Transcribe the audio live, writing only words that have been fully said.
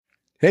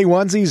Hey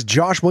onesies,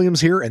 Josh Williams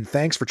here, and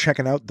thanks for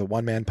checking out the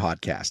One Man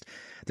Podcast.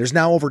 There's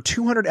now over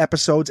 200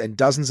 episodes and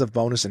dozens of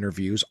bonus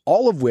interviews,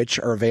 all of which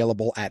are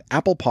available at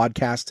Apple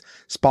Podcasts,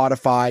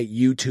 Spotify,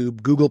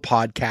 YouTube, Google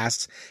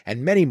Podcasts,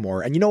 and many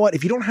more. And you know what?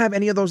 If you don't have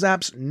any of those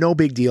apps, no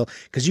big deal,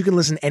 because you can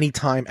listen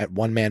anytime at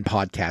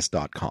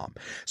onemanpodcast.com.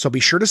 So be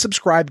sure to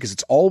subscribe because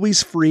it's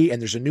always free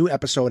and there's a new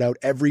episode out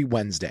every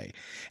Wednesday.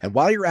 And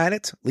while you're at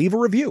it, leave a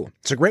review.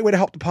 It's a great way to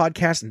help the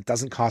podcast and it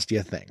doesn't cost you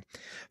a thing.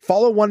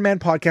 Follow One Man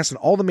Podcast on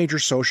all the major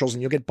socials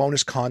and you'll get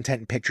bonus content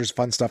and pictures,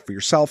 fun stuff for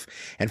yourself.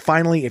 And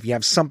finally, if you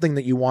have something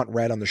that you want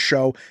read on the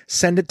show,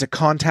 send it to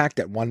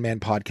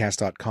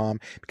contact@onemanpodcast.com,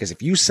 because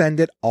if you send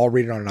it, I'll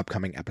read it on an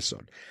upcoming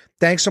episode.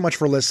 Thanks so much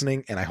for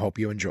listening, and I hope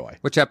you enjoy.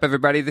 What's up,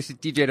 everybody? This is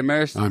DJ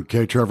Demers. I'm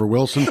K. Trevor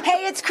Wilson.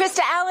 Hey, it's Krista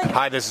Allen.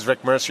 Hi, this is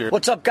Rick Mercier.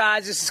 What's up,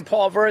 guys? This is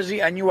Paul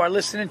Verzi, and you are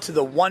listening to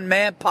the One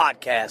Man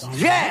Podcast.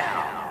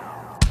 Yeah!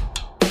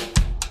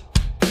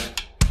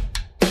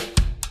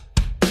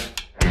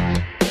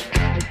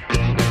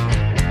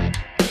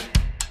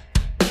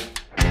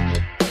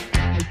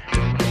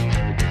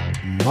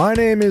 My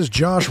name is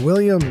Josh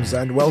Williams,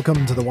 and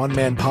welcome to the One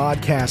Man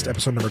Podcast,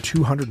 episode number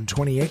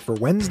 228 for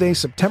Wednesday,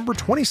 September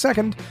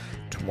 22nd,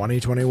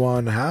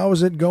 2021.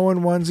 How's it going,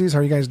 onesies? How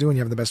are you guys doing?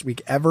 You having the best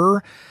week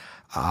ever?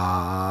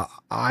 I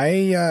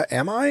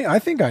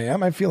think I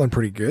am. I'm feeling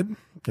pretty good.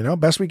 You know,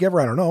 best week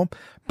ever, I don't know.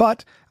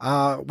 But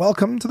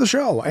welcome to the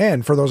show.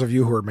 And for those of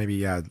you who are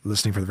maybe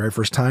listening for the very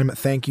first time,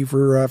 thank you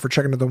for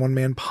checking out the One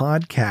Man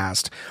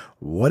Podcast.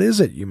 What is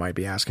it, you might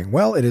be asking?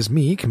 Well, it is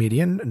me,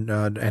 comedian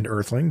and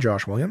earthling,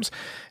 Josh Williams,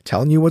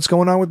 telling you what's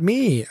going on with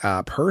me,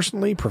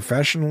 personally,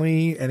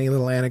 professionally, any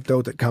little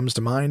anecdote that comes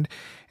to mind.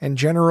 And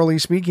generally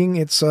speaking,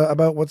 it's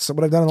about what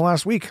I've done in the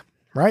last week.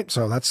 Right.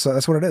 So that's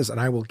what it is. And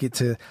I will get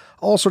to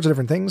all sorts of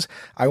different things.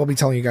 I will be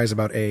telling you guys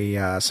about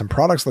some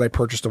products that I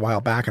purchased a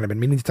while back, and I've been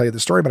meaning to tell you the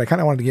story, but I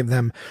kind of wanted to give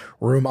them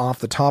room off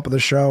the top of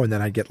the show. And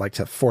then I'd get like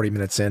to 40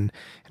 minutes in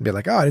and be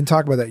like, oh, I didn't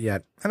talk about that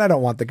yet. And I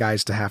don't want the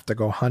guys to have to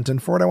go hunting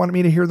for it. I wanted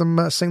me to hear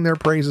them sing their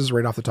praises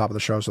right off the top of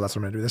the show. So that's what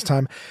I'm going to do this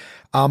time.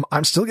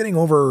 I'm still getting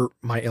over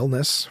my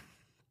illness.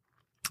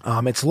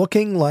 It's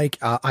looking like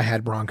I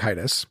had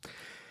bronchitis.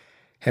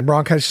 And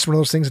bronchitis is just one of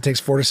those things that takes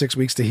 4 to 6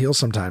 weeks to heal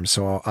sometimes.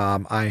 So,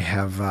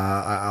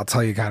 I'll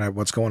tell you kind of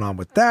what's going on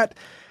with that.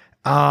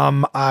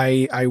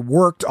 I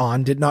worked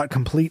on, did not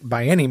complete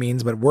by any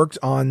means, but worked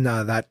on,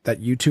 that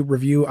YouTube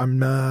review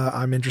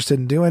I'm interested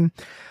in doing.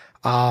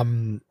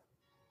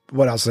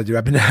 What else did I do?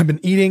 I've been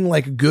eating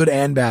like good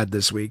and bad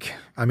this week.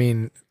 I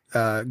mean,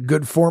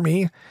 good for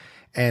me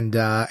and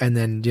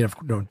then,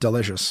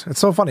 delicious.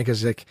 It's so funny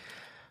because like,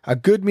 a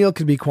good meal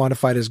can be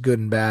quantified as good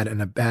and bad,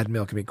 and a bad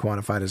meal can be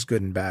quantified as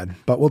good and bad.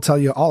 But we'll tell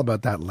you all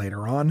about that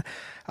later on.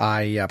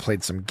 I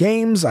played some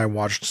games, I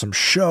watched some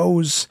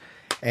shows,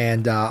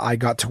 and I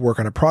got to work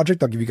on a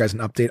project. I'll give you guys an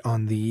update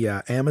on the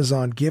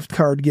Amazon gift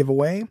card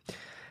giveaway.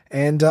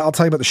 And I'll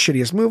tell you about the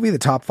shittiest movie, the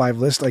top 5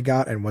 list I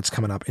got, and what's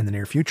coming up in the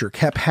near future.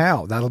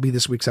 How? That'll be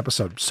this week's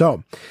episode.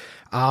 So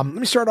let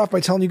me start off by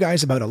telling you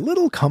guys about a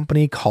little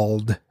company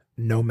called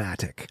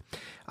Nomatic.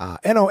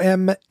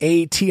 Nomatic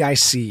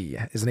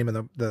is the name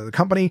of the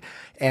company.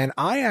 And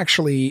I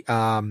actually,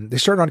 they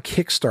started on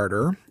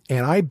Kickstarter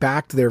and I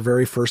backed their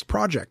very first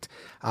project.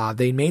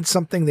 They made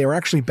something, they were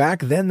actually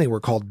back then, they were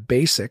called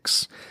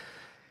Basics.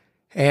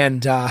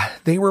 And,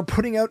 they were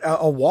putting out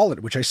a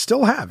wallet, which I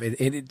still have.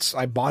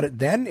 I bought it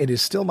then. It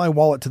is still my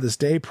wallet to this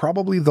day,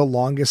 probably the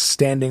longest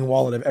standing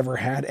wallet I've ever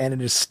had. And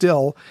it is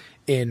still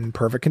in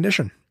perfect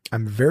condition.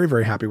 I'm very,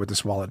 very happy with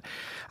this wallet.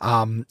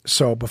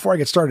 So before I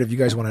get started, if you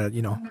guys want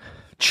to,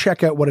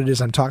 check out what it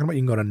is I'm talking about, you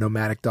can go to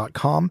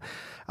nomatic.com.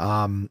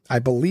 I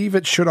believe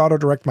it should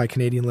auto-direct my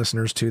Canadian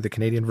listeners to the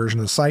Canadian version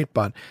of the site,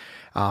 but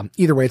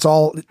either way, it's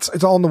all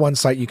on the one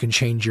site. You can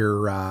change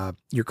your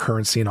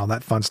currency and all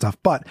that fun stuff.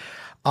 But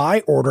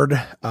I ordered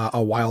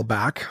a while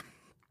back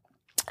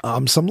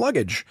some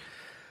luggage.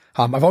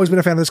 I've always been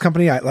a fan of this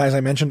company. As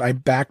I mentioned, I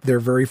backed their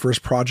very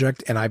first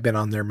project and I've been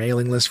on their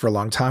mailing list for a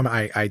long time.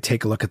 I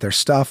take a look at their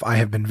stuff. I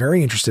have been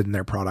very interested in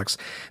their products.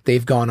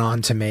 They've gone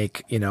on to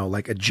make,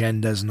 like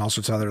agendas and all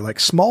sorts of other like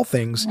small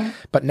things,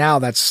 but now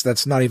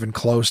that's not even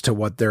close to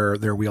what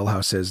their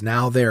wheelhouse is.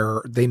 Now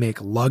they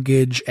make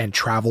luggage and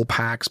travel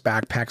packs,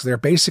 backpacks. They're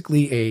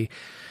basically a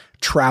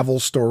travel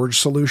storage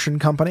solution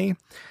company.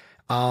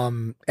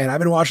 And I've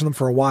been watching them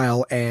for a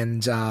while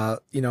and,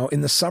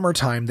 in the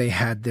summertime, they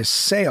had this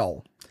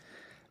sale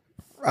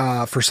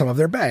for some of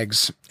their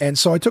bags. And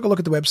so I took a look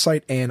at the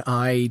website and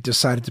I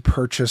decided to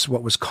purchase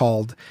what was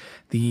called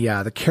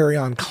the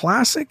Carry-On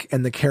Classic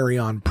and the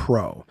Carry-On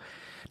Pro.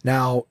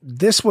 Now,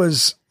 this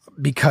was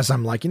because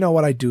I'm like, you know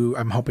what I do?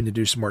 I'm hoping to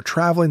do some more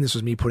traveling. This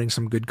was me putting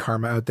some good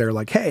karma out there.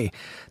 Like, hey,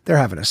 they're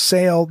having a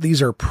sale.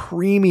 These are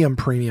premium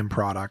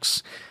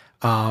products.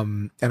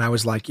 And I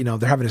was like,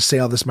 they're having a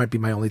sale. This might be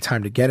my only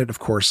time to get it. Of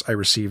course, I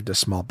received a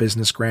small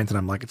business grant and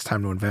I'm like, it's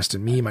time to invest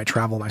in me, my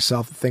travel,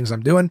 myself, the things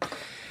I'm doing.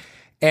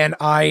 And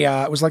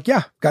I was like,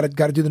 yeah, got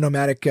to do the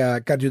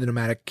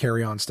Nomatic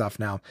carry-on stuff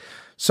now.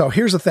 So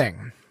here's the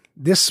thing.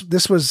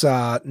 this was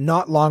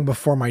not long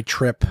before my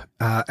trip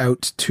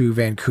out to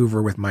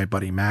Vancouver with my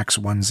buddy Max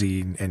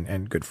Onesie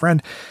and good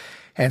friend.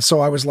 And so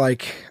I was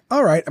like,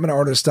 all right, I'm going to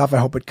order stuff. I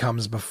hope it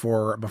comes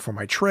before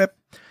my trip.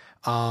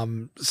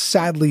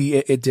 Sadly,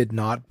 it did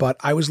not, but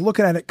I was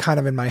looking at it kind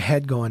of in my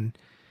head going,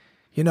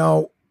 you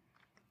know,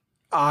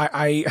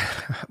 I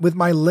with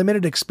my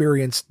limited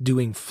experience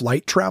doing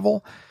flight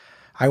travel,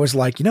 I was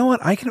like, you know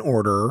what? I can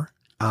order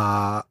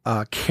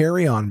a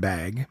carry-on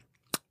bag.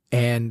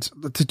 And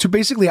to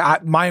basically,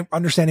 my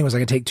understanding was I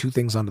could take 2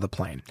 things onto the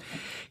plane.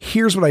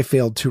 Here's what I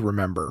failed to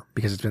remember,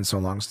 because it's been so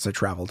long since I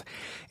traveled,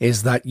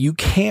 is that you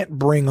can't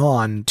bring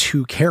on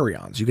 2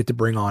 carry-ons. You get to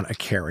bring on a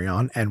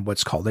carry-on and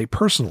what's called a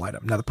personal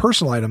item. Now, the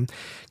personal item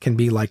can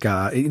be like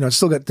it's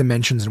still got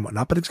dimensions and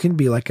whatnot, but it can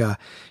be like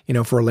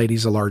for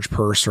ladies, a large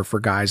purse, or for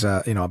guys,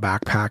 a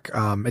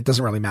backpack. It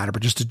doesn't really matter,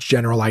 but just a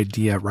general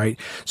idea, right?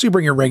 So you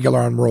bring your regular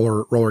on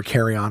roller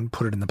carry-on,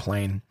 put it in the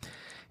plane.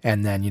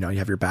 And then, you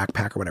have your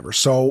backpack or whatever.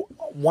 So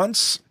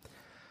once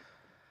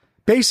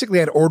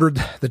basically I'd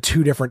ordered the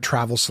 2 different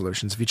travel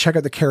solutions. If you check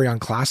out the Carry-On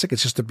Classic,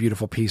 it's just a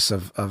beautiful piece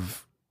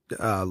of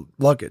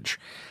luggage.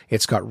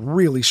 It's got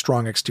really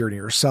strong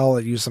exterior shell.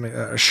 They use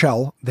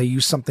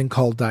something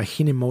called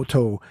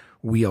Hinimoto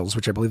wheels,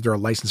 which I believe they're a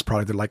licensed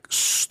product.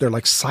 They're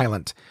like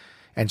silent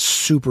and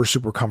super,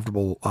 super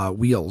comfortable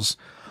wheels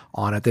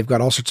on it. They've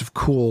got all sorts of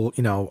cool,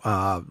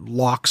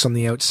 locks on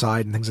the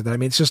outside and things like that. I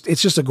mean, it's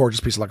just a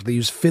gorgeous piece of luggage. They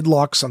use FID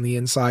locks on the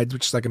inside,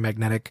 which is like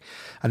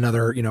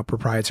another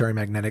proprietary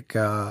magnetic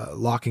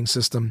locking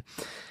system.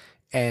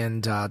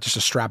 And just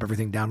to strap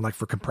everything down, like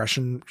for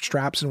compression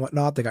straps and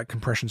whatnot. They got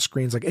compression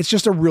screens. Like, it's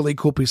just a really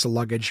cool piece of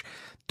luggage.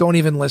 Don't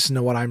even listen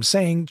to what I'm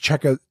saying.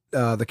 Check out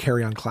the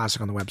Carry-On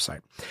Classic on the website.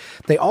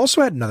 They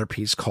also had another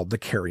piece called the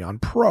Carry-On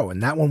Pro,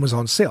 and that one was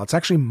on sale. It's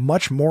actually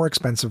much more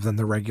expensive than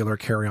the regular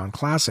Carry-On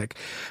Classic,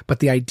 but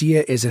the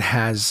idea is it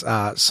has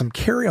some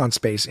carry-on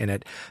space in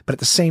it, but at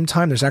the same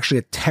time, there's actually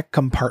a tech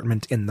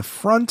compartment in the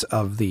front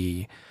of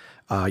the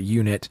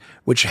unit,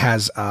 which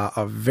has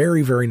a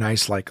very, very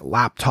nice like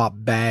laptop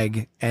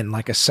bag and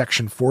like a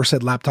Section 4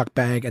 said laptop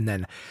bag, and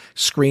then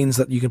screens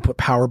that you can put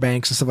power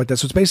banks and stuff like that.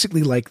 So it's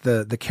basically like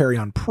the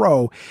Carry-On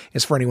Pro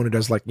is for anyone who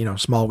does like,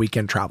 small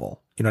weekend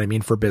travel. You know what I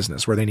mean? For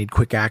business, where they need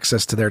quick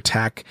access to their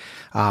tech,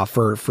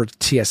 for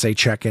TSA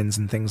check-ins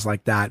and things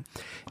like that.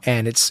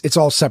 And it's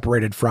all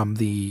separated from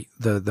the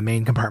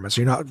main compartment.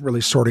 So you're not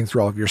really sorting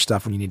through all of your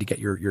stuff when you need to get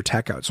your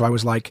tech out. So I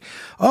was like,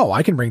 oh,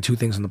 I can bring 2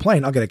 things on the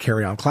plane. I'll get a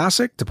Carry-On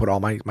Classic to put all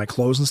my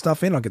clothes and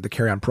stuff in. I'll get the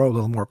Carry-On Pro, a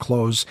little more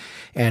clothes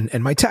and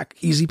my tech.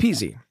 Easy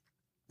peasy.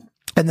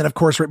 And then, of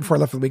course, right before I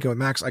left for the weekend with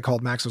Max, I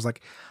called Max. I was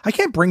like, I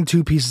can't bring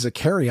 2 pieces of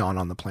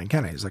carry-on the plane,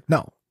 can I? He's like,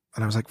 no.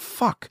 And I was like,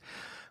 fuck.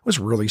 It was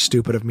really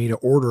stupid of me to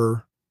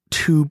order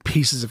 2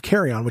 pieces of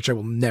carry-on, which I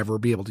will never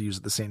be able to use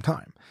at the same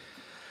time.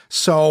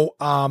 So,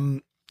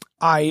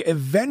 I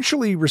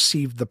eventually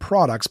received the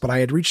products, but I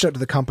had reached out to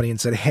the company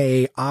and said,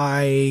 hey,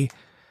 I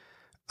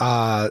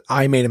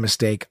made a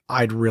mistake.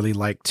 I'd really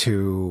like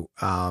to,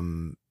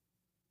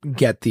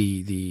 get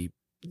the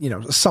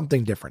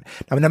something different.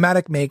 Now,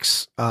 Nomatic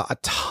makes a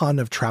ton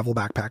of travel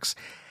backpacks.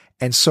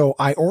 And so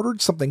I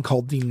ordered something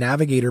called the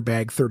Navigator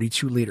Bag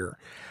 32 liter,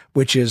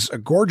 which is a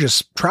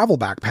gorgeous travel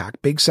backpack,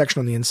 big section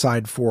on the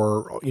inside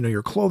for,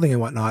 your clothing and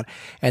whatnot.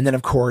 And then,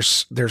 of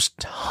course, there's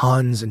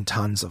tons and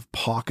tons of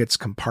pockets,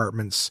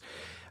 compartments,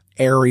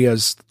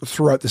 areas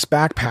throughout this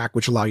backpack,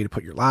 which allow you to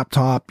put your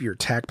laptop, your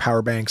tech,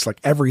 power banks, like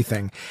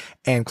everything,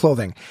 and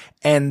clothing.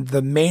 And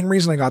the main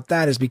reason I got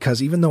that is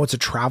because even though it's a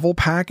travel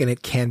pack and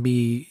it can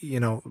be,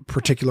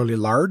 particularly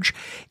large,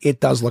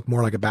 it does look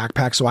more like a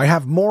backpack. So I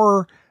have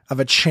more of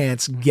a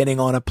chance getting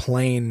on a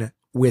plane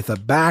with a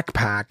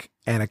backpack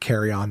and a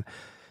carry-on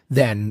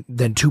than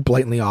 2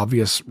 blatantly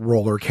obvious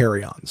roller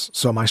carry-ons.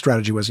 So my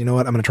strategy was, I'm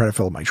going to try to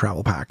fill my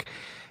travel pack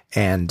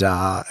and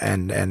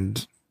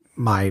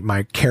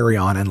my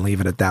carry-on and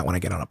leave it at that when I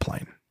get on a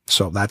plane.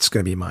 So that's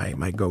going to be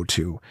my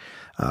go-to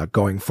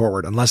going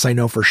forward, unless I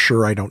know for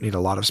sure I don't need a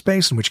lot of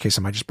space, in which case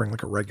I might just bring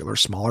like a regular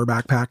smaller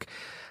backpack,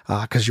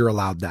 because you're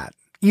allowed that.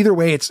 Either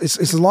way, it's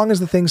as long as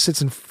the thing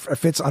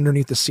fits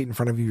underneath the seat in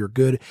front of you, you're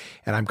good.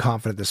 And I'm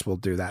confident this will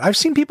do that. I've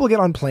seen people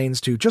get on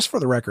planes too, just for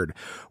the record,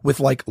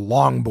 with like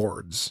long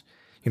boards.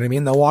 You know what I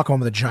mean? They'll walk home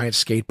with a giant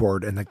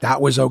skateboard, and like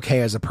that was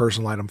okay as a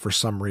personal item for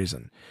some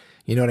reason.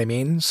 You know what I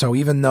mean? So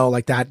even though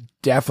like that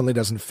definitely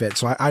doesn't fit,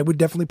 so I would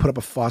definitely put up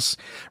a fuss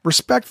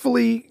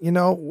respectfully, with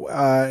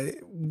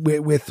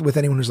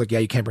anyone who's like, yeah,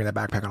 you can't bring that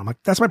backpack on. I'm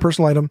like, that's my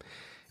personal item,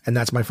 and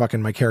that's my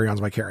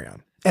carry-on's my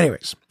carry-on.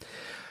 Anyways.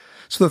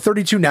 So the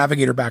 32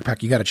 Navigator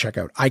backpack, you got to check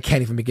out. I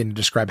can't even begin to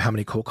describe how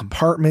many cool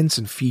compartments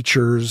and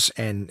features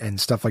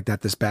and stuff like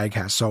that this bag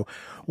has. So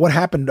what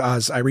happened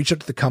was I reached out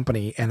to the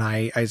company and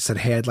I said,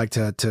 hey, I'd like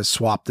to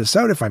swap this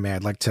out if I may.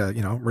 I'd like to,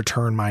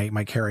 return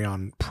my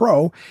Carry-On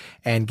Pro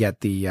and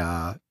get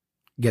the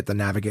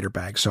Navigator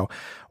bag. So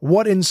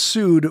what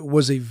ensued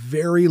was a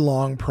very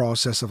long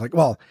process of like,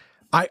 well,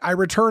 I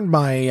returned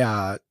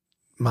my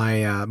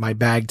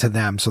bag to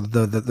them. So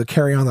the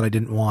carry-on that I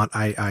didn't want,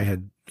 I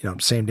had,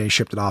 same day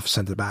shipped it off,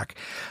 sent it back.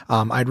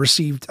 I'd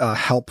received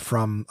help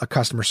from a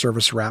customer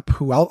service rep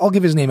who I'll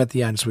give his name at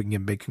the end so we can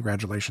give him big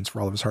congratulations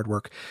for all of his hard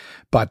work.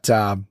 But,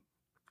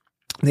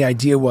 the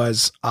idea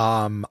was,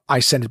 I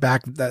sent it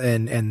back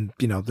and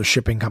the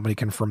shipping company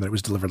confirmed that it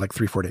was delivered like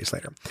 3-4 days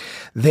later.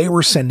 They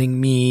were sending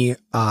me,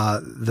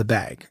 the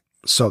bag.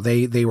 So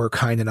they were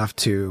kind enough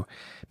to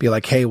be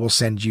like, hey, we'll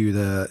send you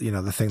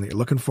the thing that you're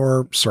looking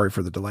for. Sorry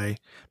for the delay.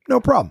 No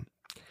problem.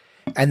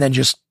 And then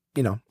just,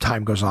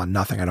 time goes on,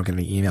 nothing. I don't get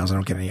any emails. I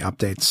don't get any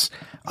updates.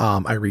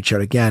 I reach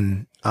out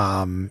again.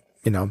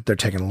 They're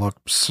taking a look,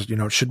 so,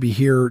 it should be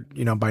here,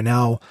 by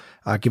now,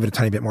 give it a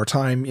tiny bit more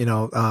time.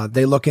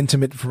 They look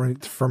into it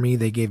for me.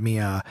 They gave me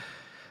a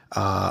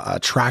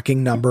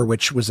tracking number,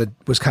 which was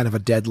kind of a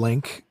dead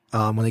link.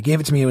 When they gave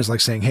it to me, it was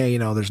like saying, hey,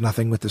 there's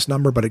nothing with this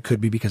number, but it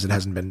could be because it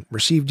hasn't been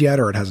received yet,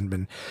 or it hasn't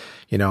been,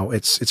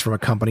 it's from a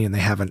company and they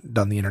haven't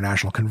done the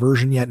international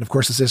conversion yet. And of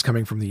course, this is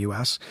coming from the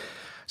US.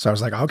 So I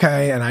was like,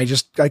 okay. And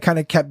I kind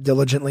of kept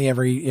diligently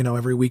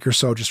every week or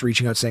so, just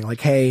reaching out saying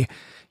like, hey,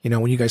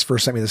 when you guys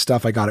first sent me this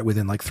stuff, I got it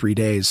within like 3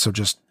 days. So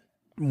just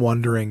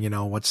wondering,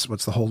 what's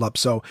the hold up.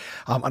 So,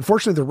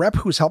 unfortunately the rep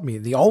who's helped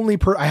me,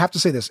 I have to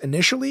say this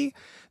initially,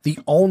 the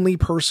only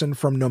person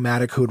from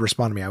Nomadic who would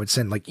respond to me, I would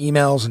send like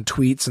emails and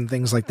tweets and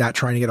things like that,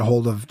 trying to get a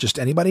hold of just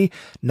anybody,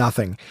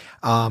 nothing.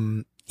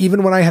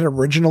 Even when I had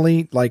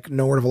originally, like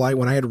no word of a lie,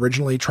 when I had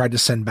originally tried to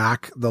send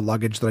back the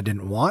luggage that I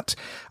didn't want,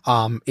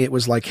 it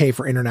was like, hey,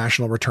 for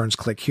international returns,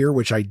 click here,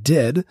 which I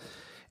did.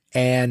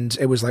 And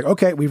it was like,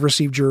 okay, we've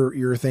received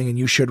your thing and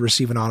you should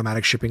receive an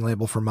automatic shipping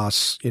label from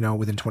us,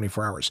 within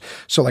 24 hours.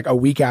 So like a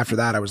week after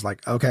that, I was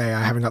like, okay,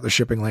 I haven't got the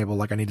shipping label.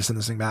 Like I need to send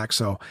this thing back.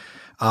 So,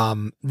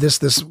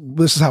 this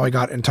is how I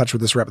got in touch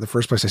with this rep in the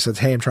first place. I said,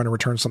 hey, I'm trying to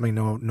return something.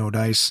 No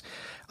dice.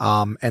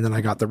 And then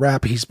I got the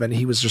rep.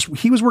 He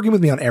was working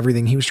with me on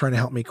everything. He was trying to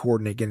help me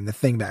coordinate getting the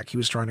thing back. He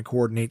was trying to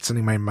coordinate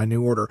sending my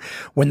new order.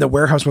 When the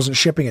warehouse wasn't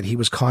shipping it, he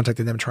was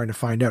contacting them, trying to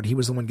find out. He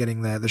was the one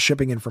getting the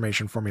shipping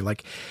information for me.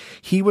 Like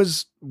he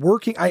was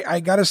working.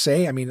 I gotta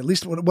say, I mean, at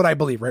least what I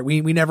believe, right?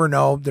 We never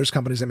know. There's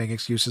companies that make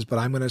excuses, but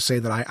I'm going to say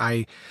that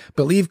I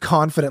believe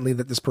confidently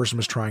that this person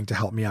was trying to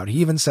help me out.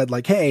 He even said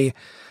like, hey,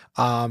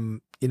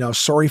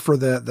 sorry for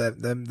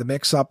the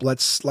mix up.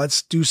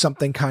 Let's do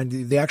something kind.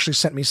 They actually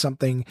sent me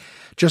something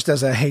just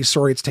as a, hey,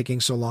 sorry, it's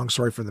taking so long.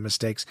 Sorry for the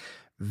mistakes.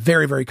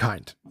 Very, very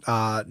kind.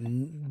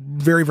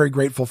 Very, very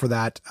grateful for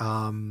that.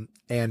 I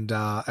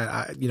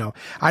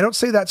don't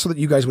say that so that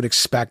you guys would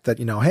expect that,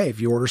 hey,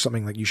 if you order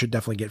something, like you should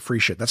definitely get free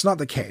shit. That's not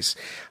the case.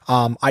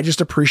 I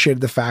just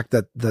appreciated the fact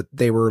that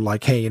they were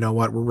like, hey, you know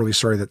what? We're really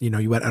sorry that,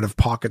 you went out of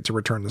pocket to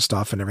return the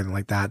stuff and everything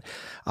like that.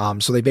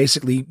 So they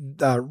basically,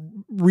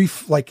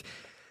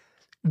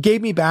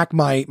 gave me back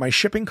my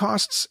shipping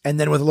costs, and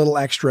then with a little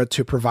extra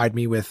to provide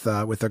me with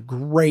a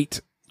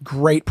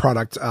great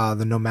product,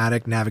 the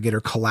Nomadic Navigator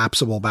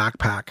collapsible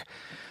backpack,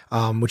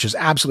 which is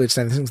absolutely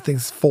outstanding. This thing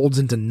folds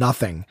into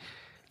nothing.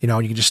 You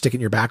can just stick it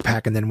in your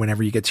backpack, and then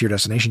whenever you get to your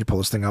destination, you pull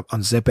this thing up,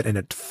 unzip it, and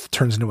it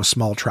turns into a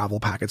small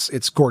travel pack.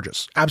 It's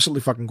gorgeous.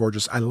 Absolutely fucking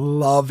gorgeous. I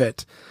love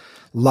it.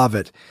 Love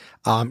it.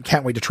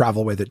 Can't wait to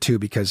travel with it too,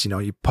 because,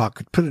 you put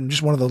it in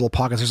just one of the little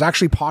pockets. There's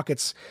actually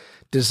pockets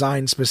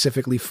designed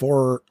specifically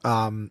for,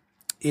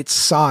 its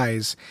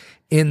size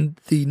in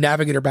the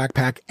Navigator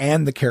backpack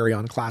and the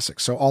Carry-On Classic.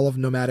 So all of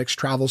Nomadic's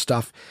travel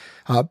stuff,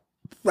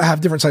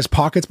 have different size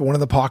pockets, but one of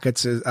the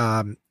pockets is,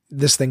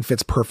 this thing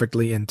fits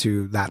perfectly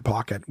into that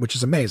pocket, which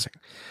is amazing.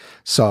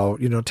 So,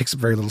 it takes up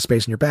very little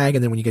space in your bag.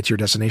 And then when you get to your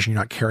destination, you're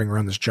not carrying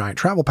around this giant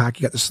travel pack.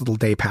 You got this little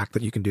day pack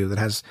that you can do that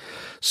has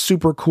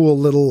super cool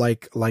little,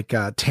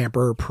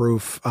 tamper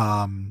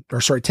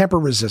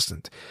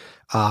resistant,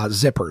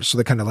 zippers. So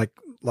they kind of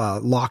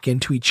lock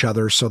into each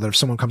other, so that if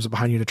someone comes up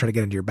behind you to try to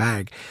get into your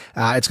bag,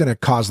 it's going to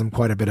cause them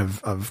quite a bit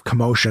of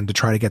commotion to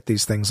try to get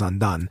these things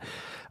undone.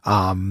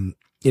 And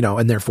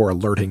therefore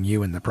alerting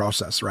you in the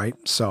process, right?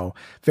 So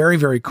very,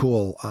 very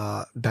cool,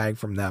 bag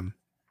from them.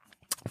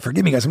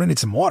 Forgive me guys, I'm gonna need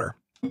some water.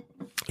 You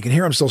can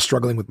hear I'm still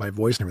struggling with my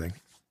voice and everything.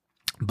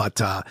 But,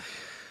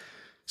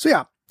 so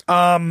yeah,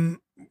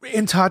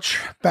 in touch,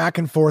 back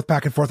and forth.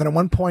 And at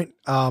one point,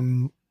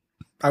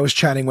 I was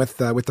chatting with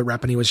the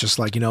rep, and he was just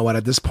like, you know what,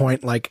 at this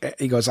point,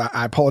 he goes,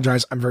 I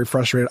apologize. I'm very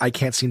frustrated. I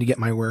can't seem to get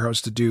my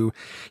warehouse to do,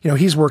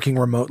 he's working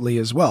remotely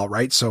as well,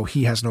 right? So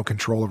he has no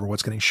control over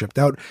what's getting shipped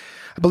out.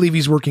 I believe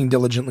he's working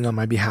diligently on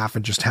my behalf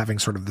and just having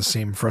sort of the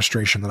same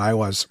frustration that I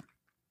was.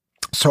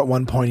 So at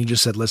one point he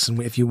just said, listen,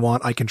 if you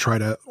want, I can try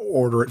to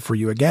order it for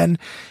you again.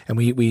 And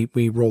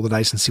we roll the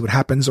dice and see what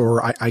happens,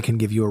 or I can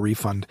give you a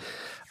refund.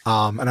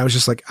 And I was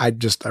just like, I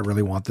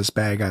really want this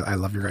bag. I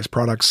love your guys'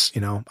 products.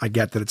 I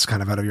get that it's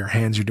kind of out of your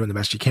hands. You're doing the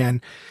best you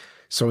can.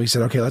 So he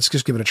said, okay, let's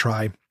just give it a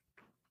try.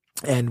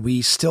 And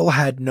we still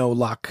had no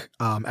luck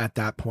at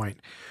that point,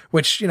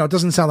 which, it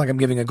doesn't sound like I'm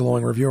giving a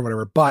glowing review or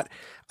whatever, but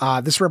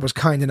this rep was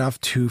kind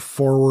enough to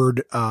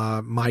forward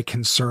my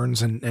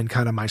concerns and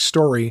kind of my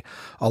story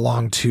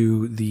along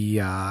to the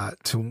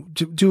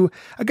to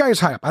a guy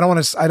who's high up. I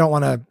don't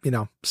want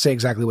to say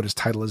exactly what his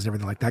title is and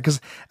everything like that, because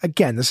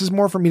again, this is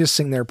more for me to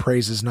sing their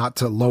praises, not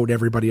to load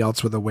everybody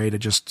else with a way to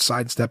just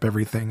sidestep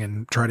everything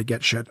and try to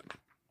get shit.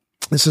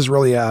 This is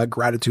really a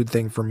gratitude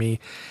thing for me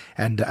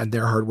and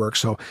their hard work.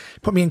 So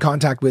put me in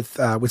contact with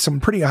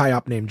someone pretty high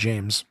up named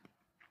James,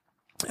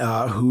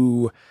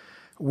 who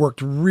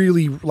worked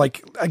really,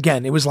 like,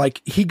 again, it was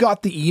like he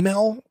got the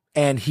email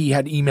and he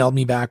had emailed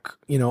me back,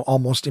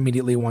 almost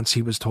immediately once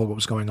he was told what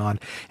was going on,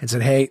 and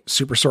said, "Hey,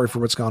 super sorry for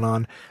what's gone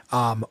on.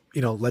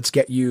 Let's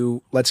get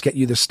you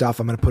this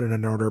stuff. I'm going to put it in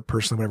an order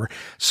personally, whatever."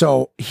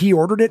 So he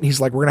ordered it and he's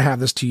like, "We're going to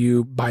have this to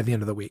you by the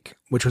end of the week,"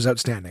 which was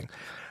outstanding.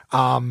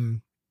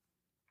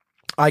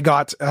 I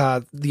got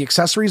the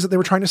accessories that they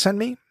were trying to send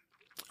me.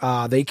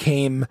 They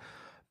came,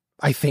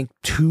 I think,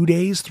 2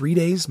 days, 3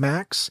 days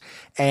max.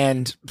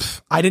 And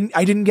I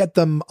didn't get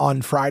them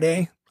on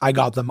Friday. I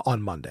got them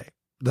on Monday,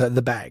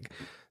 the bag.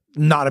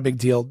 Not a big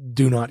deal.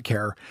 Do not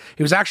care.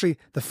 It was actually,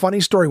 the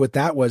funny story with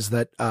that was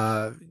that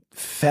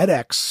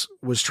FedEx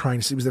was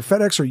trying to, it was the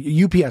FedEx or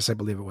UPS, I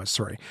believe it was,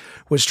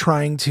 was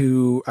trying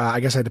to,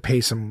 I guess I had to pay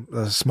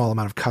a small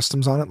amount of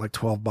customs on it, like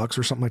 $12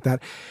 or something like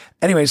that.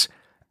 Anyways,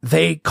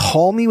 they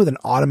call me with an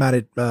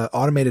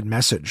automated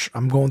message.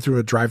 I'm going through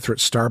a drive-thru at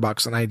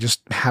Starbucks and I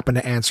just happen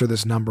to answer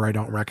this number I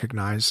don't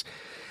recognize.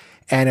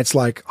 And it's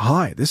like,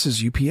 "Hi, this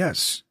is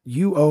UPS.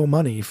 You owe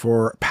money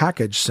for a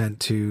package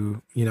sent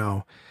to,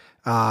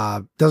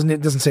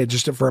 doesn't say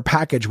just for a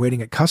package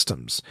waiting at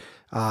customs.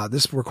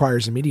 This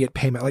requires immediate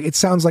payment." Like, it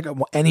sounds like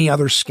any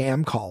other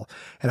scam call.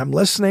 And I'm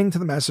listening to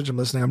the message. I'm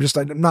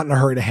not in a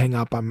hurry to hang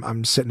up.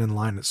 I'm sitting in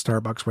line at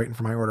Starbucks waiting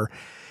for my order.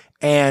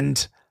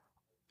 And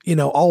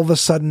all of a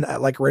sudden,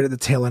 like right at the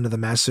tail end of the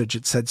message,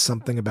 it said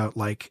something about,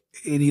 like,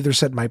 it either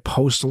said my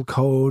postal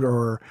code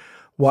or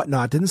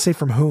whatnot. It didn't say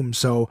from whom.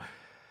 So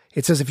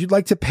it says, "If you'd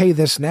like to pay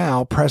this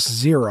now, press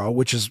 0,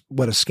 which is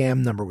what a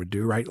scam number would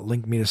do, right?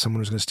 Link me to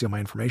someone who's going to steal my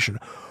information.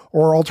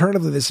 Or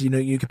alternatively, this,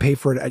 you could pay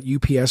for it at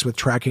UPS with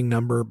tracking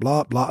number,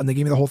 blah, blah." And they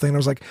gave me the whole thing. And I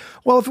was like,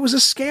 well, if it was a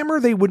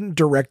scammer, they wouldn't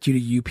direct you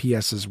to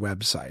UPS's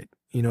website.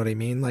 You know what I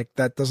mean? Like,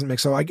 that doesn't make,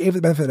 so I gave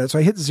the benefit of that. So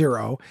I hit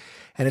 0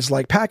 and it's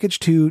like package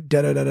 2,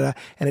 da, da, da, da.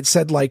 And it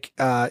said like,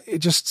 it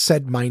just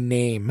said my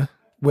name,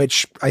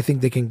 which I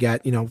think they can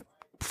get,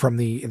 from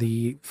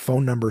the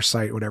phone number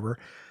site, whatever.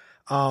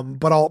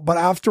 But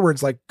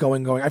afterwards, like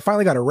going, I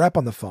finally got a rep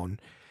on the phone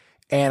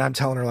and I'm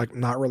telling her, like,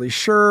 not really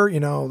sure,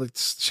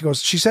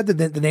 she said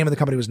that the name of the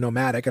company was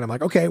Nomadic. And I'm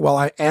like, okay, well,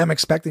 I am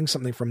expecting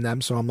something from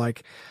them. So I'm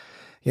like,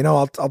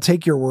 I'll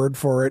take your word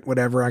for it,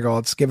 whatever. I go,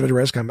 let's give it a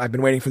risk. I've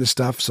been waiting for this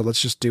stuff, so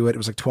let's just do it. It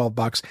was like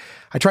 $12.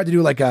 I tried to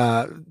do like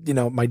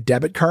my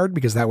debit card,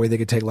 because that way they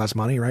could take less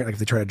money, right? Like if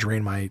they try to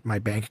drain my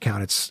bank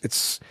account,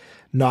 it's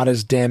not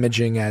as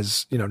damaging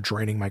as,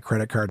 draining my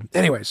credit card.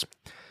 Anyways,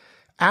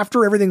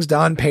 after everything's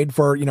done, paid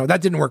for,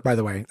 that didn't work, by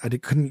the way. I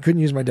couldn't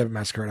use my debit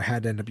MasterCard. I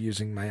had to end up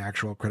using my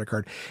actual credit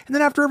card. And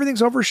then after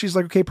everything's over, she's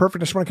like, "Okay,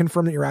 perfect. I just want to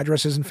confirm that your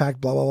address is in fact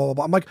blah, blah, blah,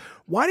 blah." I'm like,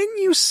 why didn't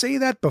you say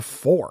that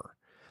before?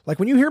 Like,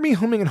 when you hear me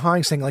humming and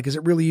hawing saying, like, "Is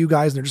it really you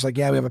guys?" And they're just like,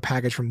 "Yeah, we have a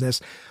package from this."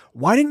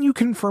 Why didn't you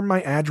confirm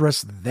my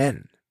address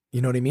then?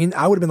 You know what I mean?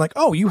 I would have been like,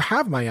 "Oh, you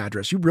have my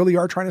address. You really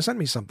are trying to send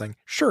me something.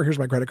 Sure, here's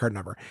my credit card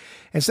number."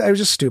 And so I was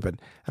just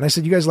stupid. And I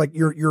said, "You guys, like,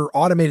 your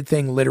automated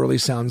thing literally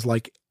sounds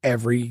like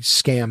every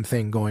scam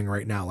thing going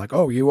right now. Like,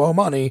 oh, you owe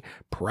money.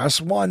 Press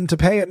 1 to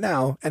pay it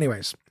now."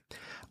 Anyways,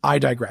 I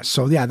digress.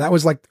 So yeah, that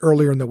was like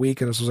earlier in the week.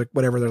 And it was like,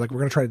 whatever. They're like, "We're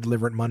going to try to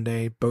deliver it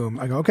Monday."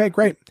 Boom. I go, "Okay,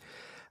 great."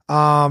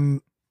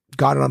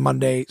 Got it on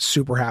Monday.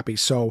 Super happy.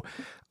 So,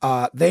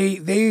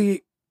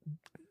 they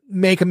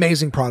make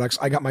amazing products.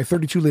 I got my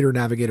 32-liter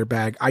Navigator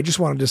bag. I just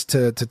wanted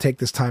to take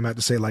this time out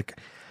to say, like,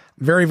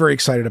 very, very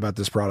excited about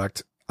this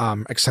product.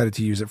 Excited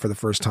to use it for the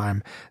first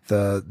time.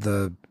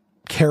 The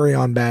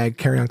carry-on bag,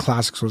 Carry-On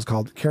Classic is what it's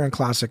called. Carry-On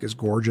Classic is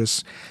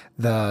gorgeous.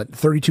 The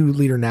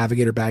 32-liter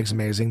Navigator bag's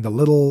amazing. The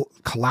little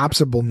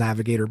collapsible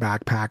Navigator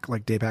backpack,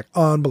 like day pack,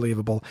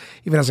 unbelievable.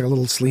 Even has like a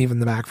little sleeve in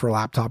the back for a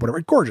laptop,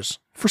 whatever. Gorgeous.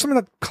 For something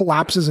that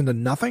collapses into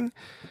nothing.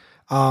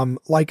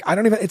 It's like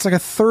a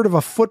third of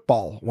a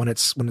football when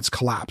it's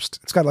collapsed.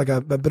 It's got like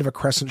a bit of a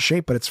crescent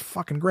shape, but it's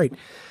fucking great.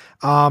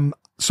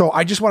 So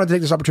I just wanted to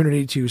take this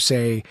opportunity to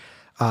say,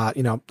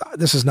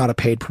 this is not a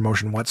paid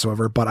promotion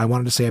whatsoever, but I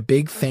wanted to say a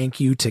big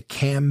thank you to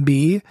Cam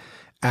B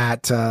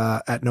at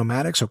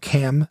Nomadic. So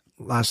Cam,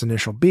 last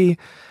initial B,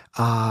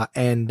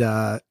 and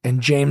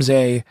James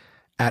A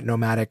at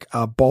Nomadic.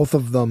 Both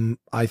of them,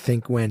 I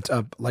think, went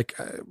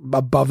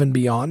above and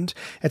beyond.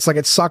 It's like,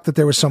 it sucked that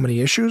there was so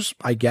many issues.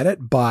 I get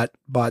it, but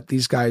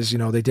these guys,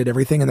 they did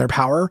everything in their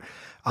power.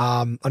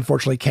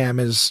 Unfortunately, Cam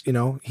is,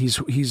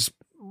 he's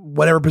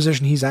whatever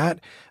position he's at,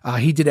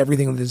 he did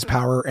everything with his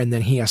power, and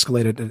then he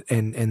escalated,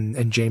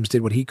 and James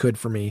did what he could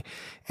for me.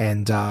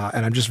 And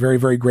I'm just very,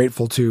 very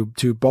grateful to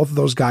both of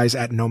those guys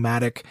at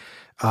Nomadic.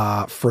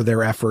 for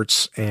their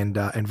efforts, and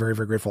very,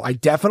 very grateful. I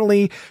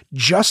definitely,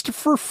 just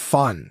for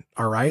fun.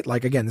 All right.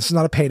 Like, again, this is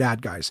not a paid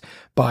ad, guys,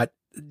 but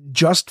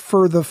just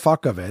for the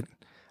fuck of it,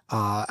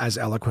 as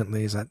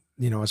eloquently as that,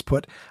 is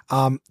put,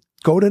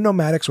 go to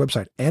Nomatic's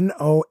website,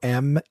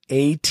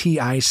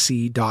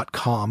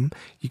 nomatic.com.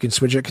 You can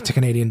switch it to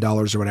Canadian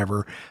dollars or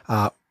whatever.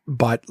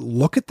 But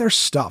look at their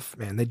stuff,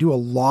 man. They do a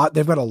lot.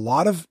 They've got a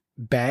lot of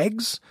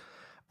bags,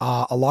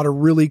 a lot of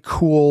really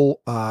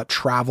cool,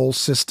 travel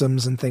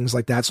systems and things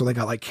like that. So they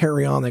got like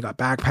carry-on, they got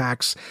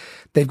backpacks,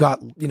 they've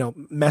got,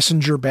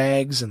 messenger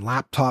bags and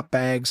laptop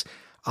bags.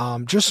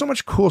 Just so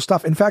much cool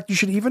stuff. In fact, you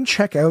should even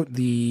check out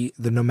the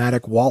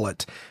Nomatic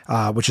wallet,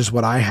 which is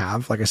what I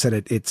have. Like I said,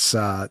 it's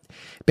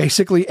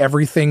basically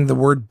everything. The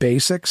word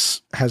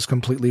basics has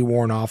completely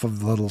worn off of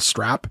the little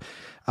strap,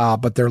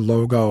 but their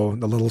logo,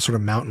 the little sort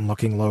of mountain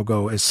looking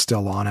logo, is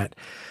still on it.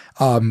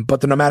 But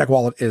the Nomatic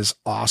wallet is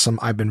awesome.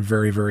 I've been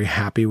very, very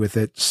happy with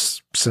it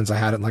since I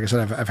had it. Like I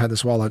said, I've had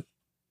this wallet.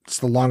 It's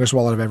the longest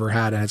wallet I've ever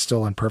had, and it's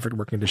still in perfect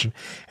working condition,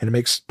 and it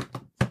makes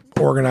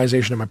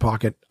organization in my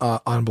pocket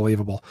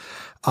unbelievable.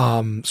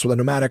 So the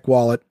Nomatic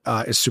wallet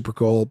is super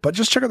cool, but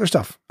just check out their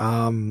stuff.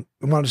 I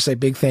wanted to say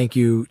big thank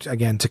you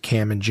again to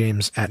Cam and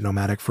James at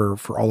Nomatic for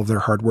all of their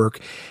hard work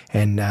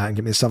and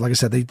give me the stuff. Like I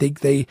said,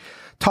 they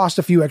tossed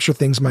a few extra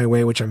things my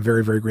way, which I'm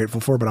very, very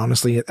grateful for. But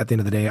honestly, at the end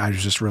of the day, I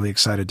was just really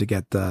excited to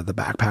get the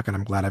backpack, and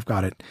I'm glad I've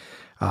got it,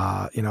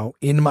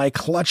 in my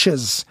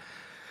clutches.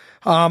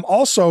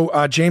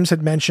 Also, James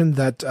had mentioned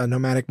that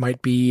Nomatic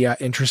might be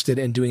interested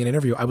in doing an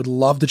interview. I would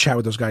love to chat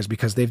with those guys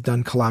because they've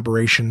done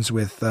collaborations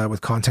with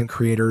content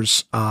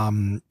creators.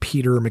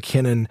 Peter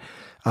McKinnon,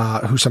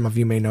 who some of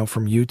you may know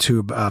from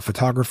YouTube,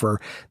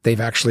 photographer. They've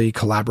actually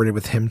collaborated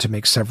with him to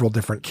make several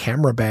different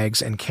camera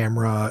bags and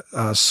camera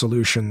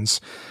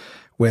solutions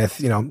with,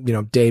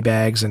 day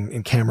bags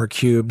and camera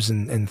cubes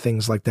and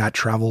things like that,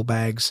 travel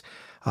bags.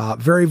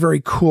 Very,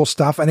 very cool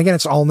stuff. And again,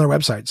 it's all on their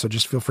website. So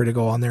just feel free to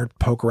go on there,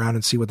 poke around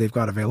and see what they've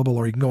got available,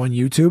 or you can go on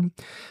YouTube.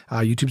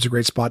 YouTube's a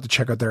great spot to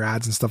check out their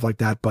ads and stuff like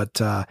that. But,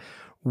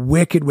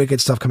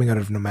 wicked stuff coming out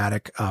of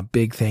Nomatic.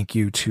 Big thank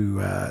you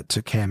to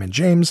Cam and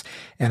James.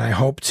 And I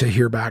hope to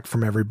hear back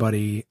from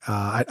everybody.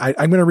 I'm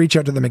going to reach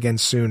out to them again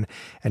soon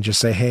and just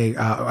say, hey,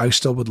 I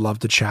still would love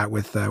to chat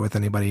with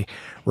anybody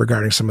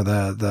regarding some of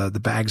the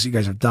bags you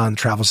guys have done,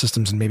 travel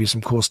systems, and maybe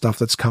some cool stuff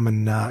that's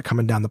coming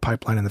down the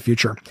pipeline in the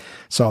future.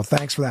 So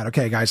thanks for that.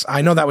 Okay, guys,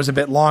 I know that was a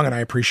bit long and I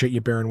appreciate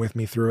you bearing with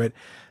me through it.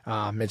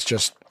 It's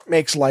just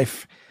makes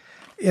life,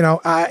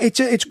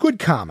 it's good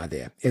karma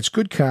there. It's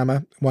good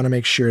karma. Want to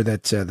make sure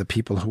that the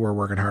people who are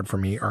working hard for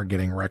me are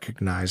getting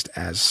recognized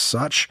as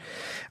such.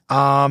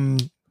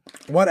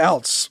 What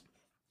else?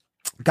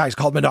 Guys,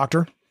 called my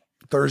doctor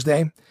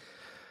Thursday.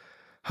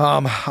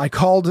 I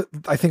called,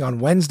 I think on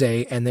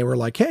Wednesday, and they were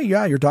like, hey,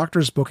 yeah, your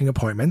doctor's booking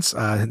appointments.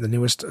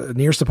 The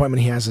nearest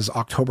appointment he has is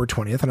October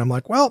 20th. And I'm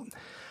like, well,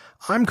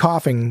 I'm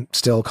coughing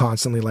still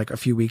constantly, like a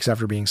few weeks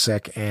after being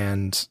sick.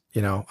 And,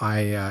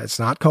 it's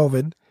not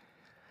COVID.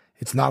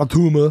 It's not a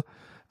tumor.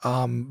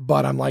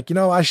 But I'm like,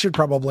 I should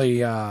probably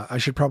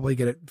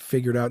get it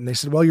figured out. And they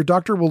said, well, your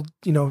doctor will,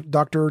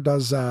 doctor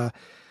does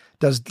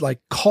like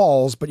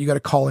calls, but you got to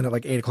call in at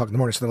like 8:00 in the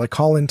morning. So they're like,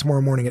 call in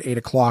tomorrow morning at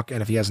 8:00.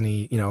 And if he has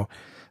any,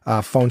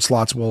 phone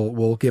slots,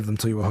 we'll give them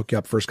to you. We'll hook you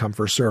up, first come,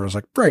 first serve. I was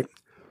like, great.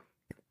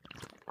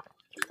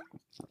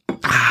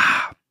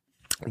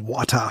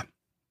 Water.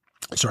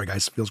 Sorry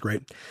guys. Feels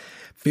great.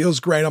 Feels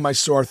great on my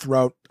sore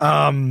throat.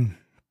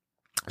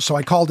 So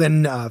I called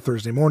in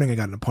Thursday morning. I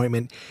got an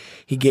appointment.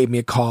 He gave me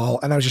a call,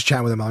 and I was just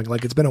chatting with him. I'm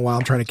like, it's been a while.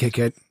 I'm trying to kick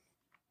it.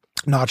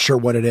 Not sure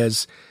what it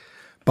is,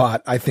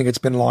 but I think it's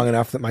been long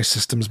enough that my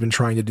system's been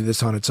trying to do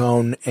this on its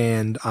own,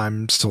 and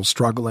I'm still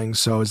struggling.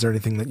 So is there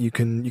anything that you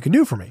can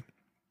do for me?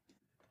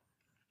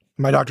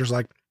 My doctor's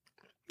like,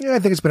 yeah, I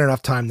think it's been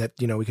enough time that,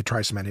 we could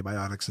try some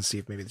antibiotics and see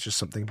if maybe it's just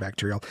something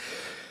bacterial.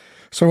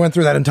 So I went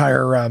through that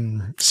entire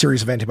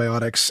series of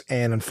antibiotics,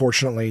 and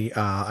unfortunately,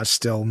 I'm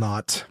still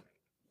not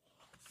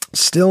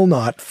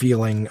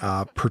feeling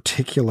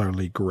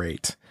particularly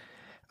great.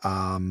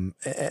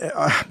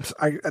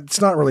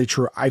 It's not really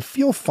true. I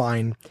feel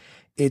fine.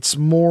 It's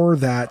more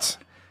that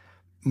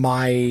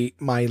my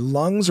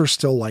lungs are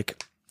still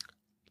like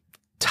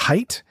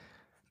tight,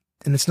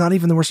 and it's not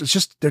even the worst. It's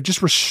just, they're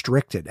just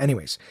restricted.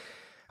 Anyways,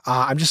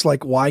 I'm just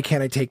like, why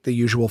can't I take the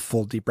usual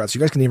full deep breaths?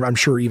 You guys can I'm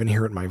sure even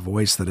hear it in my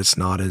voice that it's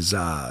not as,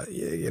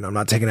 I'm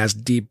not taking as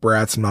deep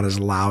breaths. I'm not as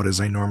loud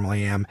as I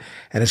normally am.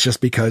 And it's just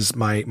because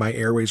my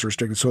airways are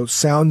restricted. So it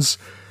sounds,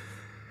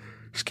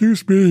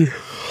 excuse me,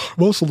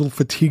 I'm also a little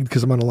fatigued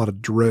because I'm on a lot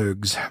of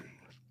drugs,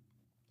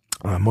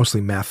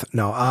 mostly meth.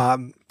 No,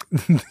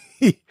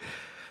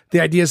 the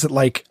idea is that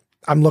like,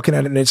 I'm looking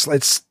at it and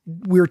it's,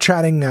 we were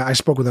chatting. I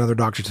spoke with another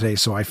doctor today.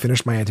 So I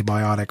finished my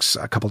antibiotics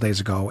a couple days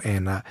ago,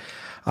 and,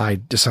 I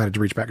decided to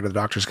reach back to the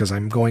doctors because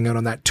I'm going out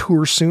on that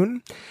tour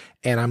soon.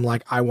 And I'm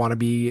like, I want to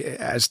be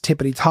as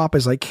tippity top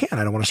as I can.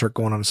 I don't want to start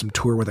going on some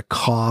tour with a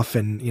cough.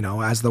 And,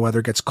 as the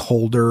weather gets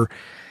colder,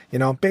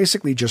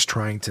 basically just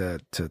trying to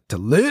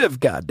live,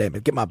 God damn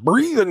it, get my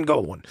breathing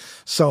going.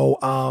 So,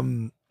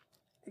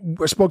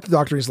 I spoke to the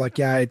doctor. He's like,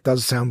 yeah, it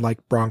does sound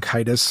like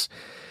bronchitis,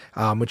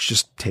 which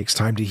just takes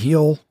time to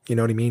heal. You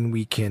know what I mean?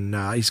 We can,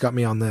 he's got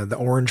me on the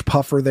orange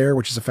puffer there,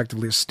 which is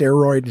effectively a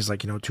steroid. He's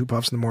like, 2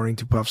 puffs in the morning,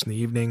 2 puffs in the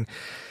evening.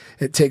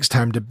 It takes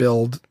time to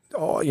build,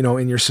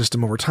 in your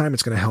system over time.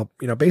 It's going to help,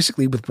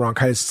 basically with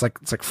bronchitis,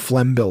 it's like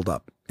phlegm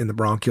buildup in the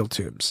bronchial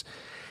tubes.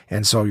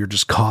 And so you're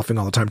just coughing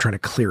all the time, trying to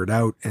clear it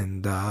out.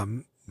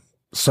 And,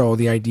 so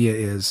the idea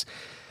is,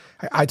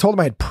 I told him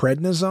I had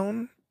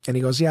prednisone, and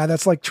he goes, yeah,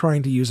 that's like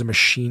trying to use a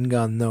machine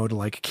gun though, to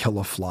like kill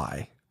a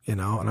fly,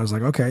 and I was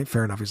like, okay,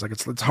 fair enough. He's like,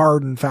 it's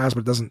hard and fast,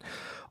 but it doesn't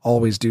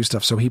always do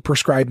stuff. So he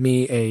prescribed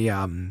me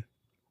a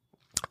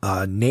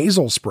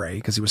nasal spray,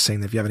 because he was saying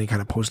that if you have any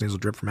kind of post-nasal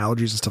drip from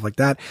allergies and stuff like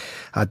that,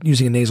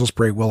 using a nasal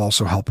spray will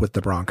also help with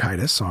the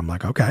bronchitis. So I'm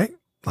like, okay,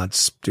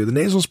 let's do the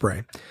nasal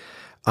spray.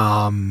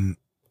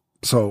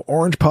 So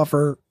orange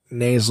puffer,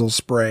 nasal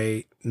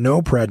spray,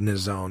 no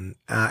prednisone,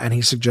 and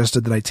he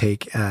suggested that I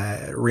take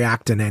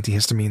Reactin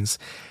antihistamines,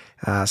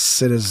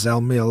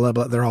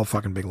 Citazelmia, they're all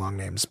fucking big long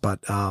names,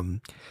 but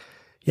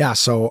yeah,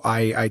 so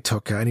I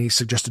took, and he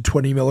suggested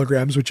 20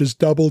 milligrams, which is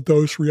double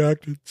dose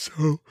Reactin,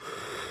 so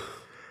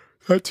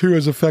that too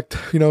has effect,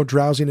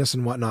 drowsiness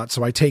and whatnot.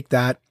 So I took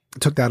that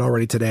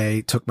already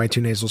today, took my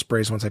 2 nasal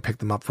sprays once I picked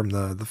them up from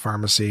the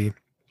pharmacy.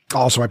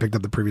 Also, I picked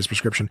up the previous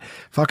prescription.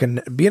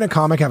 Fucking being a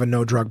comic, having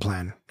no drug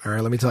plan. All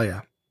right, let me tell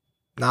you,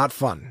 not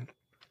fun.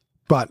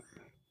 But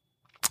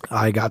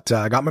I got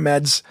my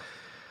meds.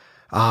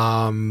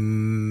 Yeah,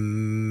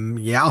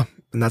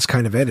 and that's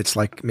kind of it. It's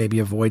like maybe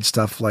avoid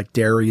stuff like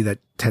dairy that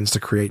tends to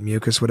create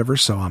mucus, whatever.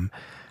 So I'm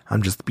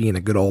just being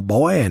a good old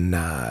boy and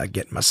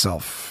getting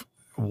myself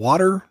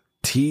water,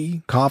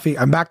 tea, coffee.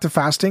 I'm back to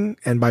fasting,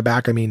 and by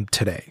back I mean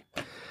today,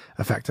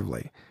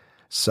 effectively.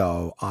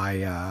 So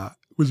I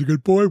was a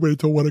good boy. Waited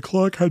till 1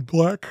 o'clock. Had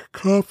black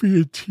coffee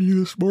and tea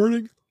this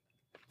morning,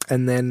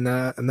 and then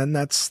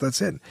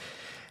that's it.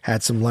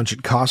 Had some lunch at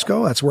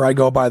Costco. That's where I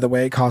go, by the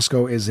way.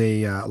 Costco is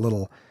a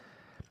little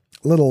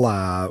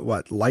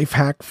life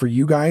hack for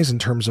you guys in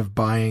terms of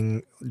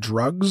buying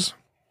drugs.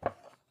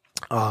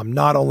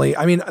 Not only,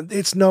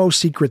 it's no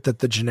secret that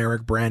the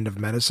generic brand of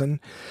medicine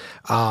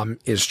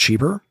is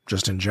cheaper,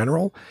 just in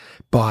general,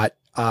 but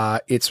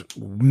it's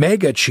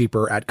mega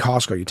cheaper at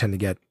Costco. You tend to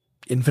get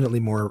infinitely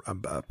more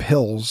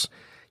pills,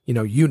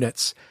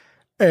 units,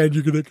 and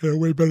you're going to get a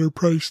way better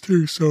price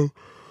too. So,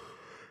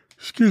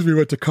 excuse me,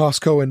 went to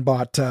Costco and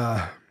bought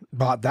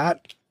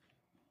that.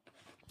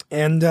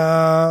 And,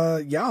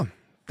 yeah,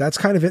 that's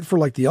kind of it for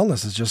like the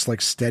illness. It's just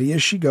like steady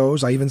as she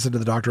goes. I even said to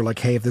the doctor, like,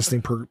 hey, if this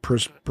thing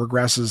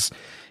progresses,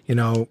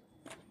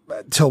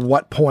 till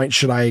what point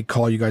should I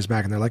call you guys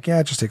back? And they're like, yeah,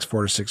 it just takes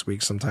 4 to 6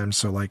 weeks sometimes.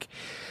 So like,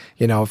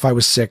 if I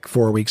was sick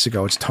 4 weeks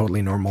ago, it's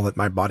totally normal that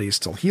my body is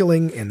still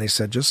healing. And they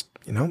said, just,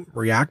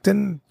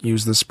 Reactin,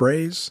 use the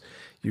sprays,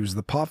 use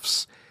the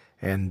puffs,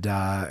 and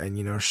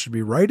should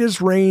be right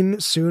as rain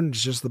soon.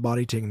 It's just the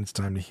body taking its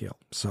time to heal.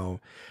 So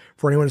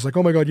for anyone who's like,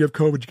 oh my God, you have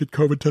COVID, you get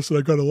COVID tested.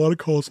 I got a lot of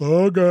calls.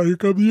 Oh God, here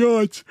come the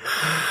odds.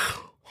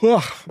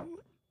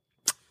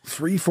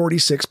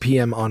 3:46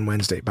 p.m. on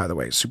Wednesday, by the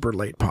way, super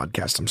late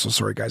podcast. I'm so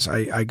sorry, guys.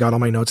 I got all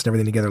my notes and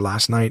everything together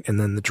last night, and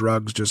then the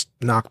drugs just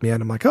knocked me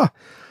out. I'm like,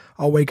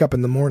 I'll wake up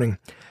in the morning.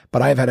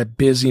 But I've had a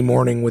busy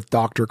morning with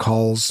doctor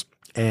calls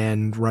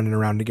and running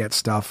around to get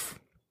stuff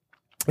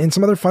and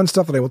some other fun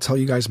stuff that I will tell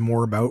you guys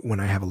more about when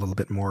I have a little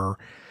bit more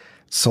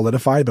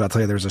solidified. But I'll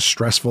tell you, there's a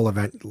stressful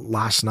event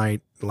yesterday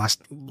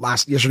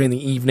in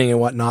the evening and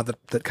whatnot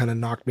that kind of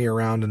knocked me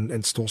around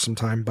and stole some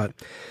time. But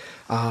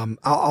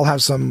I'll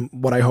have some,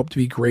 what I hope to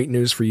be great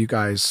news for you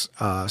guys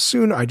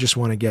soon. I just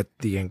want to get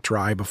the ink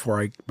dry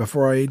before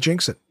I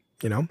jinx it,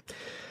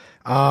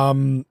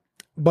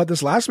 But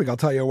this last week, I'll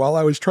tell you, while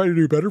I was trying to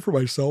do better for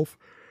myself,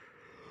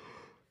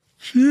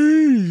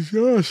 jeez,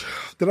 gosh,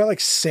 did I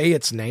say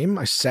its name?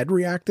 I said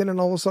Reactin, and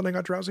all of a sudden I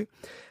got drowsy.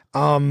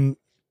 I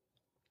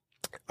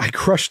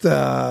crushed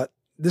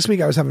this week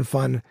I was having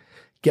fun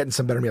getting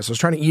some better meals. So I was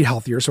trying to eat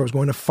healthier. So I was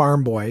going to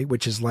Farm Boy,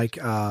 which is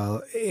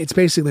it's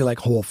basically like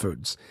Whole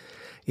Foods.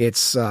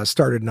 It's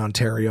started in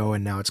Ontario,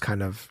 and now it's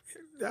kind of,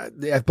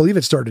 I believe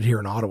it started here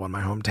in Ottawa, in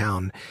my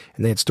hometown,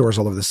 and they had stores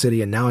all over the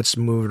city, and now it's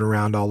moving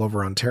around all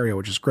over Ontario,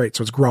 which is great.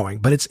 So it's growing,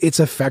 but it's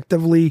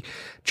effectively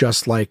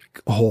just like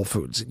Whole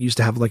Foods. It used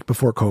to have,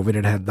 before COVID,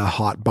 it had the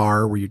hot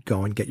bar where you'd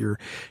go and get your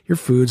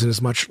foods and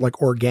as much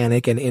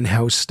organic and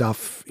in-house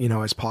stuff,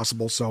 as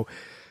possible. So,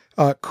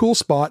 cool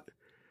spot,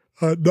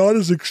 not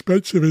as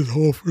expensive as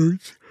Whole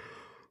Foods,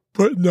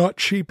 but not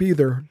cheap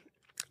either.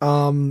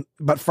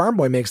 But Farm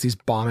Boy makes these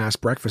bomb ass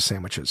breakfast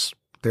sandwiches.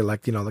 They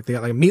they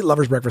got a meat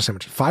lover's breakfast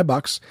sandwich,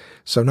 $5.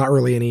 So not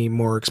really any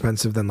more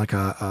expensive than a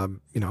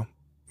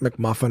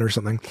McMuffin or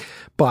something,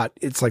 but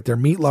it's their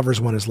meat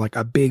lovers one is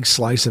a big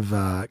slice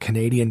of,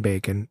 Canadian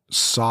bacon,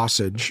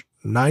 sausage,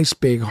 nice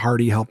big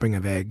hearty helping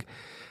of egg,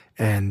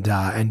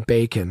 and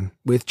bacon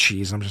with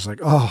cheese. I'm just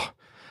oh,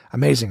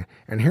 amazing.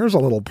 And here's a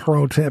little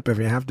pro tip if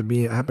you happen to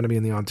be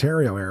in the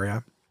Ontario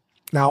area.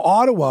 Now,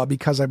 Ottawa,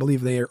 because I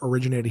believe they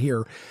originated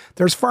here,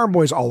 there's Farm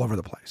Boys all over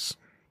the place.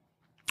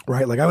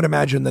 right? Like I would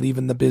imagine that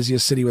even the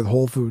busiest city with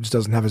Whole Foods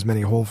doesn't have as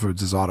many Whole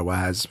Foods as Ottawa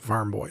has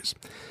Farm Boys.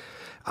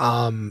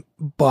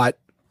 But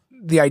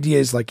the idea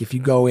is like if you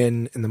go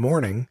in the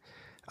morning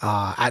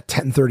at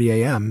 10:30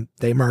 a.m.,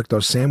 they mark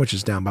those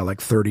sandwiches down by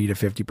like 30 to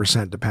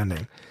 50%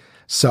 depending.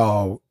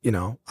 So, you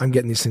know, I'm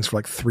getting these things for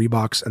like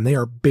 $3 and they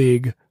are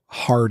big,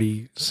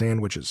 hearty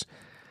sandwiches.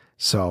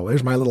 So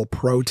there's my little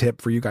pro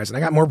tip for you guys. And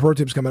I got more pro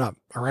tips coming up.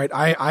 All right.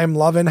 I'm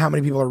loving how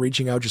many people are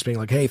reaching out, just being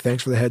like, hey,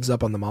 thanks for the heads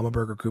up on the Mama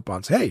Burger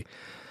coupons. Hey,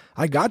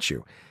 I got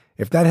you.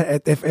 If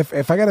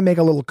I got to make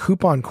a little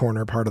coupon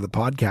corner part of the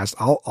podcast,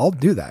 I'll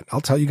do that.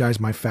 I'll tell you guys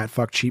my fat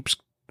fuck cheapskate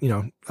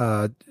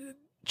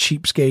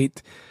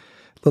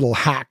little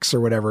hacks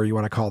or whatever you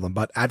want to call them.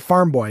 But at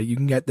Farm Boy, you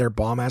can get their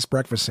bomb ass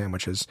breakfast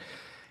sandwiches.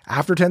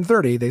 After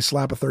 10:30, they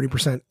slap a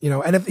 30%, you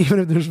know, and even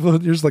if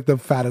there's like the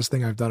fattest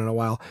thing I've done in a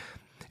while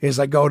is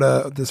I go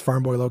to this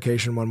Farm Boy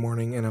location one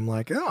morning and I'm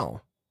like,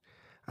 oh,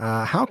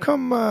 how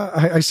come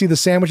I see the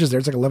sandwiches there?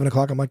 It's like 11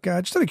 o'clock. I'm like,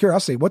 just out of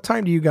curiosity, what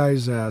time do you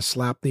guys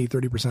slap the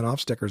 30% off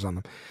stickers on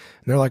them?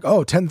 And they're like,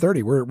 oh,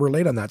 10:30. We're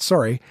late on that.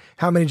 Sorry.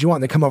 How many do you want?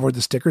 And they come over with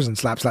the stickers and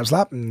slap.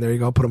 And there you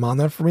go. Put them on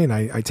there for me. And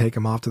I take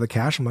them off to the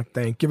cash. I'm like,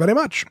 thank you very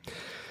much.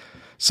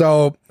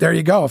 So there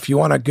you go. If you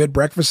want a good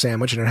breakfast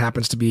sandwich and it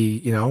happens to be,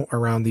 you know,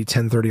 around the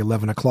 10:30,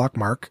 11 o'clock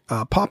mark,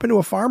 pop into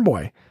a Farm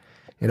Boy,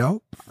 you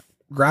know,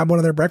 grab one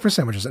of their breakfast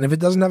sandwiches. And if it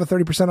doesn't have a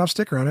 30% off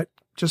sticker on it,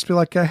 just be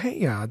like,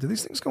 hey, do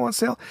these things go on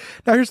sale?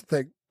 Now, here's the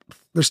thing.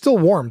 They're still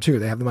warm too.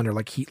 They have them under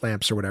like heat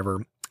lamps or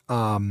whatever.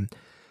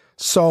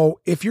 So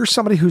if you're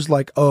somebody who's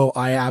like, oh,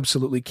 I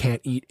absolutely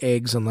can't eat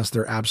eggs unless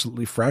they're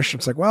absolutely fresh,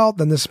 it's like, well,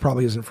 then this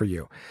probably isn't for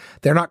you.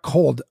 They're not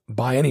cold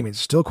by any means.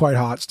 Still quite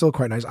hot, still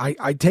quite nice.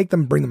 I take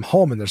them, bring them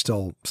home, and they're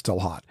still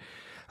hot.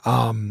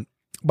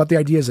 But the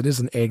idea is it is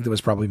an egg that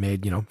was probably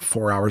made,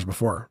 4 hours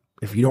before.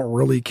 If you don't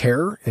really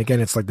care,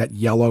 again, it's like that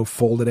yellow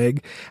folded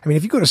egg. I mean,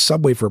 if you go to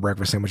Subway for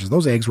breakfast sandwiches,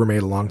 those eggs were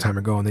made a long time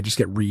ago and they just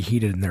get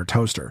reheated in their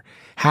toaster.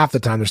 Half the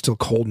time they're still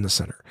cold in the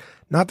center.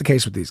 Not the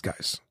case with these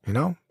guys,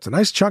 It's a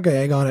nice chunk of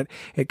egg on it.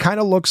 It kind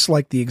of looks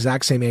like the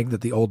exact same egg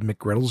that the old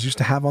McGriddles used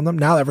to have on them.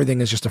 Now everything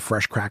is just a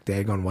fresh cracked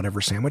egg on whatever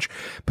sandwich.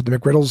 But the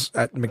McGriddles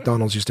at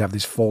McDonald's used to have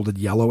these folded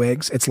yellow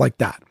eggs. It's like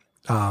that.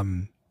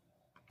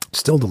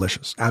 Still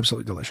delicious.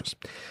 Absolutely delicious.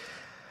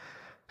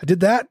 I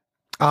did that.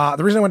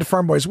 The reason I went to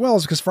Farm Boy as well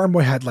is because Farm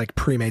Boy had like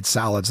pre-made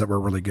salads that were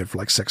really good for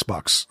like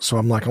 $6. So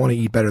I'm like, I want to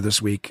eat better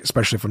this week,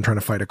 especially if I'm trying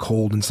to fight a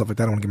cold and stuff like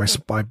that. I want to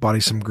give my body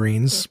some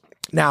greens.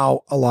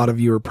 Now, a lot of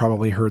you have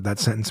probably heard that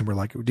sentence and were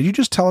like, did you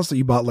just tell us that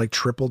you bought like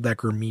triple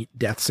decker meat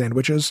death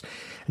sandwiches?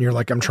 And you're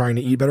like, I'm trying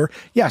to eat better.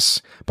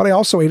 Yes, but I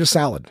also ate a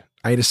salad.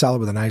 I ate a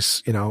salad with a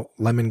nice,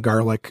 lemon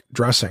garlic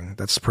dressing.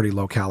 That's pretty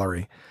low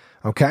calorie.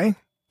 Okay.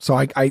 So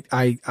I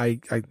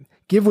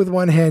give with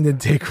one hand and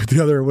take with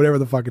the other, or whatever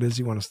the fuck it is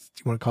you want to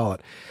call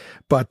it.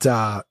 But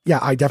yeah,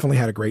 I definitely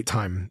had a great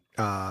time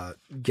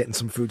getting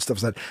some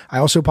foodstuffs. That I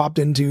also popped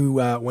into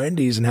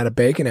Wendy's and had a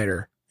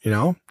Baconator,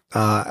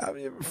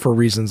 for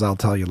reasons I'll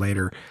tell you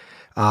later.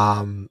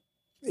 I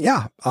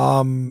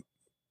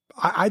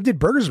did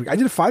burgers. I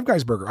did a Five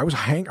Guys burger. I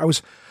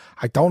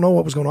don't know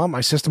what was going on.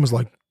 My system was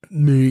like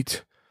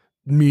meat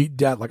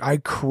death. Like I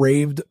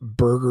craved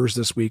burgers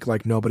this week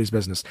like nobody's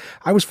business.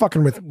 I was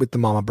fucking with the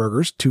Mama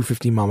Burgers,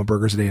 $2.50 Mama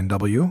Burgers at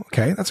A&W.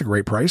 Okay, that's a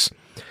great price.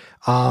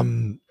 I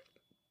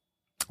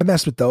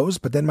messed with those,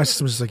 but then my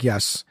system was just like,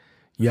 yes,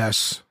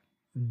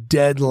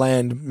 dead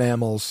land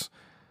mammals.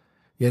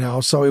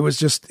 So it was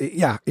just,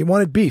 it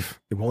wanted beef.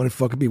 It wanted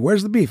fucking beef.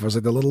 Where's the beef? I was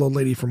like the little old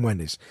lady from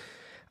Wendy's.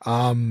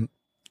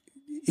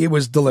 It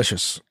was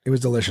delicious. It was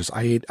delicious.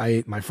 I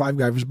ate my Five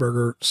Guys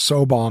burger.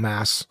 So bomb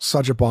ass,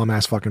 such a bomb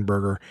ass fucking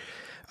burger.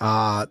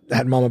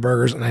 Had Mama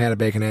Burgers and I had a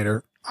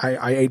Baconator.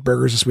 I ate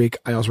burgers this week.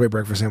 I also ate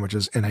breakfast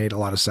sandwiches and I ate a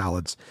lot of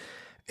salads.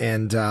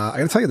 And, I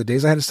gotta tell you, the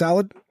days I had a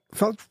salad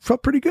felt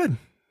pretty good.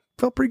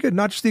 Felt pretty good.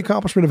 Not just the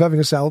accomplishment of having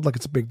a salad, like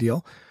it's a big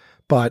deal,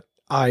 but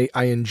I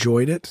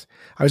enjoyed it.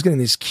 I was getting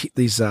these,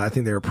 I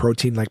think they were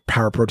protein, like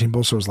power protein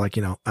bowls. So it was like,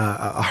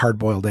 a hard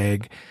boiled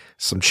egg,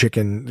 some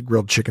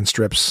grilled chicken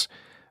strips,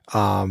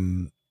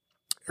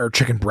 or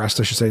chicken breast,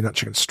 I should say, not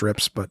chicken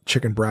strips, but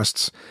chicken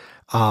breasts.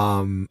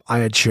 I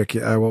had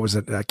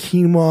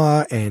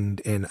quinoa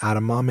and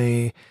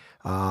edamame,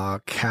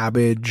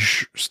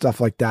 cabbage, stuff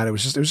like that. It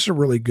was just a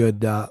really good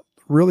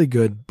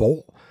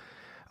bowl.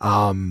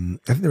 I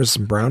think there was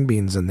some brown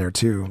beans in there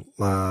too.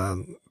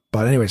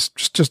 But anyways,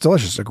 just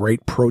delicious. A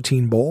great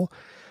protein bowl.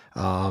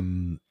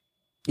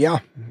 Yeah,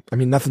 I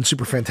mean, nothing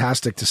super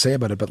fantastic to say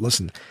about it, but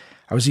listen,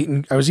 I was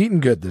eating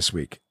good this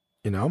week,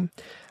 I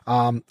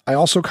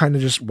also kind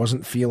of just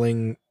wasn't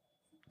feeling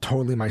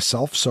totally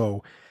myself.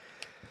 So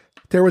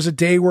there was a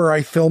day where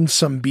I filmed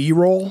some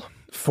B-roll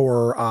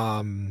for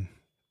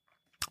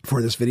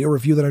this video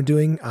review that I'm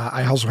doing.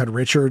 I also had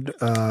Richard,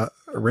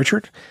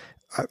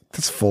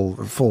 that's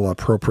full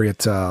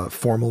appropriate,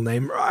 formal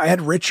name. I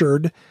had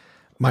Richard,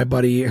 my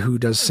buddy who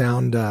does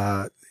sound,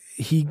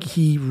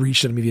 he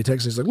reached out to me via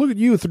text. He's like, look at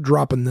you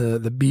dropping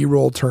the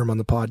B-roll term on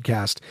the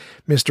podcast,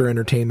 Mr.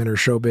 Entertainment or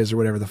Showbiz or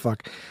whatever the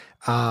fuck.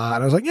 And I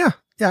was like, yeah,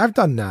 Yeah,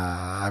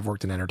 I've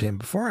worked in entertainment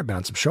before. I've been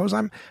on some shows.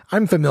 I'm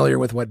familiar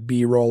with what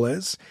B-roll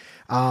is.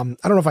 I don't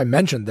know if I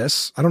mentioned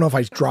this. I don't know if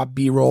I dropped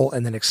B-roll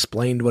and then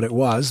explained what it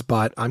was,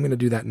 but I'm going to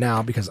do that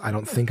now because I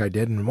don't think I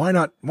did. And why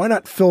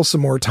not fill some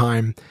more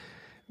time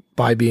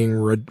by being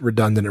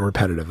redundant and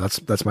repetitive?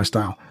 That's my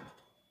style.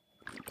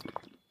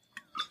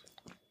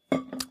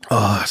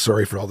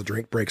 Sorry for all the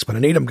drink breaks, but I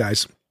need them,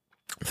 guys.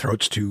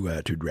 Throat's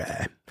too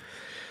dry.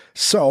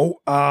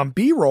 So,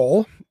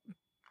 B-roll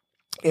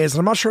is,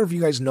 I'm not sure if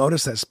you guys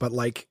notice this, but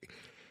like,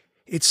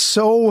 it's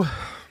so,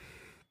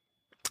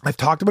 I've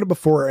talked about it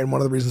before. And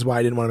one of the reasons why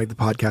I didn't want to make the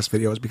podcast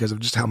video is because of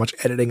just how much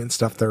editing and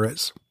stuff there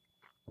is.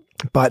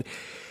 But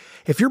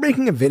if you're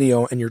making a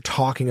video and you're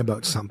talking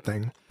about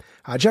something,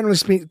 generally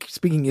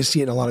speaking, you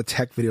see it in a lot of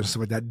tech videos and stuff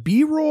like that.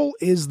 B-roll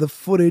is the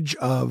footage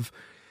of,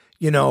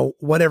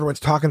 what everyone's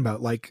talking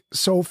about. Like,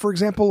 so for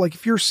example, like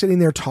if you're sitting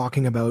there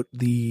talking about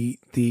the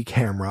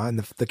camera and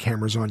the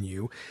camera's on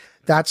you,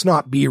 that's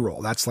not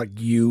B-roll. That's like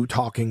you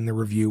talking, the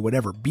review,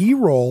 whatever.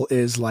 B-roll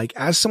is like,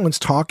 as someone's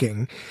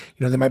talking,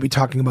 they might be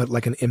talking about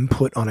like an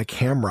input on a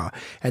camera.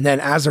 And then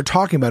as they're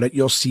talking about it,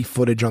 you'll see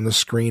footage on the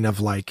screen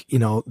of like,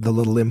 the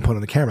little input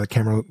on the camera. The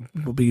camera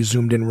will be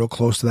zoomed in real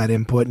close to that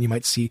input and you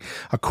might see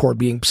a cord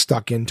being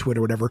stuck into it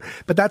or whatever.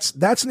 But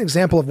that's an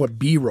example of what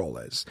B-roll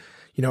is.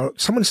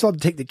 Someone still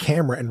had to take the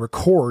camera and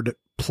record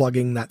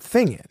plugging that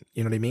thing in,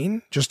 you know what I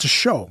mean? Just to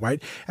show,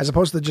 right? As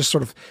opposed to just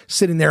sort of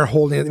sitting there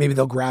holding it. Maybe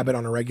they'll grab it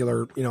on a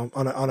regular,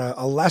 on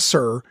a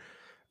lesser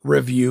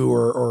review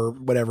or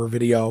whatever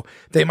video.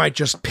 They might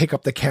just pick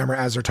up the camera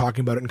as they're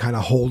talking about it and kind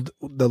of hold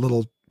the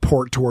little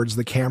port towards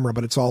the camera,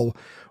 but it's all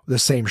the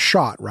same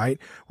shot, right?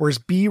 Whereas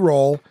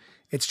B-roll,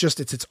 it's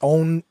its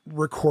own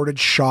recorded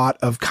shot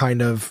of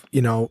kind of,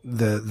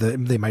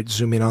 they might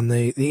zoom in on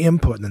the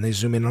input and then they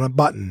zoom in on a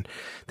button.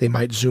 They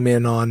might zoom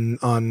in on,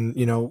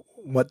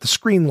 what the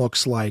screen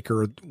looks like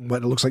or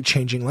what it looks like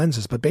changing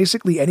lenses. But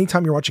basically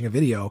anytime you're watching a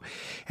video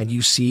and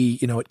you see,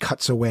 it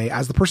cuts away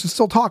as the person's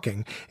still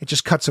talking, it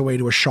just cuts away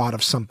to a shot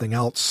of something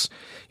else.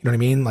 You know what I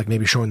mean? Like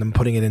maybe showing them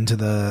putting it into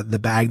the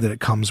bag that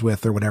it comes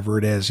with or whatever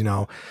it is,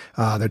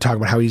 they're talking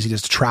about how easy it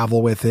is to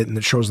travel with it. And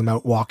it shows them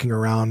out walking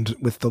around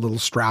with the little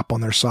strap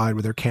on their side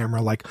with their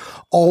camera. Like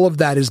all of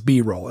that is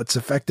B-roll. It's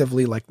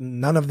effectively like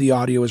none of the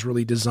audio is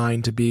really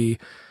designed to be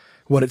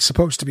what it's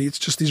supposed to be. It's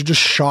just, these are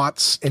just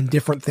shots and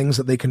different things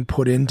that they can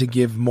put in to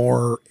give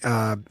more,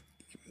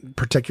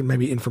 particular,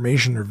 maybe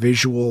information or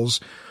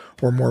visuals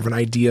or more of an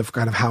idea of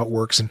kind of how it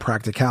works in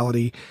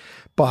practicality.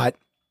 But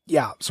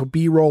yeah, so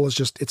B-roll is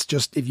it's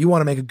just, if you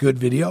want to make a good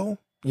video,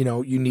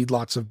 you need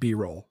lots of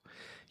B-roll,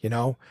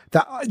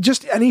 that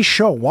just any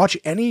show, watch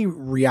any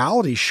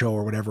reality show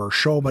or whatever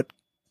show, but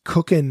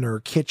cooking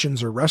or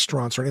kitchens or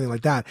restaurants or anything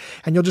like that.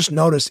 And you'll just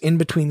notice in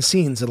between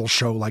scenes, it'll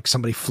show like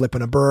somebody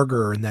flipping a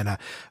burger and then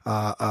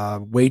a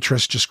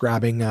waitress just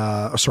grabbing,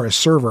 a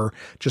server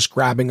just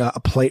grabbing a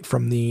plate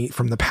from the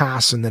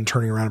pass and then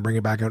turning around and bringing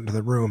it back out into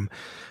the room.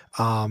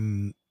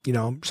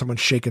 Someone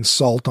shaking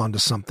salt onto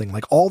something.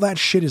 Like all that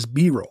shit is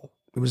B-roll.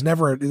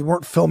 They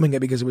weren't filming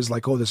it because it was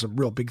like, oh, there's a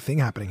real big thing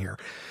happening here.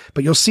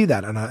 But you'll see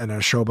that in a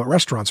show about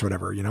restaurants or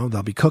whatever,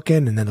 they'll be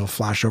cooking and then they'll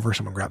flash over.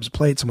 Someone grabs a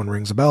plate, someone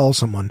rings a bell,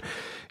 someone,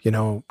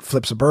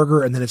 flips a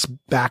burger and then it's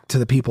back to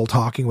the people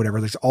talking, whatever.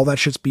 Like all that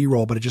shit's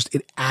B-roll, but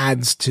it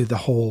adds to the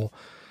whole,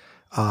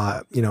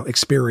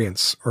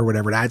 experience or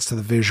whatever. It adds to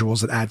the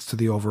visuals. It adds to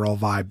the overall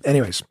vibe.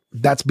 Anyways,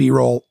 that's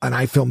B-roll. And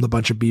I filmed a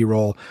bunch of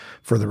B-roll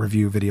for the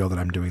review video that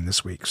I'm doing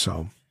this week.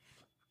 So,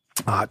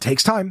 it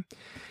takes time.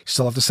 You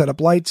still have to set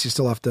up lights. You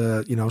still have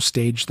to,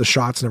 stage the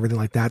shots and everything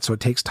like that. So it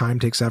takes time,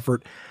 takes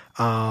effort.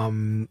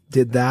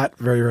 Did that.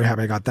 Very, very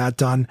happy I got that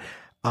done.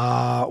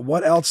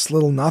 What else?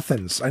 Little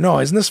nothings. I know.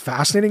 Isn't this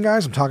fascinating,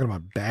 guys? I'm talking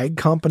about bag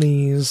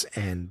companies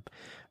and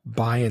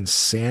buying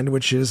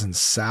sandwiches and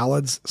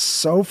salads.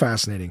 So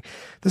fascinating.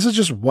 This is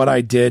just what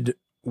I did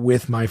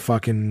with my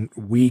fucking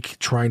week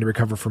trying to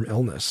recover from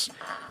illness.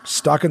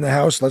 Stuck in the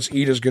house. Let's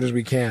eat as good as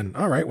we can.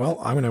 All right. Well,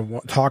 I'm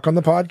going to talk on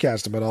the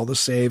podcast about all the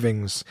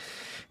savings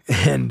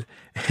and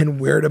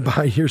where to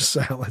buy your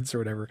salads or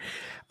whatever.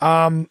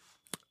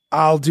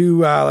 I'll do,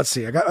 let's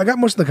see. I got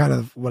most of the kind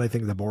of what I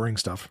think the boring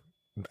stuff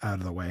out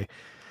of the way.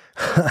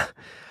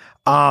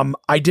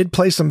 I did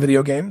play some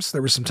video games.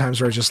 There were some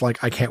times where I was just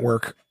like, I can't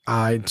work.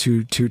 I'm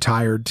too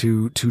tired,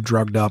 too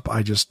drugged up.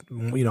 I just,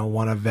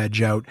 want to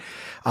veg out.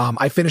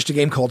 I finished a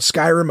game called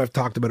Skyrim. I've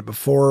talked about it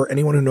before.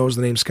 Anyone who knows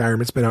the name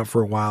Skyrim, it's been out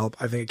for a while.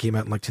 I think it came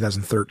out in like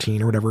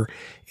 2013 or whatever.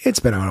 It's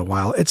been out a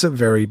while. It's a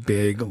very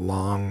big,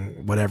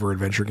 long, whatever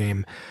adventure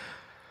game.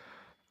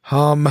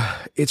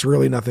 It's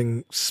really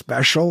nothing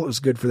special. It was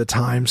good for the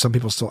time. Some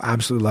people still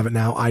absolutely love it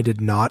now. I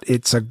did not.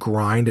 It's a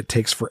grind. It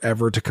takes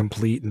forever to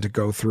complete and to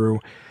go through.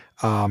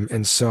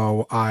 And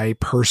so I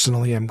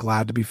personally am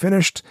glad to be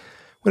finished.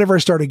 Whenever I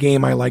start a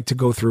game, I like to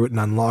go through it and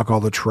unlock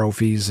all the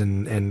trophies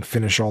and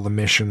finish all the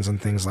missions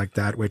and things like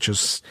that, which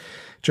is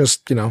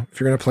just, if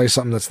you're going to play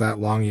something that's that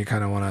long, you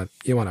kind of want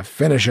to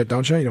finish it,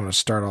 don't you? You don't want to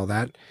start all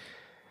that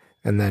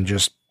and then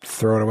just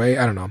throw it away.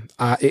 I don't know.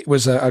 It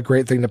was a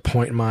great thing to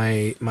point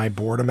my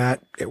boredom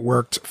at. It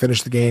worked,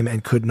 finished the game,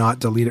 and could not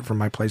delete it from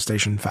my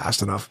PlayStation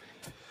fast enough.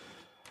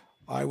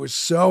 I was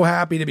so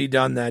happy to be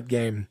done that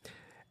game.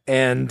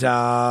 And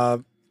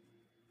that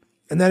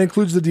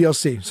includes the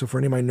DLC. So for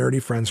any of my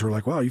nerdy friends who are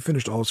like, wow, you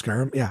finished all of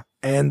Skyrim? Yeah.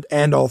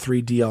 And all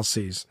 3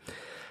 DLCs.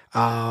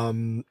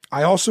 I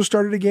also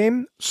started a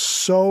game,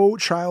 so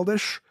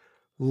childish.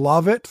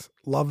 Love it.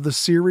 Love the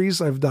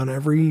series. I've done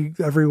every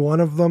one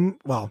of them.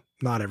 Well,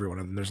 not every one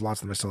of them. There's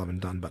lots of them I still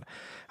haven't done, but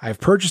I've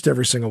purchased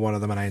every single one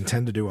of them, and I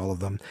intend to do all of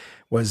them.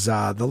 Was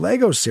the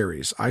Lego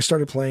series. I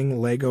started playing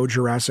Lego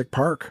Jurassic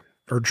Park,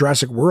 or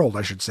Jurassic World,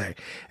 I should say,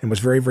 and was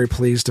very, very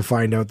pleased to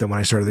find out that when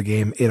I started the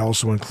game, it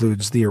also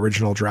includes the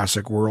original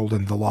Jurassic World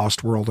and the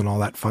Lost World and all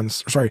that fun.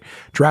 Sorry,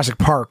 Jurassic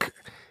Park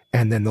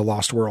and then the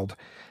Lost World.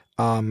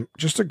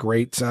 Just a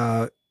great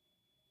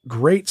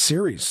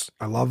series.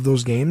 I love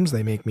those games.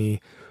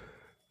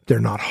 They're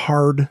not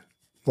hard.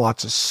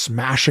 Lots of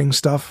smashing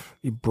stuff.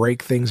 You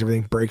break things.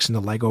 Everything breaks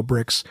into Lego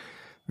bricks.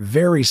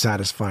 Very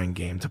satisfying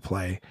game to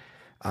play.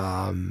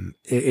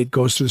 It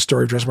goes through the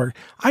story of Jurassic Park.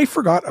 I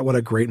forgot what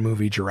a great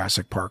movie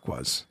Jurassic Park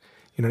was.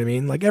 You know what I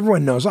mean? Like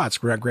everyone knows, it's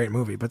a great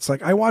movie, but it's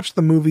like I watched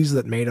the movies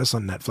that made us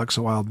on Netflix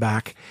a while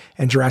back,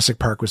 and Jurassic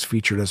Park was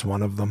featured as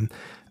one of them.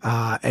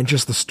 And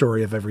just the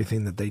story of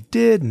everything that they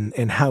did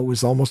and how it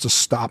was almost a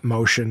stop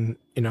motion,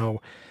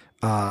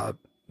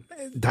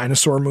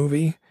 dinosaur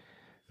movie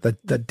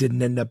that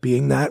didn't end up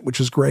being that, which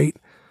is great.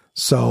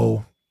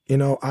 So,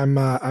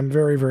 I'm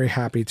very, very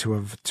happy to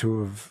have,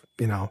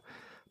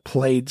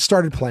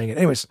 started playing it.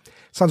 Anyways,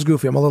 sounds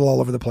goofy. I'm a little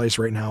all over the place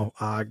right now.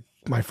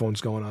 My phone's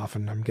going off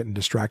and I'm getting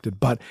distracted,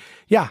 but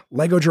yeah,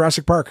 Lego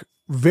Jurassic Park,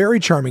 very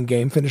charming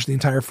game. Finished the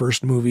entire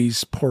first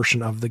movie's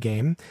portion of the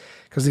game,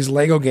 because these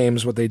Lego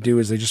games, what they do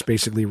is they just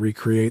basically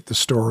recreate the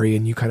story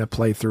and you kind of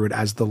play through it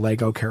as the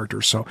Lego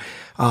characters. So,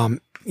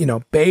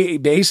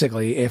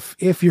 basically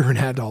if you're an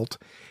adult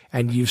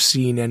and you've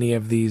seen any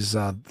of these,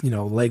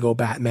 Lego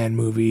Batman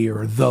movie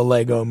or the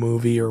Lego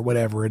movie or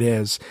whatever it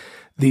is,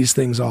 these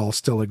things all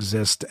still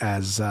exist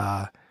as,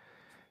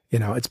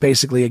 it's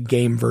basically a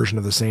game version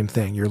of the same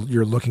thing.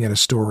 You're looking at a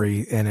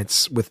story and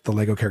it's with the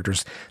Lego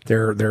characters.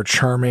 They're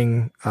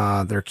charming.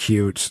 They're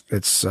cute.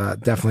 It's,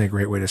 definitely a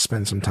great way to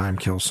spend some time,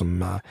 kill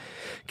some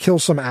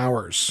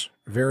hours.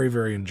 Very,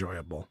 very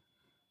enjoyable.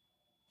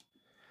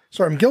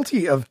 So I'm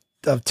guilty of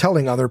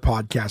telling other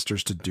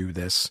podcasters to do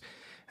this,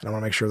 and I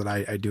want to make sure that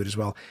I do it as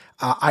well.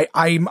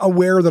 I'm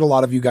aware that a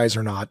lot of you guys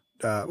are not,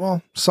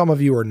 some of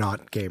you are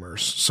not gamers.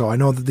 So I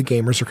know that the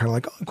gamers are kind of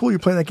like, oh, cool, you're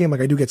playing that game. Like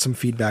I do get some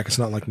feedback. It's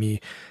not like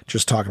me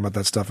just talking about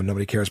that stuff and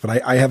nobody cares.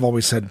 But I have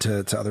always said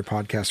to other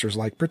podcasters,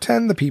 like,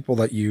 pretend the people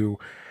that you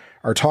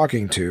are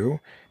talking to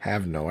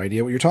have no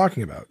idea what you're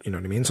talking about. You know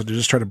what I mean? So to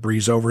just try to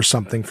breeze over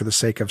something for the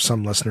sake of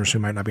some listeners who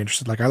might not be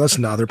interested. Like I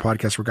listen to other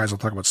podcasts where guys will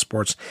talk about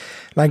sports,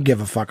 and I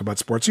give a fuck about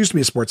sports. I used to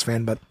be a sports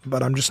fan, but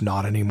I'm just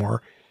not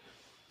anymore.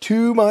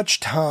 Too much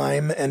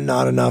time and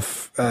not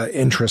enough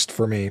interest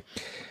for me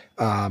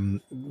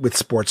with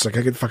sports. Like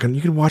you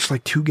could watch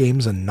like 2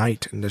 games a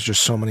night, and there's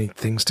just so many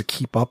things to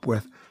keep up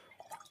with.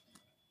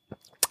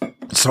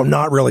 So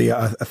not really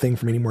a thing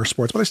for me anymore,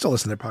 sports, but I still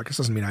listen to their podcasts.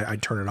 Doesn't mean I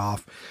turn it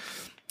off.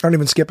 I don't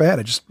even skip ahead.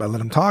 I let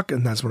them talk,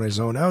 and that's when I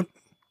zone out,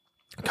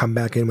 come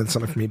back in with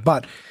something for me.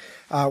 But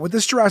with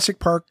this Jurassic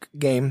Park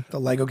game, the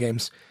Lego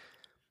games,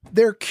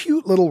 they're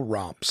cute little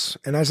romps.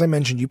 And as I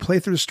mentioned, you play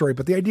through the story,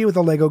 but the idea with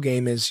the Lego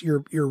game is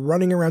you're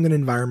running around an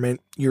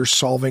environment, you're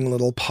solving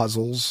little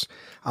puzzles,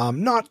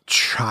 not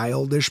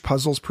childish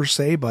puzzles per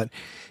se, but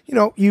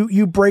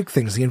you break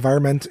things. The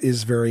environment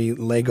is very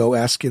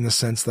Lego-esque in the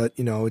sense that,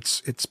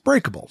 it's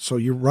breakable. So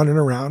you're running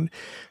around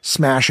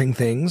smashing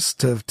things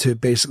to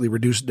basically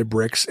reduce it to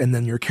bricks. And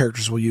then your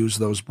characters will use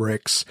those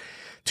bricks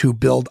to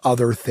build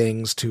other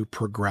things to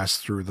progress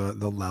through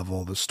the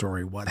level, the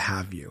story, what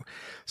have you.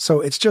 So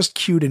it's just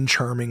cute and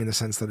charming in the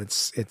sense that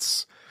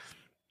it's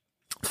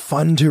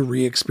fun to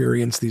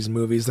re-experience these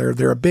movies.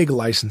 They're a big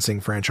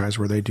licensing franchise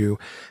where they do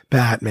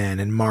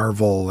Batman and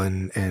Marvel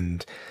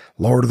and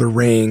Lord of the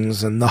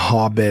Rings and The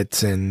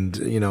Hobbit and,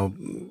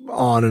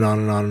 on and on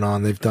and on and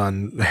on. They've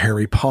done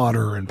Harry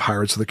Potter and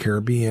Pirates of the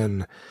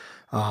Caribbean.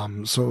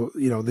 So,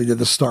 they did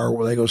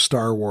Lego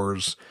Star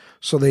Wars.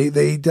 So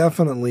they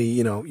definitely,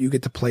 you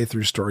get to play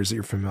through stories that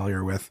you're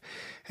familiar with,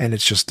 and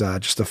it's just a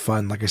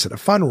fun, like I said, a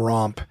fun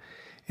romp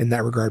in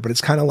that regard. But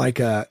it's kind of like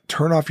a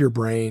turn off your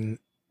brain,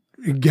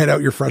 get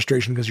out your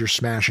frustration because you're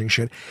smashing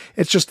shit.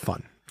 It's just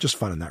fun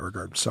in that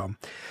regard. So,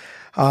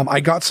 I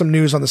got some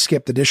news on the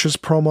Skip the Dishes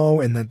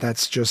promo, and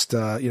that's just,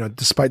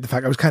 despite the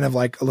fact I was kind of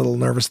like a little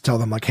nervous to tell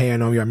them like, hey, I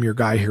know I'm your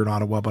guy here in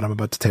Ottawa, but I'm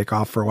about to take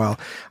off for a while.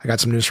 I got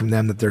some news from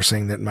them that they're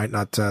saying that might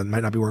not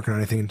be working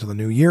on anything until the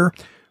new year,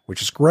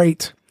 which is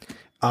great.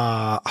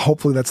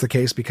 Hopefully that's the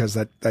case, because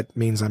that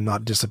means I'm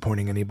not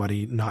disappointing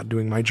anybody, not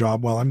doing my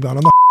job while I'm gone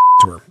on the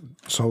tour.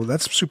 So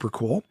that's super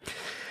cool.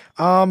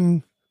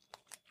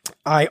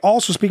 I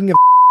also, speaking of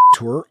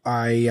tour,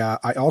 I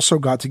also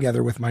got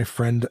together with my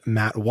friend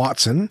Matt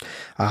Watson,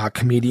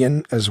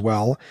 comedian as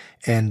well,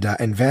 and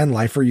van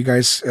lifer. You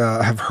guys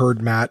have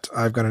heard Matt.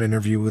 I've got an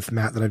interview with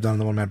Matt that I've done on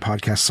the One Man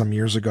podcast some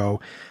years ago.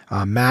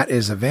 Matt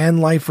is a van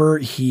lifer.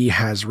 He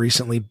has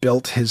recently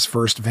built his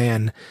first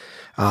van,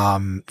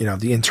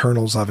 the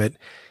internals of it,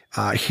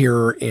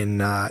 here in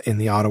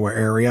the Ottawa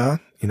area,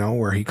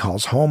 where he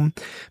calls home.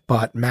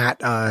 But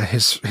Matt,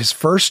 his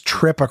first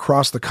trip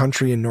across the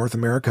country in North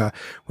America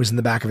was in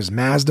the back of his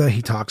Mazda.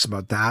 He talks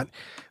about that,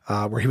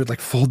 where he would like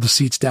fold the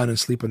seats down and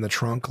sleep in the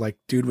trunk. Like,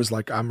 dude was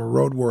like, I'm a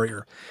road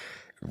warrior.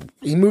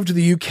 He moved to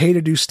the UK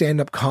to do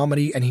stand-up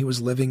comedy, and he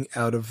was living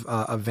out of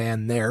a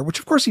van there, which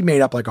of course he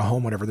made up like a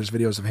home, whatever. There's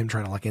videos of him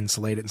trying to like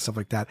insulate it and stuff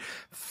like that.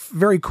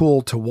 Very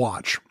cool to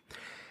watch.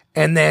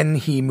 And then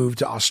he moved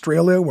to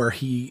Australia, where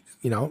he,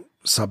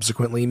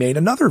 subsequently made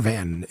another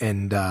van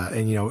and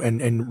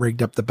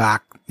rigged up the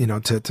back,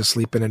 to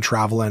sleep in and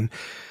travel in.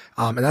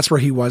 And that's where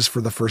he was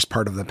for the first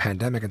part of the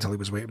pandemic until he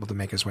was able to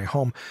make his way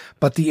home.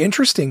 But the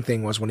interesting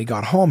thing was when he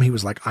got home, he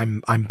was like,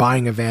 I'm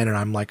buying a van and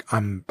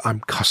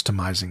I'm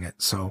customizing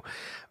it. So,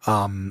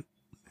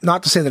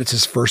 not to say that it's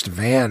his first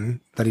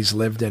van that he's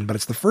lived in, but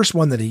it's the first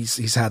one that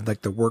he's had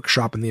like the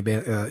workshop and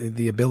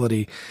the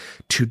ability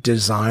to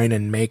design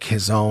and make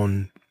his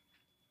own.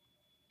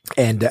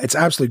 And it's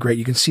absolutely great.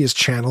 You can see his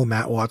channel,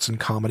 Matt Watson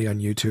Comedy, on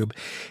YouTube.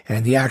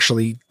 And he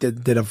actually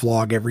did a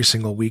vlog every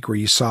single week where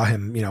you saw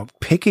him,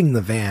 picking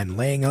the van,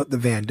 laying out the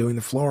van, doing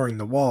the flooring,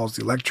 the walls,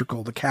 the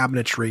electrical, the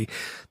cabinetry,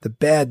 the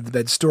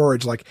bed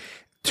storage. Like,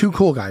 too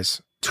cool,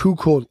 guys. Too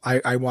cool.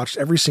 I watched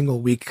every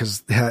single week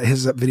because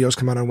his videos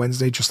come out on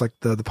Wednesday, just like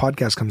the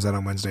podcast comes out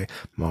on Wednesday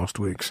most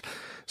weeks.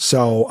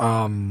 So,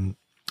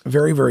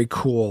 very, very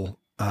cool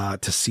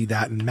to see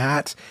that. And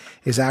Matt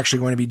is actually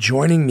going to be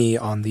joining me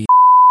on the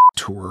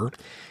tour,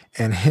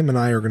 and him and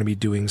I are going to be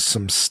doing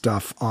some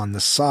stuff on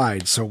the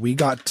side. So we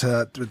got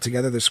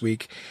together this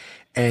week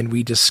and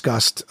we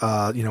discussed,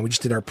 we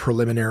just did our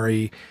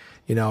preliminary,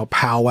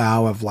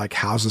 powwow of like,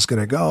 how's this going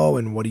to go?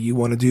 And what do you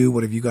want to do?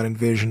 What have you got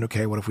envisioned?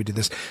 Okay, what if we did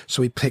this?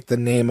 So we picked the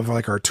name of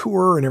like our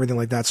tour and everything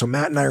like that. So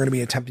Matt and I are going to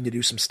be attempting to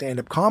do some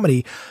stand-up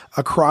comedy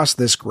across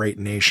this great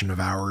nation of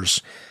ours,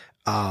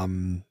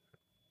 over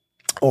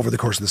the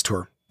course of this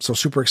tour. So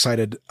super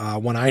excited.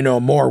 When I know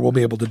more, we'll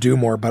be able to do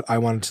more, but I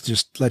wanted to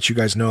just let you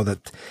guys know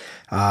that,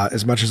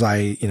 as much as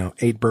I,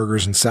 ate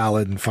burgers and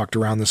salad and fucked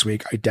around this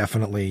week, I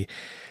definitely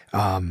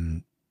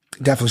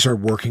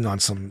started working on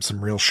some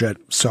real shit.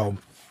 So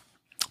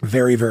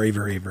very, very,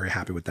 very, very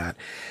happy with that.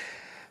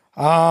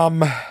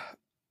 On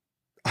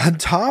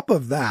top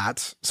of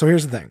that, so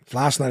here's the thing.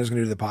 Last night I was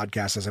going to do the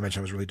podcast. As I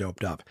mentioned, I was really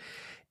doped up,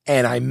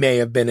 and I may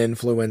have been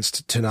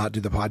influenced to not do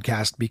the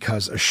podcast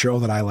because a show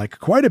that I like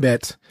quite a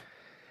bit,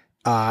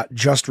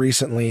 just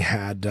recently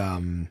had,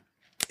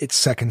 its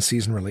second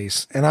season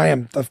release. And I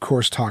am, of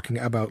course, talking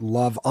about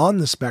Love on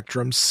the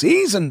Spectrum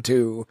season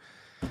 2.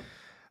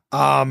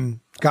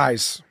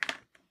 Guys,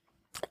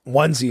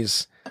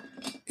 onesies,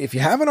 if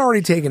you haven't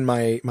already taken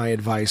my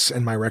advice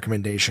and my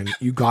recommendation,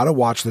 you got to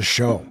watch the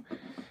show.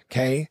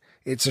 Okay.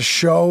 It's a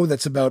show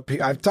that's about,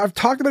 I've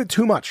talked about it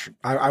too much.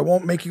 I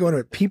won't make you go into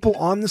it. People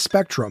on the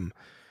spectrum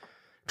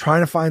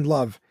trying to find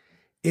love.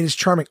 It is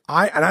charming.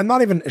 And I'm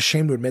not even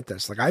ashamed to admit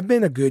this. Like, I've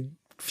been a good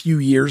few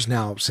years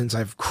now since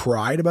I've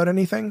cried about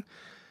anything.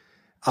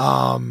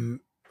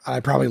 I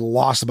probably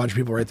lost a bunch of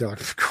people right there.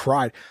 Like,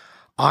 cried.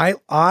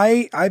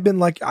 I've been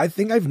like, I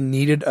think I've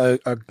needed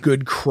a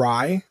good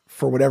cry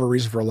for whatever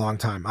reason for a long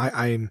time.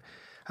 I'm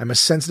a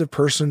sensitive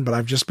person, but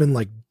I've just been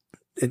like,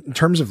 in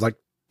terms of like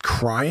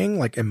crying,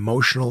 like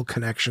emotional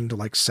connection to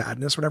like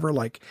sadness, whatever,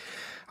 like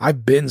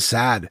I've been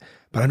sad.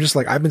 But I'm just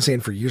like, I've been saying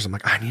for years, I'm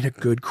like, I need a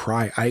good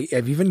cry.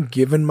 I've even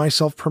given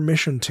myself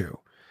permission to,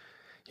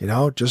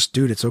 just,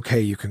 dude, it's okay.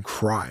 You can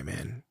cry,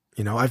 man.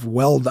 I've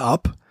welled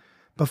up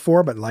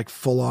before, but like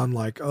full on,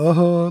 like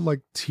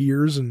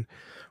tears and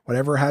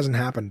whatever hasn't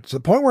happened, to the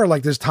point where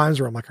like there's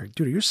times where I'm like,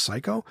 dude, are you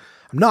psycho?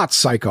 I'm not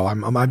psycho.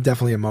 I'm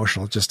definitely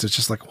emotional. It's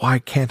just like, why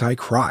can't I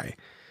cry?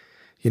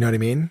 You know what I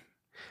mean?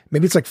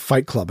 Maybe it's like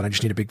Fight Club and I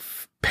just need a big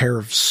pair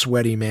of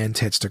sweaty man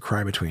tits to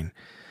cry between.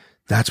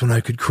 That's when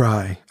I could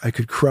cry. I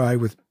could cry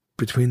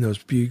between those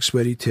big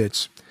sweaty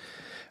tits.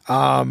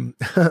 So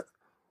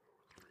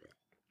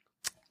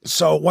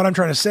what I'm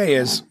trying to say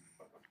is,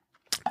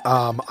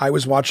 I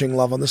was watching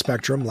Love on the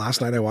Spectrum.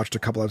 Last night I watched a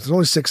couple of, there's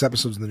only 6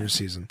 episodes in the new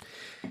season.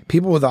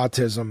 People with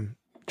autism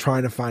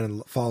trying to find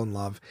and fall in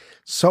love.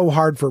 So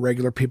hard for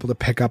regular people to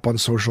pick up on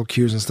social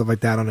cues and stuff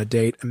like that on a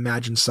date.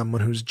 Imagine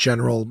someone whose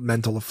general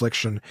mental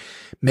affliction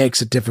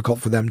makes it difficult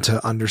for them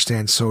to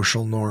understand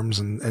social norms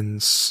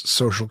and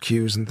social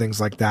cues and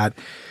things like that.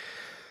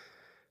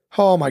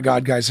 Oh my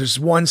God, guys. There's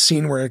one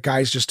scene where a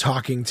guy's just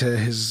talking to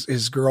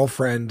his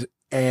girlfriend,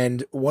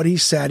 and what he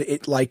said,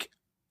 it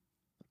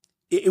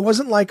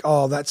wasn't like,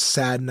 oh, that's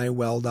sad, and I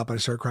welled up and I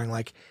started crying.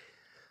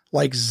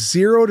 Like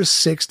 0 to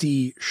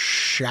 60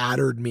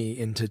 shattered me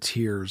into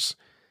tears.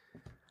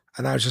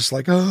 And I was just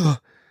like, oh,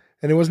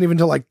 and it wasn't even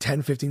until like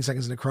 10, 15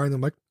 seconds into crying.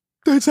 I'm like,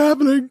 it's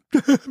happening.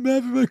 I'm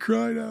having my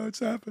cry now. It's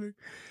happening.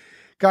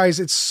 guys,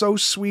 it's so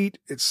sweet.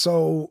 It's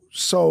so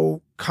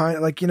kind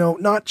of like,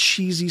 not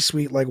cheesy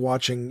sweet, like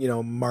watching,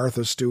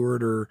 Martha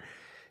Stewart or,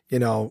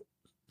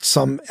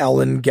 some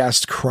Ellen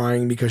guest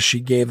crying because she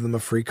gave them a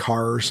free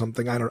car or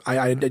something.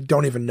 I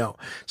don't even know.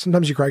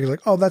 Sometimes you cry because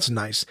like, oh, that's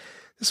nice.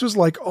 This was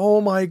like, oh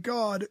my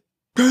God.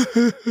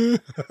 I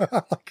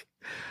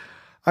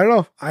don't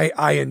know.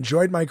 I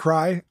enjoyed my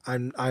cry.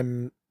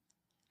 I'm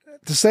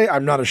to say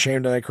I'm not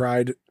ashamed that I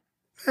cried.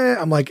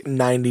 I'm like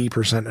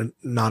 90%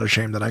 not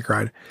ashamed that I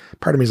cried.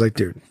 Part of me is like,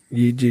 dude,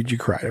 you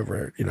cried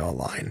over, a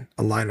line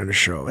on a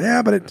show.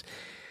 Yeah, but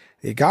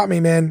it got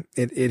me, man.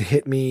 It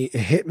hit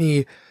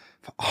me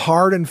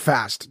hard and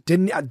fast.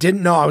 I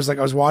didn't know. I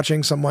was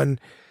watching someone,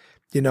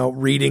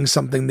 reading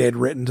something they had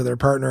written to their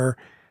partner.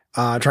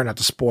 Try not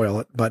to spoil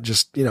it, but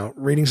just,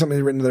 reading something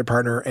they'd written to their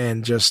partner,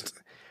 and just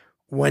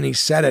when he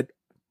said it,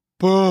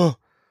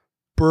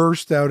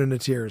 burst out into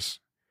tears.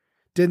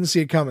 Didn't see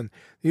it coming.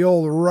 The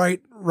old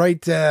right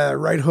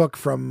hook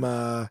from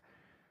the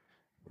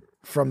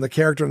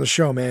character in the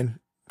show, man,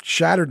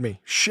 shattered me.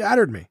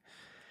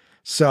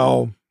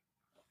 So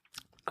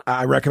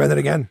I recommend it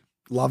again.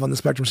 Love on the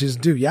Spectrum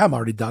season 2. Yeah, I'm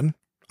already done.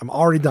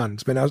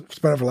 It's been out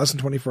for less than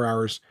 24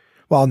 hours.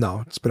 Well,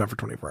 no, it's been out for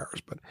 24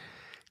 hours, but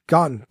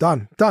gone,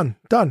 done.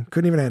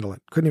 Couldn't even handle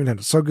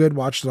it. So good.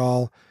 Watched it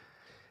all.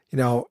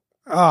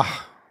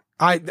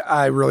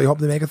 I really hope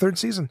they make a third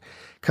season,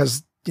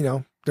 because,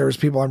 there was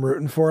people I'm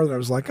rooting for that I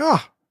was like,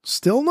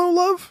 still no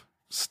love,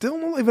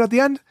 even at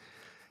the end.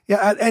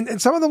 Yeah. And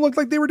some of them looked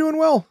like they were doing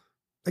well.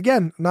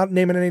 Again, not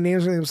naming any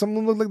names or anything. Some of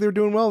them looked like they were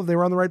doing well. They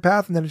were on the right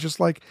path. And then it's just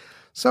like,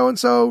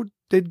 so-and-so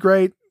did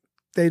great.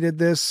 They did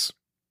this,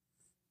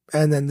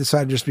 and then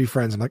decided to just be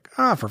friends. I'm like,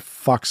 for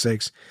fuck's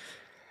sakes.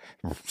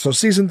 So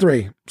season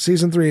 3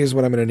 is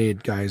what I'm going to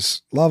need,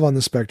 guys. Love on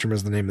the Spectrum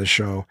is the name of the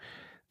show.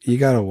 You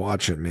got to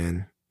watch it,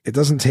 man. It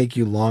doesn't take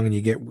you long, and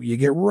you get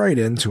right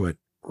into it,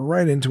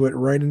 right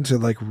into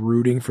like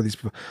rooting for these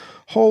people.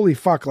 Holy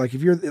fuck. Like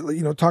if you're,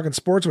 talking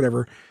sports,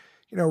 whatever,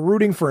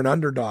 rooting for an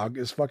underdog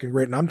is fucking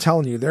great. And I'm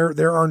telling you,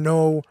 there are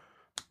no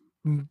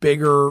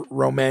bigger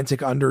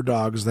romantic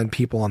underdogs than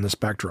people on the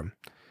Spectrum.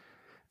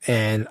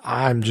 And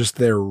I'm just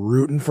there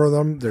rooting for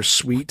them. They're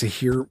sweet to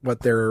hear what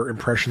their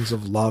impressions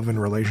of love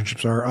and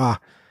relationships are.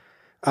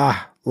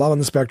 Love on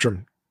the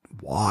Spectrum.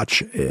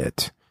 Watch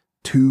it.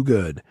 Too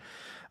good.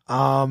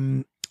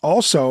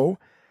 Also,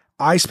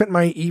 I spent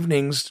my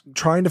evenings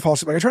trying to fall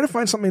asleep. Like I try to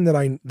find something that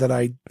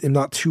I am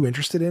not too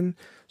interested in,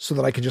 so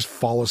that I can just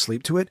fall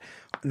asleep to it.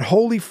 And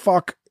holy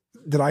fuck,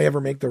 did I ever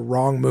make the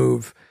wrong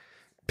move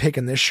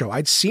picking this show.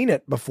 I'd seen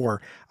it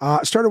before.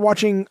 Started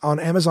watching on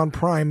Amazon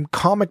Prime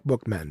Comic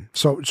Book Men.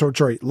 So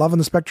sorry, Love on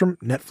the Spectrum,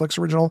 Netflix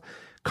original.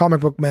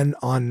 Comic Book Men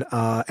on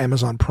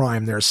Amazon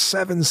Prime. There are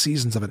 7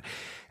 seasons of it.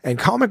 And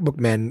Comic Book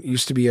Men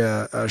used to be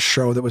a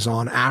show that was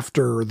on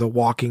after The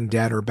Walking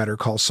Dead or Better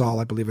Call Saul,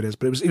 I believe it is.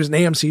 But it was an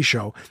AMC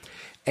show.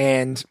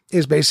 And it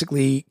was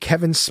basically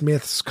Kevin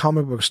Smith's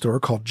comic book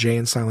store called Jay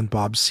and Silent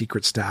Bob's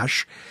Secret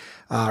Stash,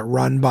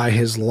 run by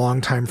his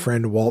longtime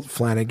friend Walt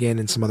Flanagan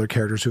and some other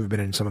characters who have been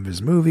in some of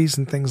his movies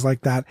and things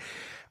like that.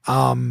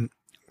 And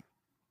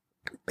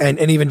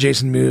even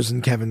Jason Mewes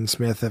and Kevin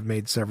Smith have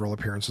made several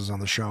appearances on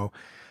the show.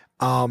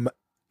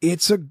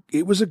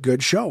 It was a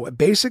good show.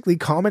 Basically,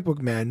 Comic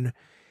Book Men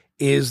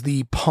is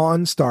the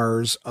Pawn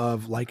Stars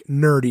of like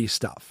nerdy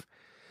stuff.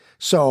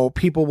 So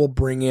people will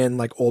bring in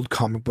like old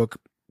comic book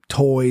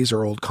toys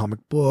or old comic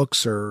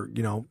books or,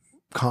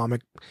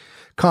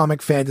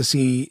 comic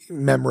fantasy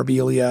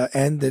memorabilia.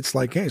 And it's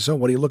like, hey, so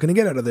what are you looking to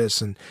get out of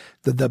this? And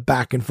the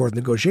back and forth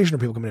negotiation of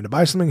people coming in to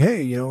buy something.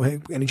 Hey, hey,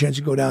 any chance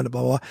you go down to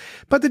blah, blah, blah.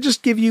 But they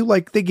just give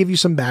you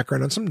some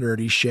background on some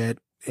nerdy shit.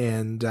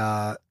 And,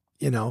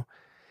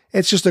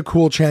 it's just a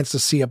cool chance to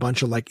see a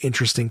bunch of like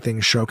interesting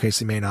things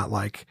showcased you may not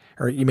like,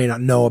 or you may not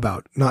know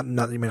about. Not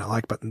that you may not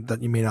like, but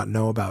that you may not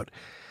know about.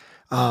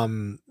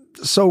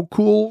 So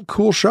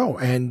cool show.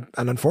 And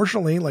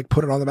unfortunately, like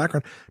put it on the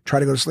background,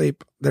 try to go to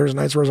sleep. There's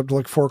nights where I was up to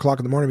like 4:00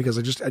 in the morning because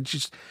I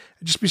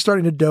just be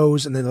starting to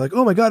doze. And then they're like,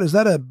 oh my God, is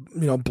that a,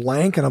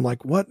 blank? And I'm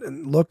like, what?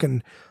 And look,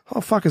 and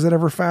oh fuck, is that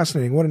ever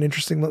fascinating? What an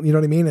interesting, you know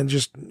what I mean? And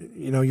just,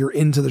 you're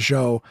into the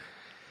show.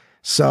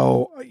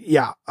 So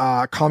yeah,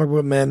 Comic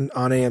Book Men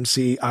on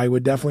AMC. I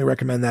would definitely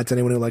recommend that to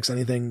anyone who likes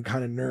anything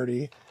kind of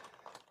nerdy.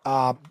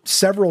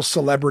 Several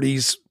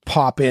celebrities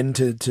pop in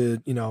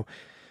to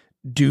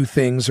do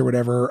things or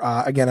whatever.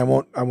 Again, I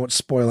won't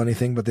spoil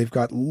anything, but they've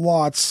got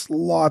lots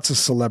of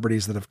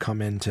celebrities that have come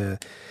in to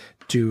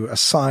do a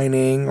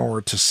signing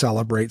or to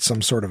celebrate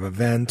some sort of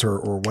event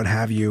or what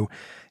have you.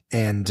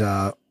 And,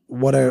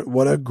 what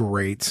a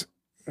great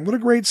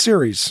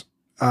series.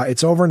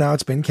 It's over now.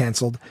 It's been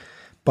canceled,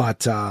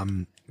 but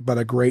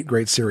a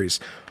great series.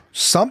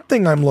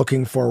 Something I'm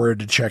looking forward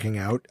to checking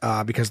out,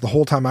 because the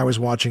whole time I was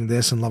watching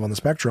this and Love on the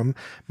Spectrum,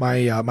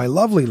 my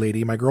lovely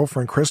lady, my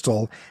girlfriend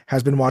Crystal,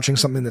 has been watching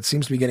something that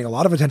seems to be getting a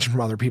lot of attention from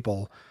other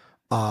people,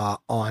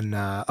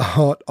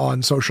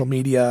 on social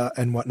media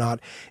and whatnot,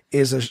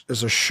 is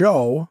a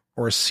show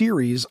or a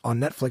series on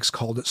Netflix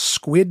called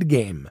Squid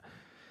Game.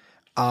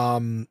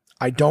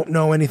 I don't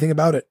know anything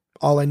about it.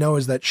 All I know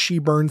is that she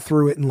burned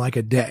through it in like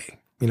a day,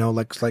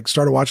 like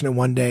started watching it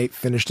one day,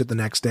 finished it the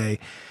next day.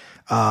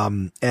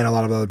 And a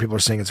lot of other people are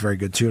saying it's very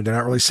good too. And they're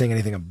not really saying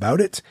anything about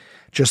it,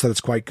 just that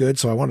it's quite good.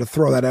 So I wanted to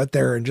throw that out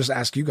there and just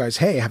ask you guys,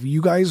 hey, have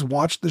you guys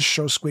watched this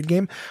show Squid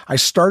Game? I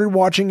started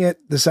watching it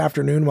this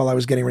afternoon while I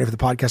was getting ready for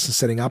the podcast and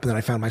setting up. And then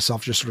I found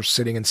myself just sort of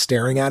sitting and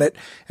staring at it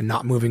and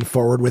not moving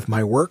forward with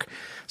my work.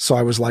 So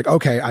I was like,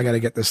 okay, I got to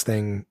get this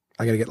thing.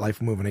 I got to get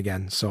life moving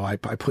again. So I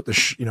put put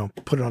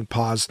it on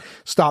pause,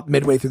 stopped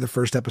midway through the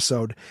first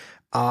episode.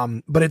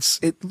 But it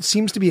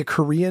seems to be a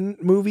Korean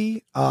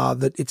movie,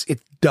 that it's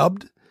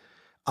dubbed.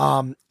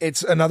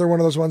 It's another one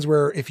of those ones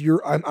where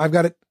I've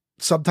got it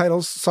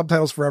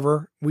subtitles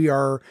forever. We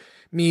are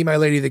me, my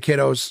lady, the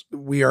kiddos.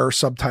 We are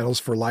subtitles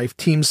for life,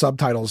 team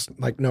subtitles,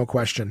 like no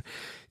question.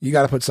 You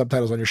got to put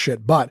subtitles on your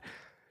shit. But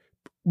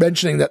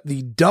mentioning that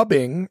the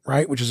dubbing,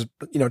 right, which is,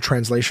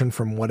 translation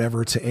from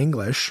whatever to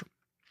English,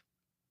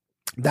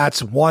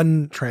 that's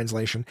one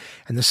translation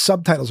and the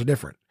subtitles are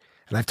different.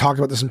 And I've talked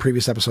about this in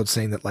previous episodes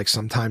saying that like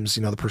sometimes,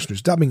 the person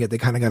who's dubbing it, they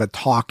kind of got to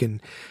talk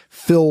and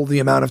fill the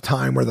amount of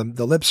time where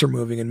the lips are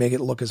moving and make it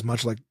look as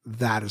much like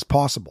that as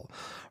possible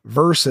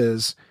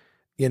versus,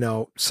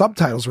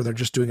 subtitles where they're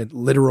just doing a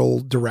literal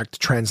direct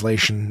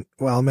translation.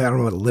 Well, I don't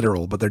know about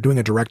literal, but they're doing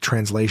a direct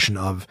translation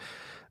of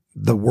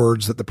the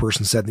words that the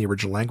person said in the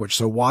original language.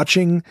 So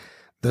watching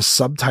the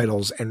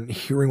subtitles and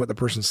hearing what the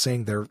person's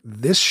saying there,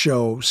 this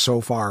show so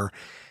far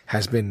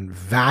has been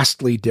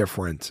vastly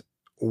different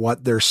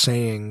what they're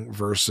saying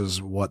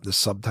versus what the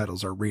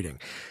subtitles are reading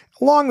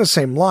along the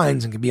same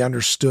lines and can be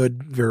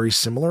understood very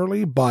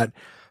similarly, but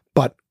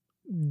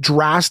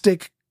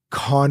drastic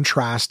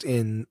contrast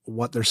in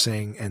what they're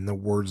saying and the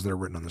words that are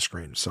written on the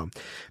screen. So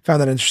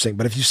found that interesting.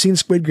 But if you've seen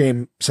Squid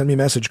Game, send me a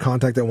message,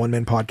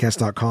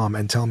 contact@onemanpodcast.com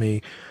and tell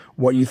me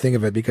what you think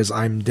of it, because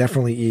I'm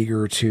definitely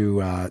eager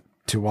to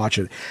watch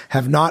it.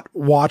 Have not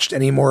watched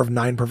any more of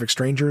 9 Perfect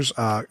Strangers,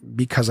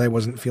 because I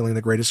wasn't feeling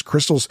the greatest.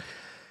 Crystal's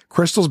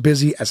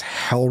busy as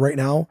hell right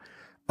now.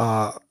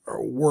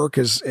 Work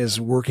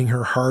is working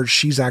her hard.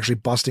 She's actually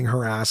busting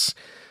her ass,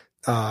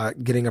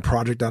 getting a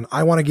project done.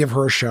 I want to give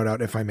her a shout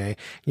out if I may.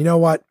 You know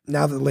what?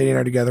 Now that the lady and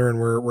I are together and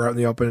we're out in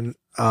the open,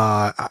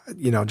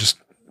 just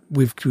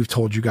we've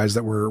told you guys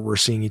that we're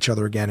seeing each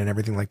other again and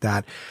everything like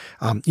that.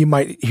 You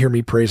might hear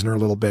me praising her a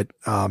little bit,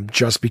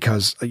 just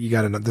because you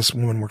got to know this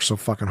woman works so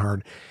fucking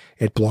hard.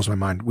 It blows my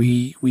mind.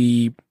 We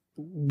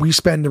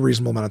spend a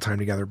reasonable amount of time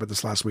together, but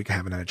this last week I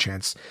haven't had a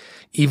chance.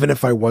 Even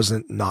if I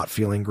wasn't not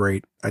feeling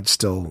great, I'd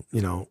still,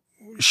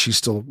 she's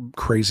still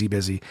crazy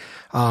busy.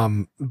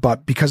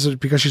 But because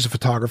she's a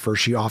photographer,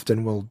 she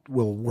often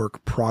will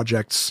work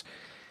projects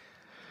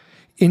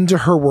into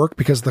her work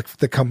because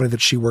the company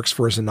that she works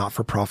for is a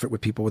not-for-profit with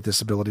people with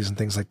disabilities and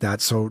things like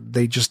that. So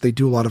they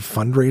do a lot of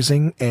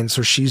fundraising. And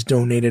so she's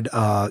donated,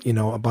 a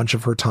bunch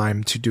of her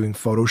time to doing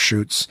photo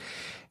shoots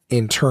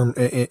in turn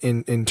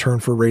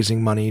for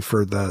raising money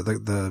for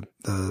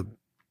the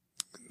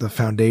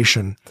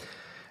foundation.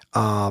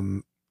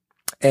 Her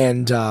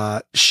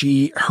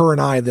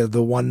and I,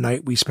 the one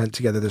night we spent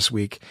together this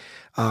week,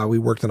 we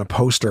worked on a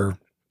poster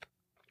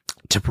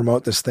to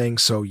promote this thing.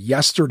 So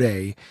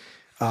yesterday,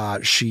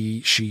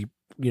 she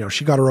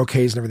got her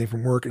okays and everything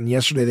from work. And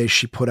yesterday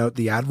she put out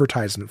the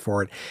advertisement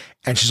for it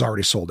and she's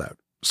already sold out.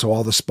 So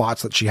all the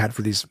spots that she had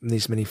for these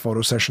mini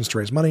photo sessions to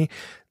raise money,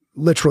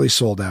 literally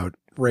sold out.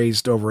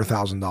 Raised over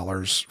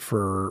 $1,000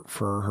 for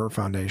her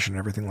foundation and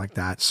everything like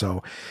that.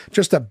 So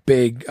just a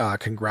big,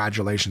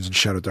 congratulations and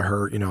shout out to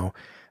her,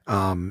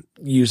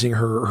 using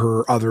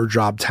her other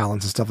job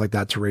talents and stuff like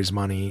that to raise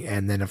money.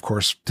 And then of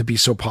course to be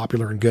so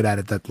popular and good at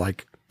it that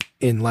like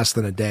in less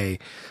than a day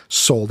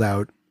sold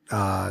out,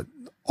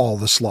 all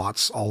the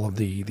slots, all of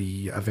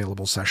the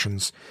available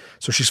sessions.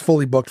 So she's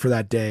fully booked for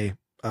that day,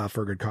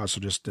 for a good cause.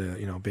 So just,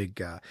 big,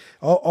 do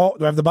I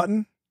have the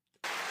button?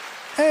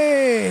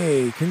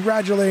 Hey,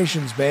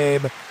 congratulations,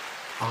 babe,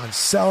 on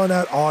selling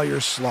out all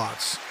your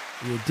slots.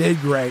 You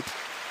did great.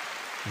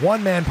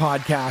 One Man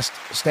Podcast,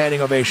 standing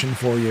ovation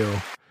for you.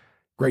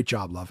 Great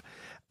job, love.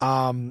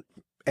 And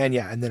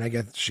then I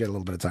guess she had a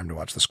little bit of time to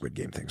watch the Squid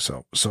Game thing.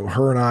 So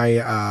her and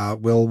I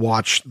will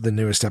watch the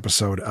newest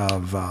episode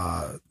of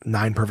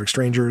 9 Perfect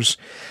Strangers.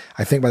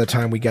 I think by the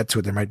time we get to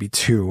it, there might be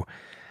 2.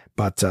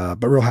 But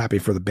real happy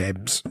for the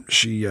babes.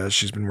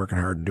 She's been working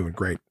hard and doing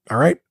great. All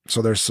right.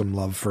 So there's some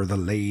love for the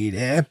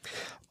lady.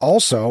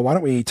 Also, why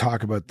don't we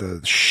talk about the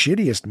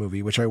shittiest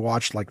movie, which I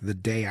watched like the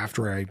day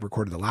after I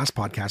recorded the last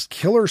podcast,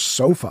 Killer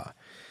Sofa.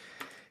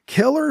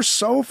 Killer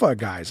Sofa,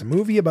 guys, a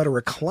movie about a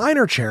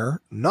recliner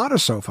chair, not a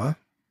sofa.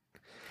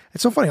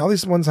 It's so funny. All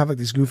these ones have like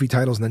these goofy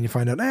titles and then you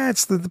find out,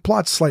 it's the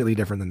plot's slightly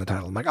different than the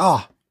title. I'm like,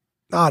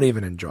 not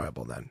even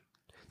enjoyable then.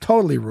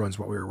 Totally ruins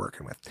what we were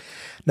working with.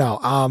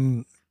 Now,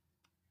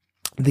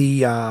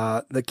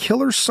 the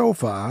Killer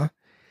Sofa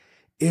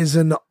is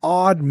an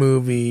odd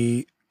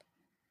movie.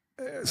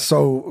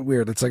 So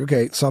weird. It's like,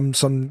 okay,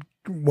 some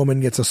woman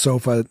gets a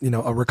sofa, a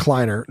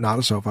recliner, not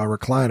a sofa, a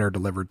recliner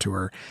delivered to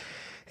her.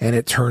 And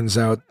it turns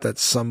out that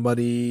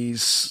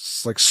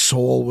somebody's like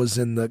soul was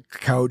in the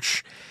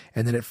couch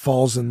and then it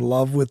falls in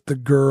love with the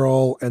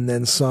girl, and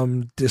then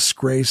some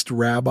disgraced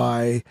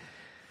rabbi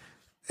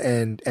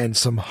and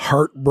some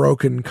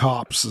heartbroken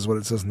cops is what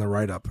it says in the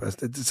write-up.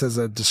 It says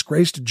a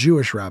disgraced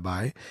Jewish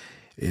rabbi.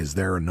 Is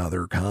there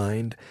another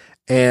kind?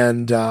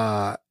 And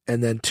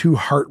then two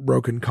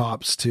heartbroken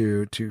cops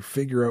to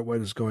figure out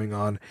what is going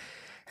on.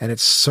 And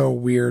it's so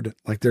weird.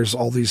 Like there's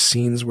all these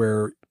scenes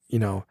where, you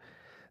know,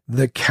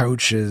 the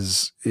couch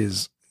is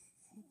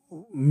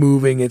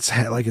moving its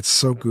head. Like it's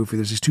so goofy.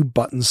 There's these two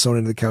buttons sewn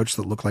into the couch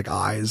that look like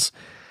eyes.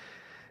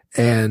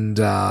 And,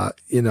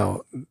 you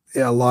know,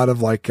 a lot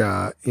of like,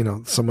 you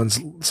know, someone's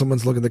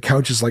looking, the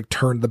couch is like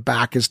turned, the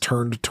back is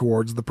turned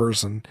towards the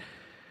person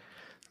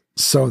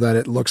so that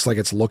it looks like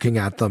it's looking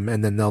at them.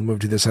 And then they'll move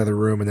to this other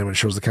room. And then when it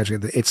shows the couch,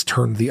 it's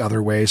turned the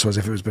other way. So as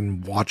if it was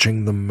been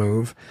watching them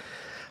move.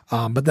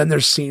 But then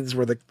there's scenes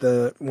where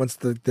once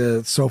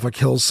the sofa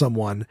kills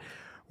someone,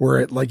 where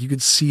it, like, you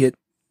could see it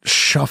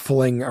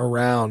shuffling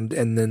around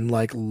and then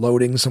like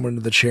loading someone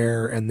into the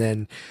chair and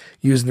then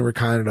using the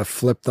recliner to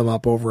flip them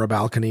up over a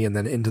balcony and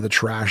then into the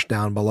trash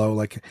down below.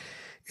 Like,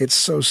 it's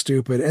so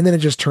stupid. And then it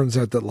just turns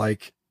out that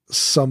like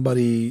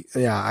somebody,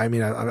 yeah, I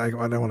mean, I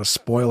don't want to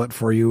spoil it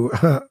for you,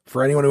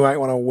 for anyone who might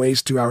want to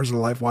waste 2 hours of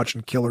their life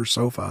watching Killer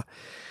Sofa.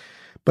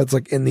 But it's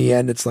like, in the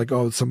end, it's like,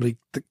 oh, somebody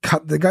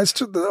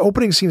the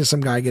opening scene is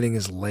some guy getting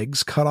his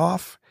legs cut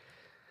off,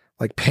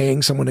 like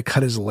paying someone to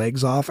cut his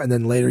legs off. And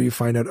then later you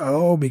find out,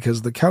 oh,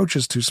 because the couch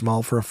is too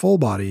small for a full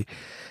body.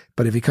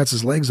 But if he cuts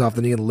his legs off,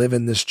 then he can live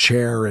in this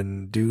chair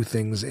and do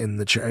things in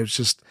the chair.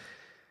 It's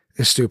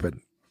stupid.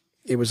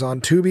 It was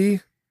on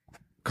Tubi,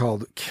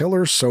 called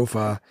Killer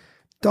Sofa.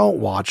 Don't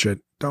watch it.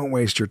 Don't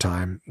waste your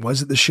time.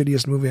 Was it the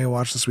shittiest movie I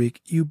watched this week?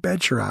 You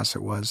bet your ass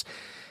it was.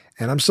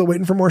 And I'm still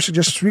waiting for more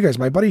suggestions from you guys.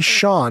 My buddy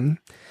Sean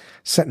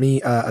sent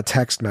me a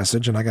text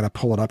message, and I got to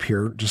pull it up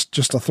here just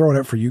to throw it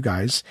out for you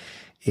guys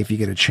if you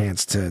get a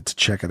chance to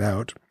check it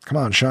out. Come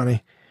on,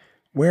 Shawnee.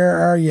 Where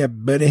are you,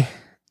 buddy?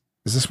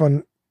 Is this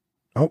one?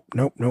 Oh,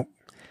 nope. Nope,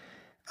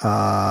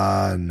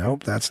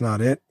 that's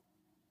not it.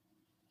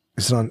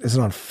 Is it on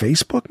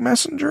Facebook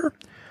Messenger?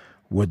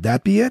 Would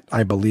that be it?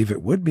 I believe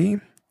it would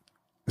be.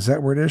 Is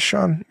that where it is,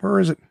 Sean? Where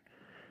is it?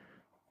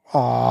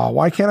 Aw,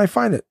 why can't I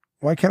find it?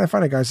 Why can't I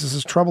find it, guys? This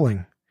is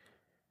troubling.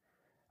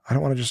 I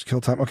don't want to just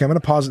kill time. Okay, I'm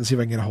going to pause it and see if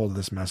I can get a hold of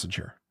this message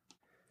here.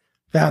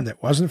 Found it.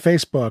 Wasn't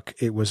Facebook.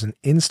 It was an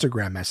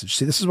Instagram message.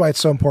 See, this is why it's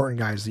so important,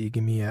 guys, that you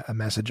give me a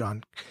message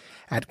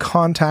at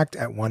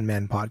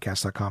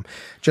contact@onemanpodcast.com,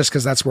 just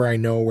because that's where I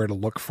know where to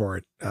look for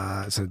it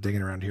instead of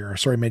digging around here.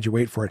 Sorry, I made you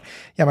wait for it.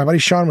 Yeah, my buddy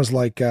Sean was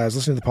like, I was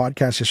listening to the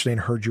podcast yesterday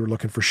and heard you were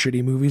looking for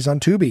shitty movies on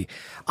Tubi.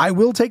 I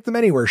will take them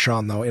anywhere,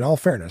 Sean, though, in all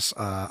fairness.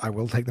 I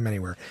will take them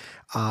anywhere.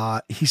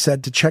 He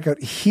said to check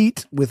out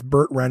Heat with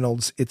Burt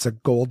Reynolds. It's a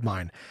gold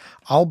mine.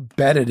 I'll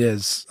bet it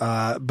is.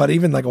 But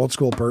even like old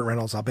school Burt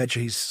Reynolds, I'll bet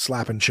you he's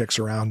slapping chicks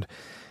around,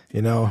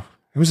 you know.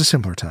 It was a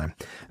simpler time.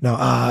 No,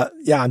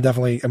 yeah, I'm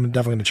definitely going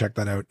to check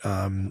that out.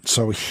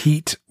 So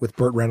Heat with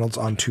Burt Reynolds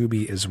on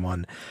Tubi is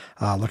one.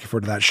 Looking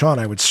forward to that. Sean,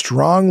 I would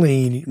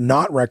strongly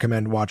not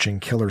recommend watching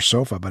Killer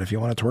Sofa, but if you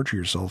want to torture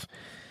yourself,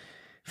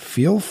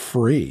 feel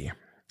free.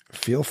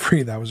 Feel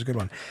free. That was a good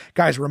one.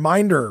 Guys,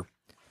 reminder,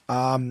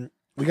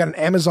 we got an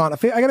Amazon, I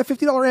got a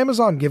 $50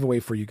 Amazon giveaway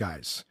for you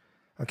guys.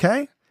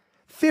 Okay?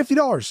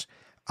 $50.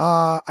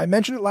 I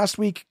mentioned it last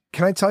week.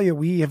 Can I tell you,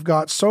 we have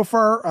got so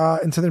far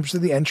into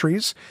the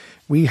entries.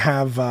 We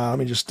have, let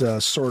me just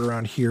sort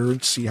around here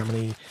and see how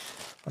many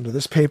under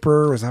this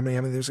paper was how many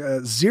there's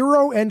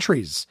 0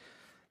 entries,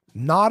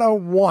 not a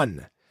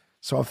 1.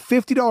 So a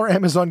 $50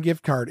 Amazon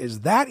gift card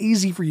is that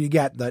easy for you to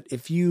get that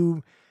if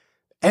you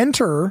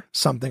enter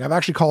something, I've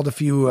actually called a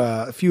few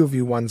of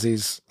you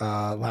onesies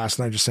last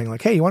night just saying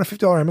like, hey, you want a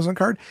 $50 Amazon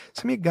card?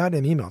 Send me a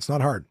goddamn email. It's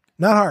not hard.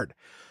 Not hard.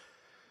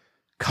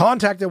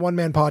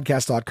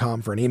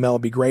 Contact@onemanpodcast.com for an email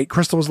would be great.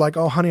 Crystal was like,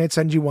 oh, honey, I'd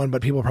send you one,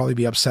 but people would probably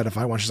be upset if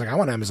I want. She's like, I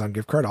want an Amazon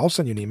gift card. I'll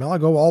send you an email. I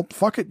go, well,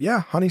 fuck it.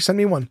 Yeah, honey, send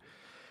me one.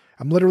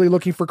 I'm literally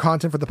looking for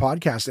content for the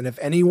podcast. And if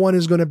anyone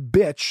is going to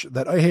bitch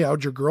that, oh, hey,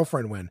 how'd your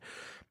girlfriend win?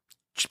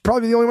 She's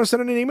probably the only one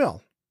sending an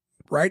email.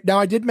 Right now,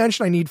 I did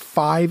mention I need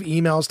 5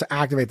 emails to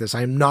activate this.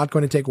 I am not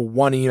going to take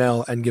 1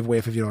 email and give away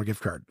a $50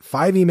 gift card.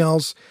 5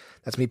 emails.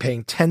 That's me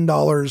paying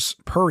 $10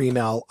 per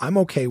email. I'm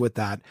okay with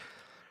that.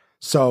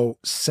 So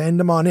send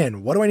them on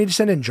in. What do I need to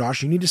send in,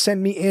 Josh? You need to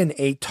send me in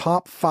a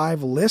top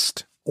 5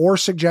 list or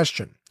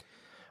suggestion.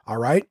 All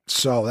right.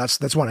 So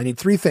that's one. I need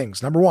 3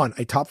 things. Number 1,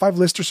 a top 5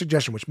 list or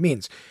suggestion, which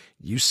means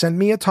you send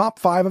me a top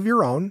 5 of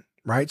your own,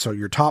 right? So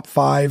your top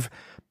 5,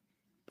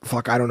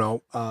 I don't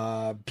know.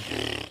 I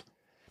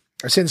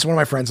said this to one of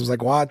my friends. I was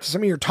like, what?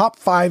 Some of your top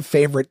 5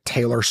 favorite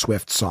Taylor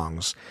Swift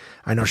songs.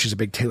 I know she's a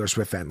big Taylor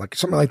Swift fan, like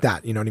something like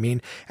that. You know what I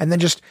mean? And then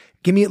just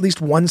give me at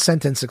least 1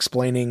 sentence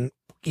explaining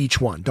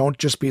each one. Don't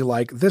just be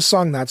like this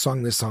song, that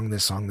song, this song,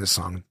 this song, this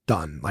song,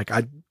 done. Like,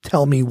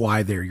 tell me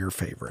why they're your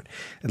favorite.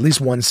 At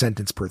least 1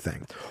 sentence per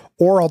thing.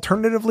 Or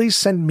alternatively,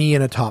 send me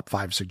in a top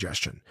 5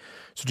 suggestion.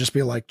 So just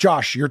be like,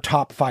 Josh, your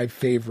top 5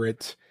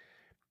 favorite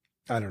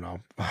I don't know.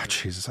 Oh,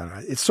 Jesus. I don't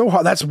know. It's so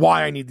hard. That's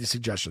why I need these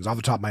suggestions off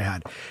the top of my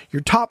head.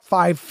 Your top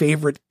 5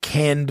 favorite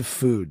canned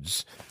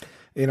foods.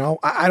 You know,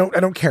 I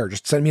don't care.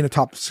 Just send me in a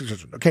top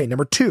suggestion. Okay.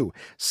 Number 2,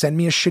 send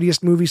me a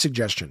shittiest movie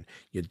suggestion.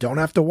 You don't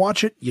have to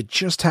watch it. You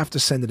just have to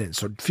send it in.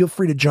 So feel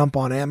free to jump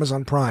on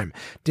Amazon Prime,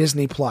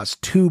 Disney Plus,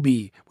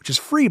 Tubi, which is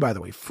free, by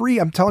the way, free.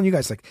 I'm telling you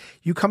guys, like,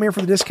 you come here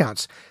for the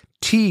discounts.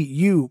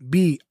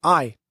 TUBI,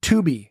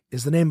 Tubi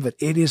is the name of it.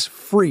 It is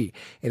free.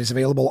 It is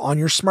available on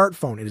your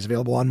smartphone. It is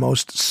available on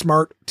most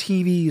smart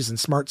TVs and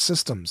smart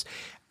systems.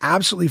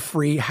 Absolutely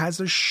free, has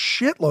a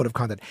shitload of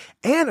content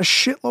and a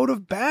shitload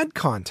of bad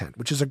content,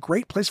 which is a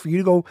great place for you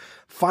to go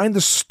find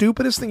the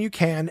stupidest thing you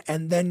can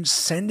and then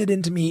send it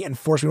in to me and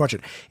force me to watch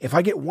it. If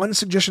I get one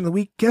suggestion of the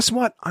week, guess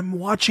what? I'm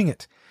watching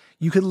it.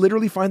 You could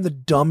literally find the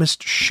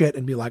dumbest shit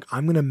and be like,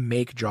 I'm going to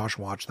make Josh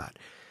watch that.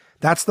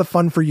 That's the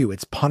fun for you.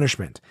 It's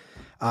punishment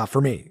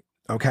for me.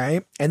 Okay.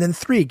 And then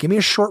 3, give me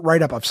a short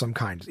write-up of some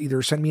kind.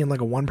 Either send me in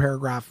like a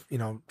 1-paragraph,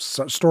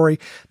 story.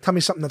 Tell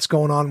me something that's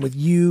going on with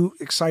you,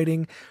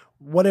 exciting,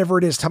 whatever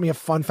it is. Tell me a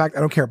fun fact.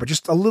 I don't care, but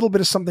just a little bit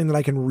of something that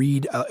I can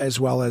read as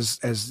well as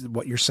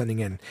what you're sending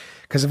in.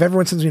 Because if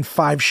everyone sends me in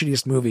 5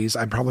 shittiest movies,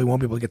 I probably won't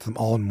be able to get to them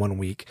all in 1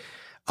 week.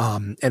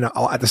 And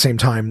I'll, at the same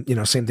time,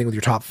 same thing with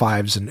your top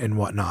 5s and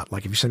whatnot.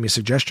 Like if you send me a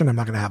suggestion, I'm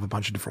not going to have a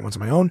bunch of different ones of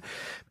my own,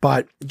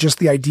 but just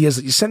the idea is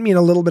that you send me in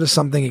a little bit of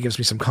something. It gives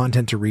me some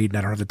content to read and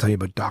I don't have to tell you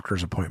about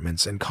doctor's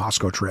appointments and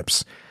Costco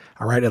trips.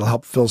 All right. It'll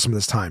help fill some of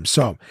this time.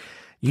 So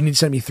you need to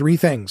send me 3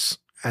 things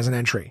as an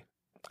entry: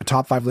 a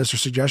top 5 list or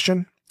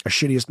suggestion, a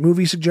shittiest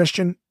movie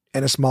suggestion,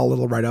 and a small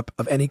little write-up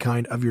of any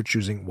kind of your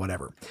choosing,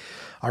 whatever.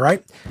 All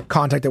right.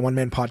 Contact at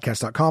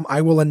onemanpodcast.com.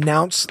 I will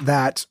announce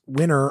that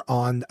winner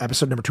on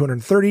episode number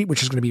 230,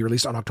 which is going to be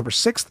released on October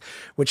 6th,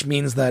 which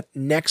means that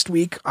next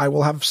week I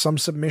will have some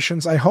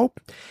submissions, I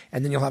hope.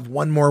 And then you'll have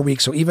 1 more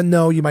week. So even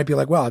though you might be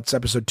like, well, it's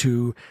episode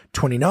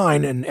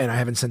 229 and I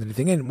haven't sent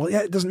anything in. Well,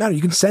 yeah, it doesn't matter.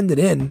 You can send it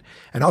in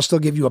and I'll still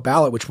give you a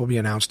ballot, which will be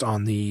announced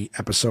on the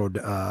episode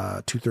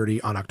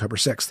 230 on October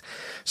 6th.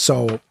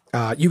 So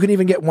you can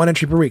even get 1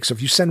 entry per week. So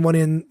if you send one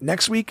in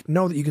next week,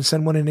 know that you can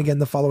send one in again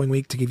the following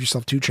week to give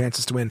yourself 2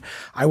 chances to win.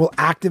 I will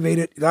activate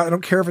it. I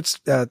don't care if it's,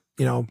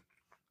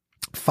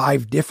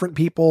 5 different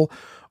people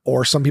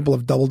or some people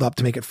have doubled up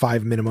to make it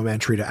 5 minimum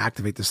entry to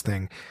activate this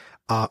thing.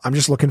 I'm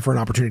just looking for an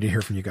opportunity to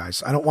hear from you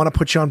guys. I don't want to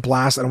put you on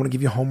blast. I don't want to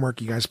give you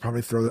homework. You guys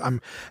probably throw it.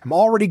 I'm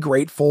already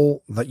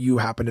grateful that you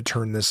happen to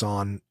turn this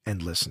on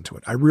and listen to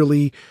it. I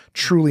really,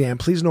 truly am.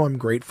 Please know I'm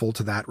grateful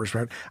to that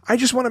respect. I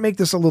just want to make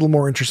this a little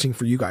more interesting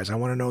for you guys. I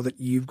want to know that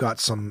you've got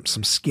some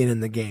skin in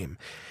the game.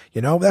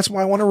 That's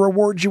why I want to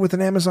reward you with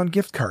an Amazon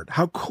gift card.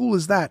 How cool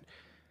is that?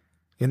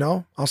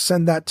 I'll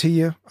send that to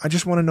you. I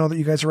just want to know that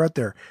you guys are out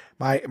there.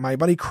 My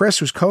buddy Chris,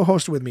 who's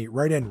co-hosted with me,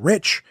 right in.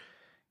 Rich,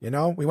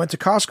 we went to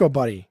Costco,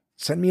 buddy.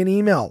 Send me an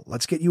email.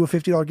 Let's get you a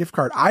 $50 gift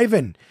card.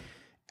 Ivan,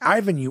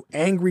 you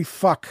angry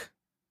fuck,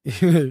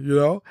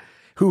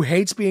 who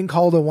hates being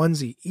called a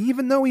onesie,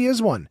 even though he is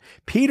one.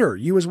 Peter,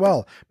 you as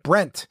well.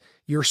 Brent,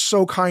 you're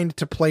so kind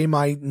to play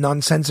my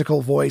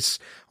nonsensical voice.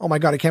 Oh my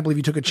God, I can't believe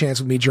you took a chance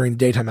with me during the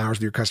daytime hours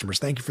with your customers.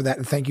 Thank you for that.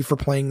 And thank you for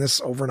playing this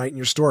overnight in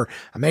your store.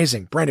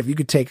 Amazing. Brent, if you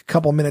could take a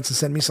couple minutes and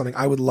send me something,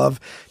 I would love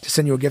to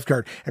send you a gift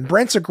card. And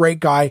Brent's a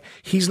great guy.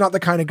 He's not the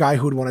kind of guy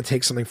who would want to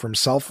take something for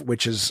himself,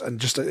 which is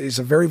he's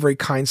a very, very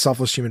kind,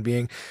 selfless human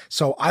being.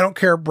 So I don't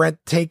care, Brent,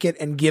 take it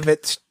and give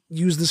it.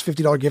 Use this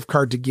 $50 gift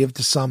card to give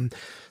to some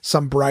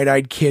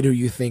bright-eyed kid who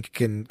you think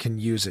can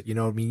use it.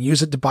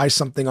 Use it to buy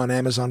something on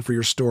Amazon for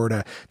your store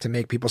to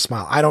make people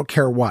smile. I don't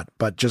care what,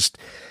 but just,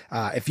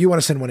 if you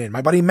want to send one in.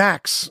 My buddy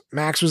Max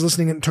was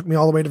listening and took me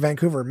all the way to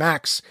Vancouver.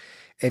 Max,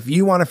 if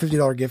you want a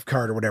 $50 gift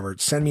card or whatever,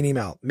 send me an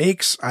email.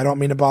 Meeks, I don't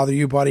mean to bother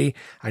you, buddy.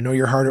 I know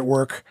you're hard at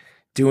work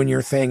doing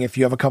your thing. If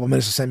you have a couple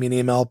minutes to send me an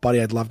email,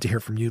 buddy, I'd love to hear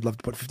from you. I'd love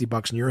to put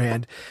 $50 in your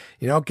hand,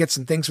 get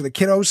some things for the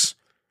kiddos,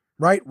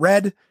 right?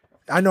 Red,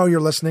 I know you're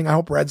listening. I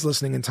hope Red's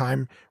listening in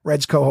time.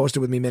 Red's co-hosted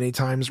with me many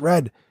times.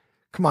 Red,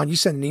 come on, you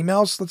send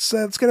emails.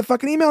 Let's get a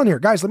fucking email in here.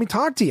 Guys, let me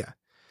talk to you.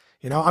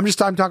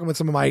 I'm talking with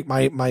some of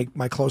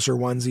my closer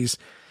onesies,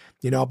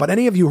 but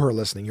any of you who are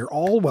listening, you're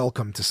all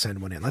welcome to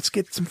send one in. Let's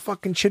get some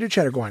fucking chitter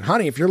chatter going.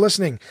 Honey, if you're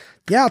listening,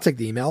 yeah, I'll take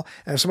the email.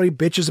 And if somebody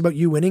bitches about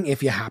you winning,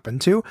 if you happen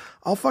to,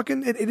 I'll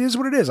fucking, it is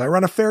what it is. I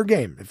run a fair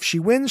game. If she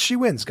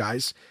wins,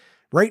 guys.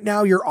 Right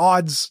now, your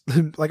odds,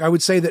 like I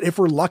would say that if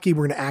we're lucky,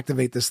 we're going to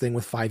activate this thing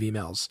with 5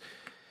 emails.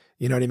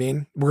 You know what I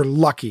mean? We're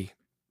lucky.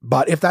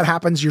 But if that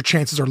happens, your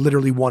chances are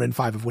literally 1 in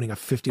 5 of winning a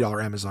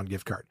 $50 Amazon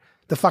gift card.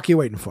 The fuck are you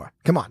waiting for?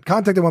 Come on.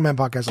 Contact at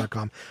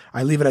onemanpodcast.com.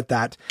 I leave it at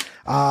that.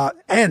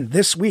 And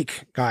this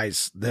week,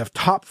 guys, the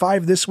top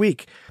 5 this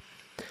week.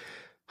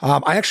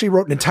 I actually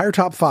wrote an entire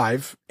top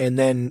 5 and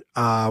then,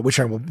 which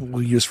I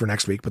will use for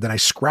next week, but then I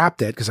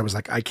scrapped it because I was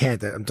like, I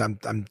can't,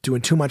 I'm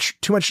doing too much.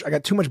 I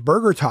got too much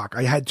burger talk.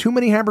 I had too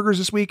many hamburgers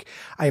this week.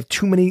 I have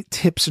too many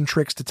tips and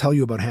tricks to tell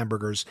you about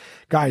hamburgers.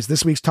 Guys,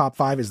 this week's top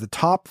 5 is the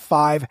top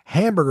 5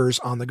 hamburgers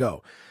on the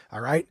go.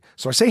 All right.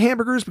 So I say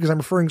hamburgers because I'm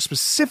referring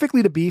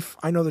specifically to beef.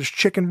 I know there's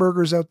chicken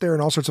burgers out there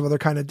and all sorts of other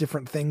kind of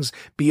different things,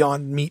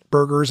 Beyond Meat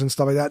burgers and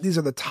stuff like that. These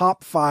are the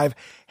top 5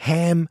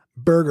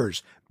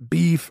 hamburgers,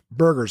 beef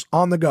burgers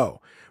on the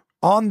go.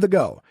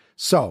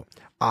 So,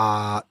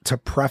 to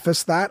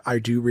preface that, I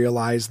do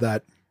realize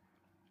that,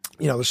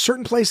 there's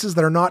certain places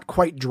that are not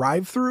quite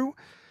drive-through,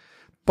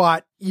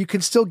 but you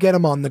can still get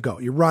them on the go.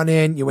 You run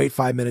in, you wait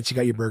 5 minutes, you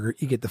got your burger,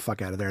 you get the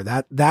fuck out of there.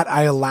 That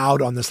I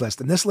allowed on this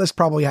list. And this list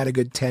probably had a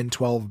good 10,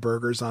 12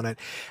 burgers on it.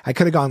 I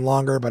could have gone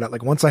longer, but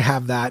like once I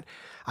have that,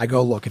 I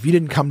go, look, if you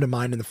didn't come to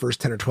mind in the first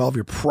 10 or 12,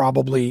 you're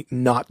probably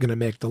not going to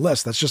make the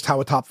list. That's just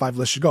how a top 5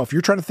 list should go. If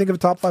you're trying to think of a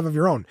top 5 of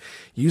your own,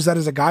 use that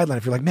as a guideline.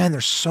 If you're like, man,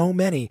 there's so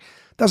many,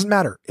 doesn't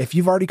matter. If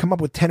you've already come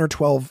up with 10 or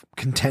 12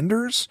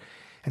 contenders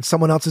and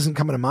someone else isn't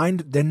coming to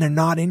mind, then they're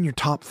not in your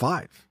top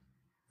 5,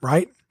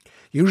 right?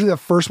 Usually the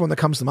first one that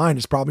comes to mind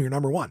is probably your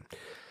number 1,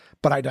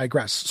 but I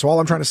digress. So all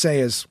I'm trying to say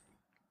is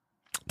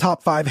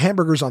top 5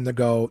 hamburgers on the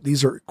go.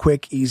 These are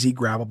quick, easy,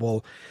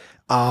 grabbable.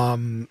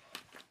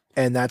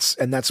 And that's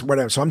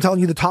whatever. So I'm telling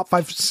you the top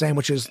 5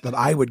 sandwiches that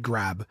I would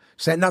grab,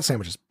 not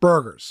sandwiches,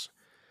 burgers.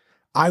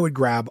 I would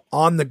grab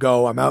on the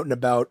go. I'm out and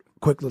about,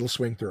 quick little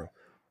swing through.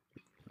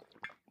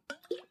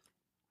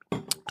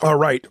 All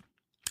right.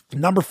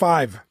 Number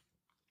 5,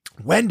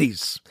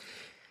 Wendy's.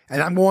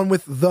 And I'm going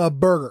with the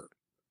burger,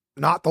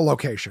 not the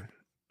location.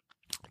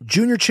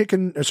 Junior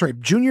bacon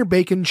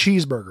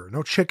cheeseburger.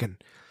 No chicken.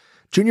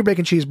 Junior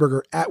bacon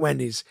cheeseburger at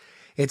Wendy's.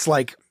 It's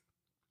like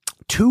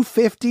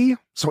 $2.50.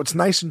 So it's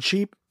nice and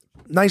cheap.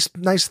 Nice,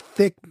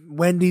 thick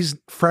Wendy's,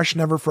 fresh,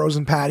 never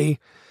frozen patty,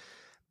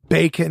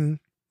 bacon,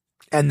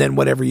 and then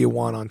whatever you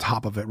want on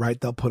top of it, right?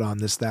 They'll put on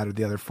this, that, or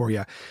the other for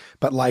you.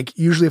 But like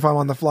usually if I'm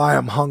on the fly,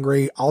 I'm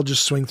hungry, I'll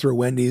just swing through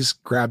Wendy's,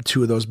 grab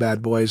 2 of those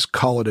bad boys,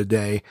 call it a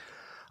day.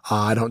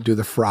 I don't do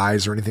the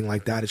fries or anything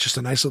like that. It's just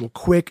a nice little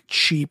quick,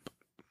 cheap,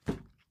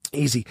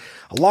 easy.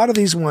 A lot of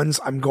these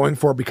ones I'm going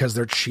for because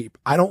they're cheap.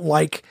 I don't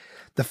like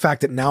the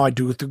fact that now I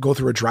do go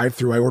through a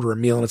drive-through, I order a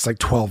meal and it's like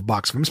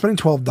 $12. If I'm spending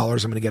 $12, I'm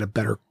going to get a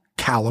better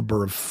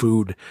caliber of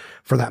food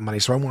for that money.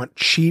 So I want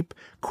cheap,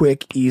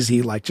 quick,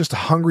 easy, like just a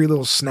hungry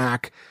little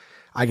snack.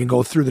 I can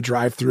go through the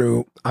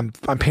drive-through. I'm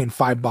paying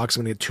 $5. I'm going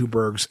to get 2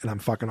 burgers and I'm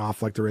fucking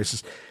off like the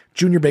races.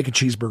 Junior bacon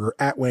cheeseburger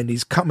at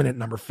Wendy's coming in at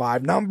number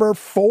 5. Number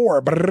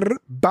 4,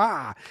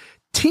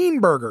 Teen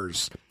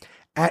Burgers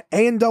at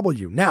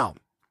A&W. Now,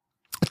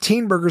 a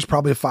Teen Burger is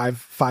probably a $5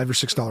 or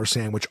 $6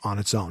 sandwich on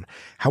its own.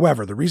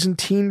 However, the reason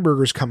Teen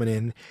Burger's coming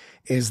in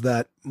is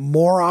that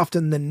more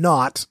often than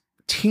not,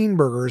 Teen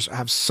Burgers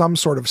have some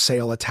sort of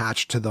sale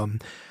attached to them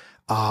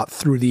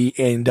through the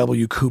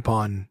A&W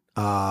coupon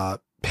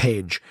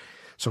page.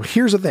 So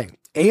here's the thing.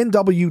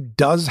 A&W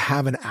does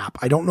have an app.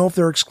 I don't know if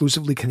they're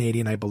exclusively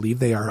Canadian. I believe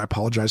they are. I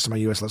apologize to my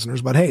US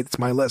listeners, but hey, it's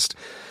my list.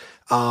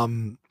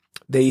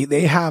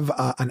 They have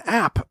an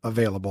app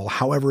available.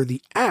 However,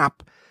 the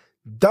app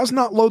does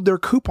not load their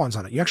coupons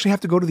on it. You actually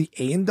have to go to the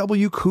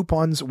A&W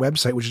coupons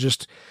website, which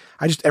is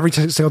every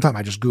single time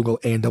I just Google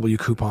A&W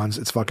coupons.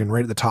 It's fucking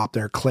right at the top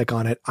there. Click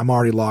on it. I'm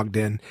already logged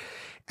in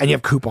and you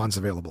have coupons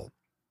available.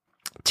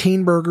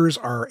 Teen Burgers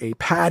are a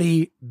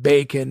patty,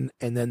 bacon,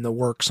 and then the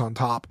works on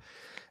top.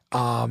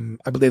 I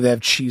believe they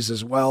have cheese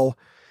as well.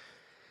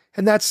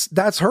 And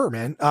that's her,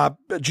 man.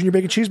 Junior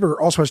bacon cheeseburger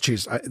also has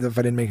cheese. If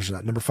I didn't mention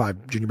that, number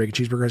 5, junior bacon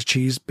cheeseburger has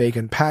cheese,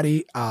 bacon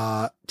patty,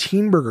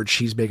 Teen Burger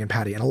cheese, bacon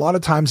patty. And a lot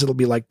of times it'll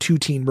be like 2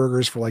 Teen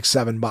Burgers for like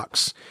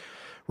 $7,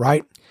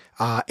 right?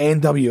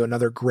 A&W,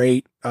 another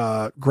great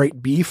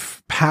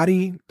beef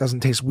patty. Doesn't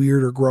taste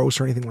weird or gross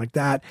or anything like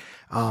that.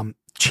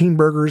 Teen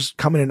Burgers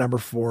coming in number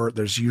 4.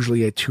 There's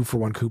usually a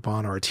 2-for-1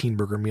 coupon or a Teen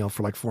Burger meal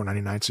for like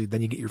 $4.99. So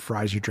then you get your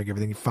fries, you drink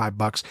everything,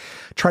 $5.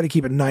 Try to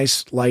keep it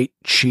nice, light,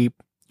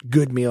 cheap,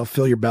 good meal,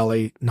 fill your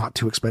belly, not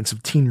too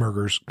expensive. Teen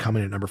Burgers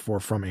coming in at number 4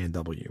 from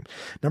A&W.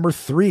 Number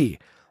 3,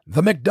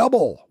 the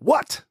McDouble.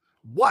 What?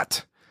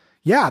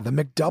 Yeah, the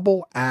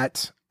McDouble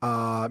at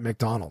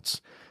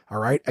McDonald's. All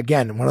right.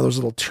 Again, one of those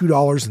little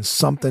 $2 and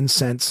something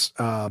cents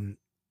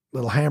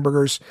little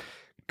hamburgers.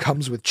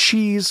 Comes with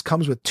cheese,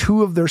 comes with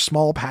 2 of their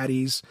small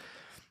patties.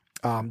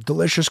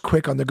 Delicious,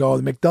 quick on the go.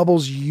 The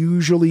McDouble's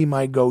usually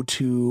my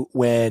go-to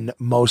when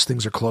most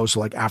things are closed. So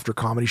like after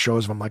comedy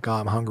shows, if I'm like, oh,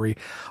 I'm hungry,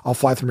 I'll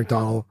fly through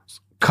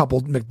McDonald's,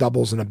 couple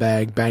McDoubles in a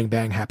bag, bang,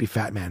 bang, happy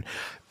fat man.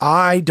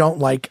 I don't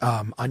like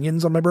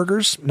onions on my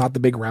burgers, not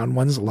the big round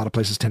ones. A lot of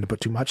places tend to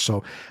put too much.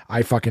 So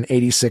I fucking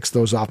 86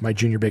 those off my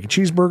junior bacon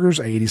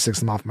cheeseburgers. I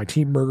 86 them off my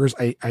Teen Burgers.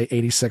 I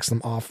 86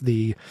 them off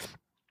the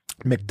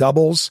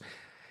McDoubles.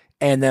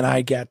 And then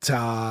I get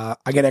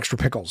extra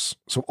pickles.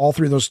 So all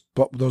 3 of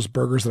those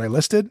burgers that I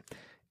listed,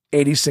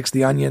 86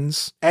 the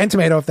onions and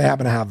tomato if they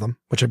happen to have them,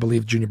 which I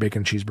believe junior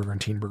bacon cheeseburger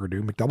and Teen Burger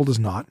do. McDouble does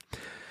not.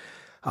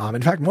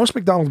 In fact, most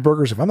McDonald's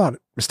burgers, if I'm not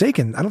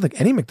mistaken, I don't think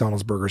any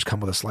McDonald's burgers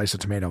come with a slice of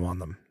tomato on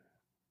them.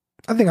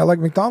 I think I like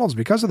McDonald's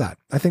because of that.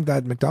 I think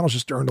that McDonald's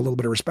just earned a little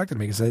bit of respect in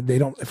me because they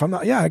don't,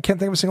 I can't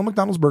think of a single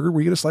McDonald's burger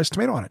where you get a slice of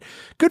tomato on it.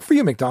 Good for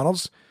you,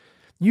 McDonald's.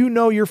 You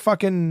know your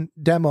fucking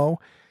demo.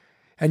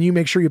 and you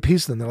make sure you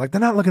piece them. They're like,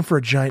 they're not looking for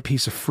a giant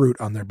piece of fruit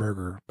on their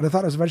burger, but I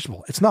thought it was a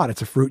vegetable. It's not.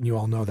 It's a fruit, and you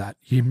all know that.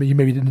 You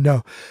maybe didn't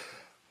know.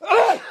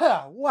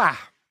 Wow.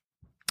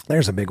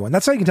 There's a big one.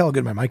 That's how you can tell how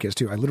good my mic is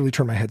too. I literally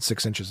turned my head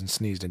 6 inches and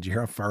sneezed. Did you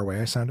hear how far away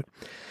I sounded?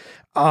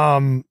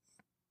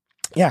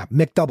 Yeah,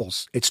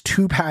 McDoubles. It's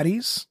 2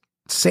 patties.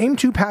 Same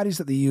 2 patties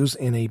that they use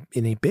in a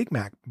Big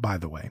Mac, by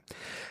the way.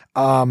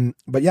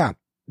 But yeah,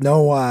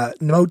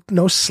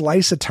 no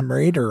slice of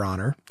tomato on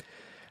her.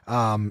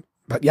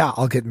 But yeah,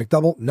 I'll get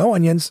McDouble, no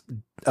onions,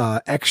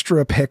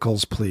 extra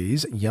pickles,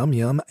 please. Yum,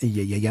 yum,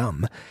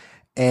 yum.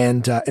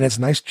 And it's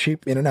nice,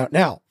 cheap, in and out.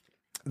 Now,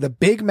 the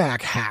Big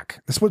Mac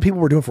hack. That's what people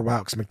were doing for a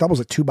while, because McDouble was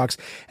like $2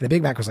 and a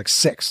Big Mac was like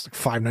 $6, like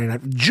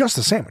 $5.99, just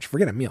a sandwich.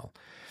 Forget a meal.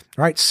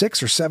 All right,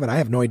 6 or 7. I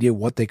have no idea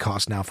what they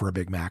cost now for a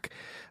Big Mac.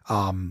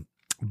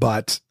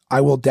 But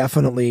I will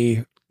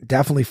definitely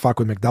fuck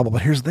with McDouble.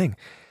 But here's the thing.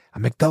 A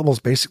McDouble is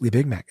basically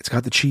Big Mac. It's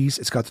got the cheese.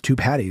 It's got the 2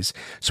 patties.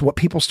 So what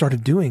people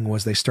started doing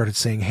was they started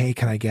saying, hey,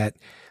 can I get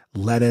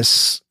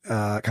lettuce,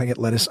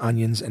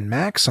 onions, and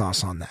Mac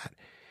sauce on that?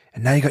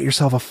 And now you got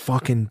yourself a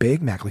fucking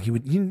Big Mac. Like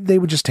they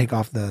would just take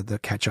off the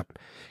ketchup,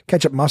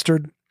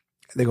 mustard.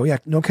 They go, yeah,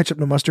 no ketchup,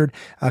 no mustard.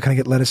 Can I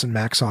get lettuce and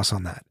Mac sauce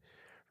on that?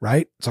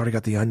 Right? It's already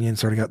got the onions.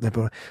 It's already got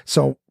the,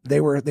 so they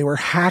were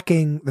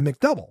hacking the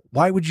McDouble.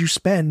 Why would you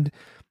spend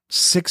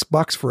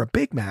 $6 for a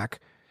Big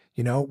Mac?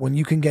 You know, when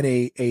you can get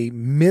a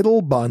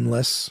middle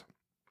bunless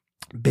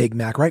Big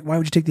Mac, right? Why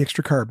would you take the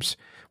extra carbs?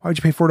 Why would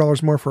you pay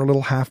 $4 more for a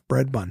little half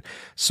bread bun?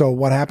 So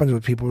what happens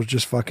with people is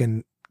just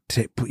fucking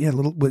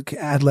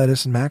add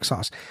lettuce and Mac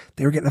sauce.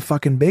 They were getting a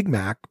fucking Big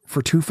Mac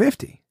for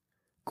 $2.50.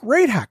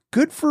 Great hack.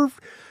 Good for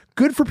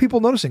people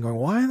noticing, going,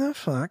 why the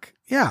fuck?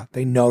 Yeah,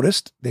 they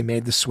noticed. They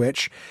made the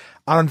switch.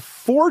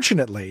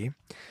 Unfortunately,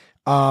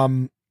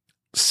 I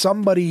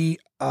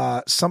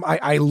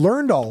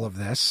learned all of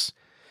this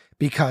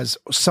because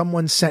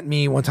someone sent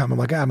me one time. I'm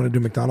like, I'm going to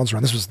do McDonald's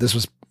run. This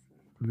was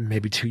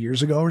maybe 2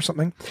 years ago or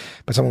something.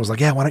 But someone was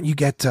like, yeah, why don't you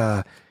get me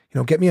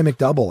a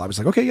McDouble? I was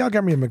like, okay, yeah, I'll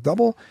get me a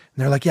McDouble. And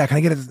they're like, yeah, can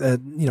I get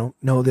no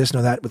this,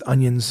 no that with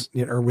onions,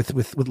 or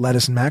with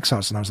lettuce and Mac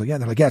sauce? And I was like, yeah.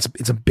 They're like, yeah,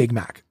 it's a Big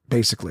Mac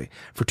basically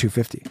for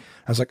 $2.50. I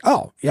was like,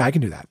 oh yeah, I can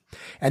do that.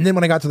 And then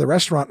when I got to the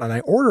restaurant and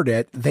I ordered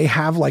it, they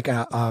have like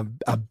a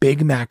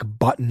Big Mac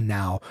button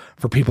now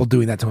for people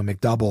doing that to a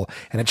McDouble,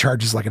 and it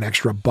charges like an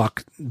extra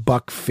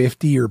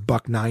 $1.50 or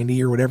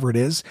 $1.90 or whatever it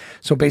is.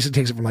 So it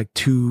basically takes it from like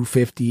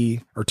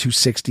 $2.50 or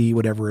 $2.60,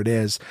 whatever it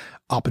is,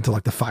 up until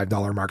like the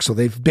 $5 mark. So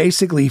they've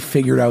basically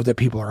figured out that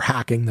people are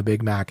hacking the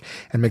Big Mac,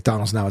 and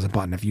McDonald's now has a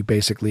button. If you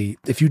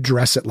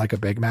dress it like a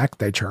Big Mac,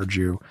 they charge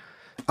you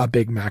a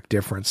Big Mac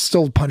difference.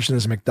 Still punched in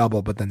as a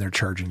McDouble, but then they're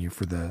charging you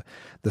for the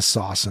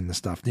sauce and the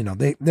stuff. You know,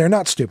 they're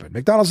not stupid.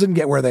 McDonald's didn't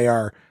get where they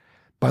are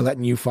by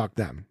letting you fuck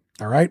them.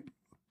 All right.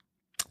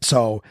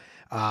 So,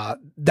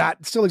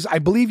 that still I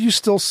believe you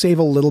still save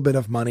a little bit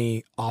of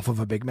money off of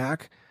a Big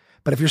Mac,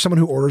 but if you're someone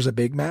who orders a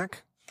Big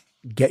Mac,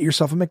 get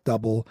yourself a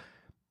McDouble,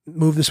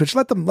 move the switch,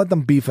 let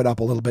them beef it up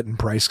a little bit in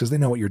price, because they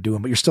know what you're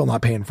doing, but you're still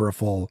not paying for a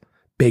full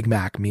Big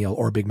Mac meal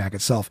or Big Mac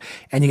itself,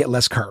 and you get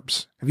less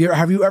carbs.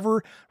 Have you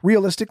ever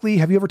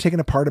taken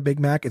apart a Big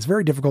Mac? It's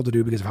very difficult to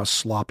do because of how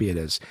sloppy it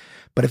is.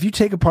 But if you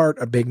take apart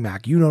a Big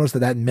Mac, you notice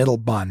that middle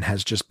bun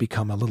has just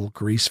become a little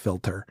grease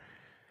filter.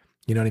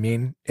 You know what I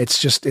mean?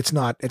 It's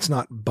not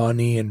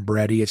bunny and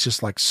bready. It's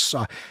just like,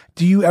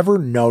 do you ever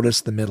notice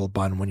the middle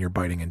bun when you're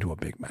biting into a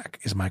Big Mac,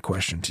 is my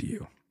question to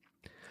you.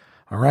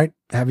 All right.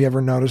 Have you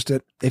ever noticed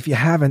it? If you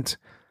haven't,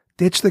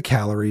 ditch the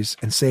calories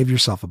and save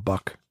yourself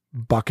 $1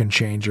 and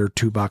change, or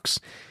 $2.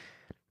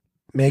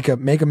 Make a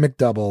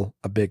McDouble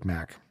a Big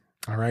Mac.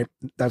 All right.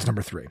 That's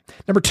number 3.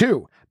 Number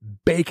 2,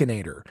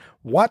 Baconator.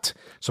 What?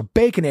 So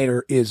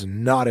Baconator is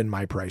not in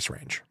my price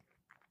range,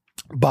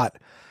 but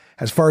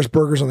as far as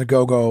burgers on the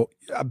go,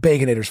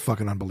 Baconator is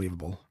fucking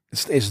unbelievable.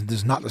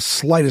 It's not the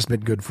slightest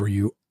bit good for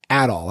you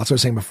at all. That's what I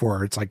was saying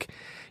before. It's like,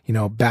 you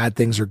know, bad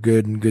things are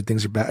good and good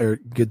things are bad, or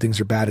good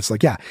things are bad. It's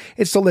like, yeah,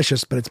 it's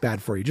delicious, but it's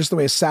bad for you. Just the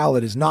way a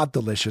salad is not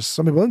delicious.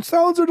 Some people,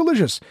 salads are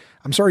delicious.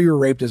 I'm sorry you were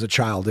raped as a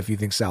child if you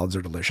think salads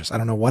are delicious. I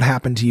don't know what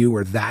happened to you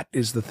where that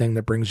is the thing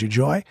that brings you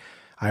joy.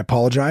 I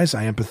apologize.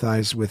 I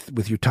empathize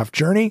with your tough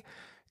journey.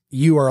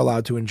 You are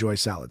allowed to enjoy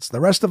salads.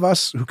 The rest of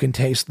us who can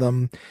taste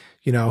them,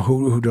 you know,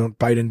 who don't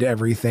bite into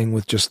everything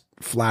with just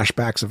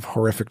flashbacks of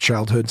horrific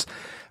childhoods,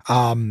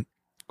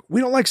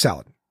 we don't like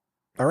salad.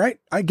 All right.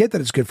 I get that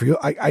it's good for you.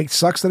 I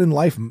sucks that in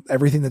life,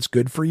 everything that's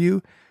good for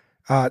you,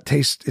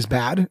 taste is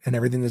bad, and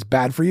everything that's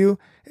bad for you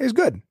is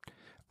good.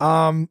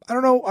 I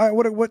don't know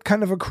what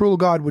kind of a cruel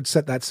God would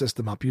set that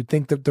system up. You'd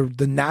think that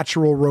the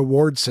natural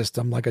reward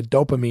system, like a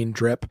dopamine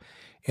drip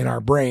in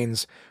our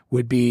brains,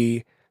 would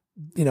be,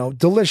 you know,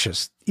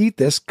 delicious. Eat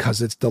this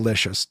because it's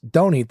delicious.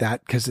 Don't eat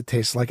that because it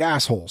tastes like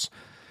assholes.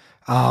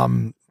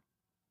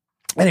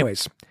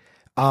 Anyways,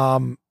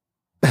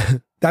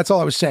 that's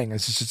all I was saying.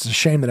 It's a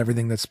shame that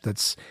everything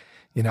that's,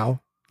 you know,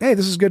 hey,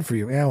 this is good for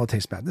you. Yeah, well, it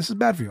tastes bad. This is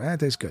bad for you. Yeah, it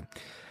tastes good.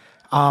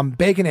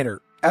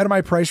 Baconator, out of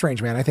my price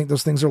range, man. I think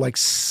those things are like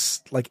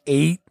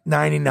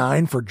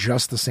 $8.99 for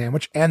just the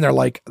sandwich. And they're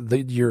like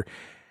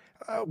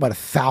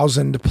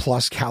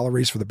 1,000+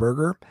 calories for the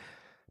burger,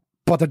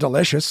 but they're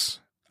delicious.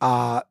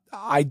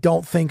 I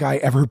don't think I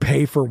ever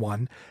pay for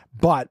one,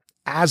 but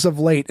as of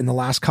late in the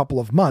last couple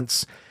of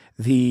months,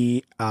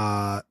 the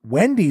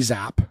Wendy's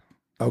app,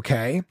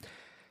 okay,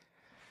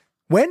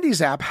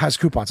 Wendy's app has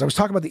coupons. I was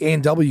talking about the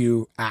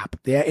A&W app.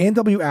 The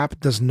A&W app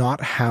does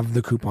not have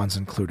the coupons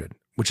included,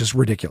 which is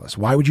ridiculous.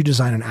 Why would you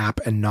design an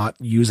app and not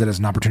use it as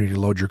an opportunity to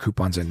load your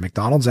coupons in?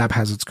 McDonald's app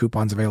has its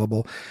coupons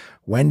available.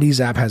 Wendy's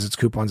app has its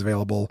coupons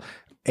available.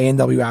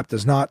 A&W app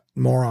does not,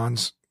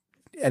 morons.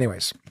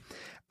 Anyways,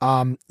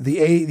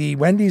 the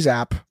Wendy's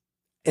app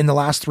in the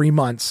last 3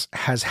 months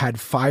has had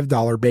 $5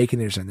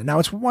 Baconators in it. Now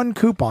it's one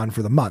coupon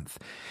for the month.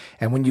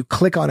 And when you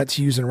click on it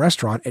to use in a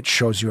restaurant, it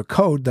shows you a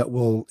code that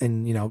will,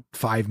 in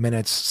 5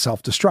 minutes,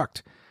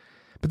 self-destruct.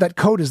 But that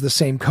code is the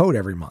same code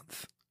every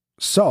month.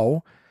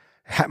 So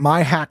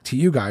my hack to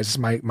you guys,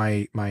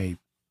 my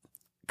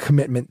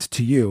commitment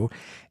to you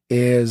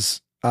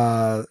is,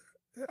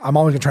 I'm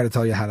always gonna try to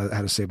tell you how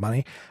to save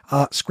money.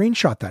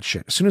 Screenshot that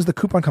shit. As soon as the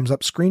coupon comes up,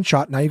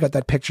 screenshot. Now you got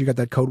that picture, you got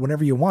that code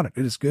whenever you want it.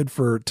 It is good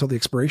for till the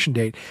expiration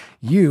date.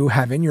 You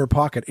have in your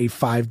pocket a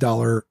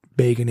 $5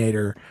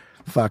 Baconator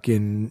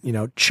fucking,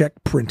 check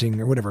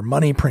printing or whatever,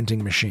 money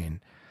printing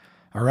machine.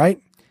 All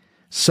right.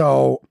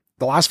 So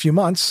the last few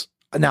months,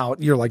 now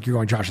you're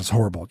going, Josh, that's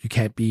horrible. You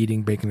can't be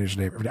eating Baconators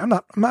every day. I'm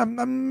not,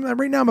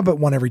 right now I'm about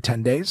one every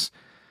 10 days.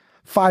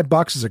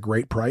 $5 is a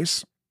great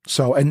price.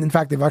 So, and in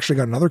fact, they've actually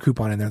got another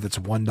coupon in there that's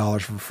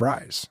 $1 for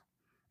fries.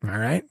 All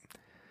right.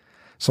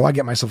 So I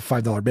get myself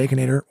a $5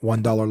 Baconator,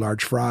 $1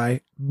 large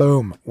fry.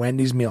 Boom.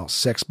 Wendy's meal,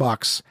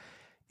 $6.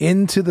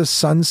 Into the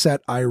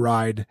sunset I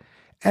ride,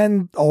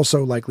 and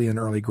also likely an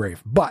early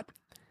grave. But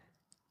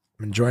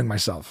I'm enjoying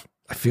myself.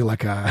 I feel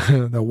like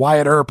the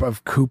Wyatt Earp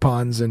of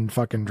coupons and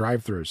fucking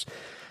drive-thrus.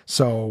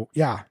 So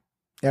yeah.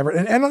 And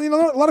a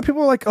lot of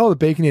people are like, oh, the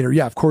Baconator.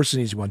 Yeah, of course it's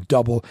an easy one.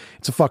 Double.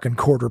 It's a fucking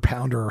quarter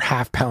pounder or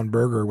half pound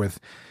burger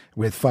with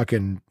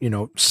fucking,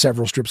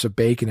 several strips of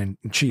bacon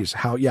and cheese.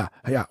 How? Yeah.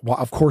 Well,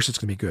 of course it's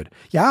going to be good.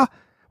 Yeah.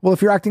 Well, if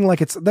they're acting like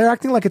it's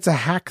a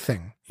hack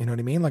thing. You know what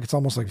I mean? Like, it's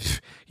almost like,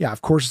 yeah,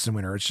 of course it's a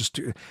winner. It's just,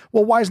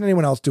 well, why isn't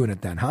anyone else doing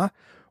it then? Huh?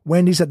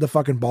 Wendy's had the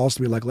fucking balls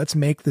to be like, let's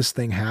make this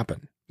thing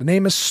happen. The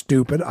name is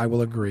stupid. I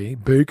will agree.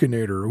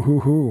 Baconator.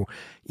 Hoo-hoo.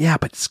 Yeah,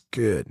 but it's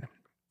good.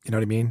 You know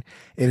what I mean?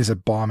 It is a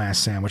bomb ass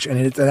sandwich.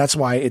 And that's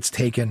why it's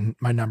taken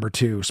my number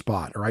 2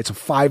 spot. All right. So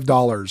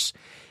 $5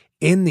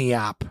 in the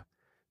app.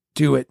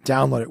 Do it.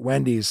 Download it.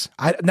 Wendy's.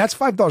 And that's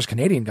 $5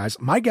 Canadian, guys.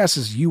 My guess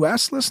is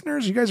US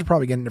listeners. You guys are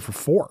probably getting it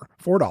for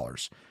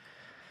 $4.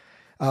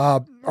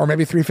 Or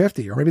maybe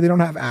 $3.50, or maybe they don't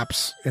have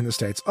apps in the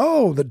States.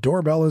 Oh, the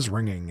doorbell is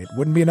ringing. It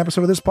wouldn't be an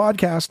episode of this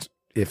podcast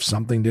if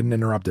something didn't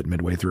interrupt it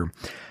midway through.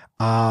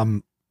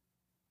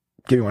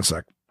 Give me one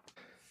sec.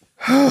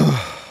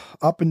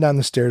 Up and down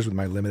the stairs with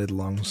my limited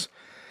lungs.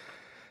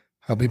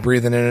 I'll be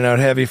breathing in and out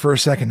heavy for a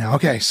second now.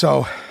 Okay,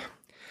 so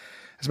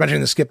as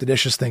mentioned, the skip the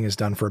dishes thing is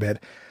done for a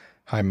bit.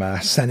 I'm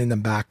sending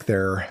them back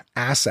their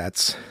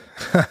assets.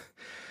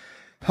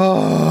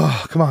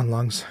 Oh, come on,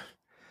 lungs.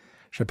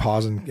 Should I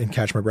pause and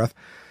catch my breath?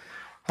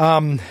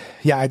 Yeah,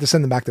 I had to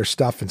send them back their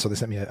stuff, and so they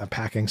sent me a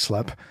packing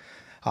slip.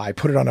 I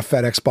put it on a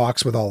FedEx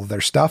box with all of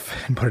their stuff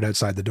and put it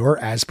outside the door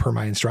as per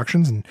my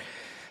instructions, and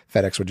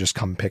FedEx would just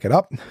come pick it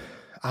up.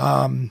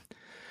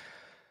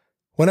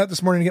 Went out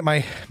this morning to get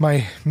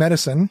my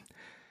medicine.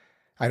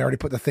 I'd already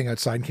put the thing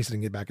outside in case I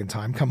didn't get back in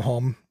time. Come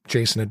home,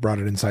 Jason had brought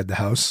it inside the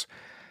house.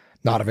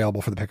 Not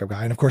available for the pickup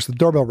guy. And of course the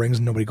doorbell rings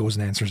and nobody goes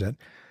and answers it.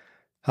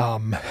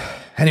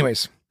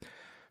 Anyways,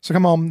 so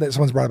come home,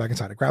 someone's brought it back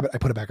inside. I grab it, I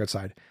put it back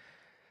outside.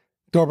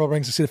 Doorbell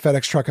rings, I see the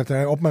FedEx truck out there.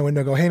 I open my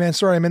window, go, hey man,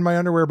 sorry, I'm in my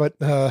underwear, but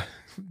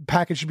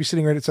package should be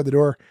sitting right outside the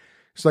door.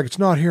 He's like, it's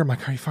not here. I'm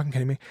like, are you fucking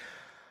kidding me?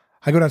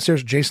 I go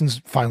downstairs.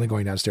 Jason's finally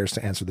going downstairs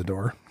to answer the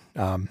door.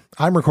 I'm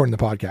recording the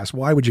podcast.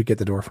 Why would you get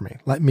the door for me?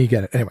 Let me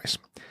get it. Anyways,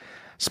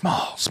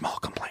 small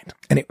complaint.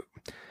 Anyway,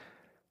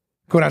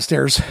 go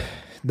downstairs.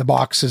 The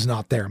box is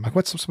not there. I'm like,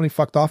 what's somebody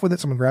fucked off with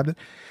it? Someone grabbed it.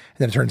 And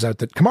then it turns out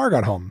that Kamar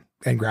got home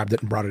and grabbed it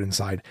and brought it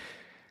inside.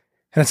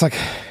 And it's like, all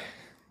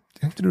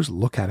you have to do is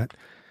look at it.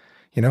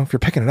 You know, if you're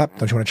picking it up,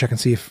 don't you want to check and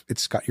see if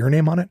it's got your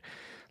name on it?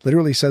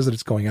 Literally says that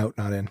it's going out,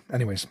 not in.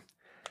 Anyways,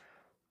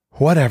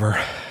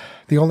 whatever.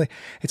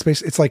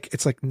 It's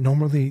like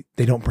normally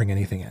they don't bring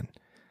anything in.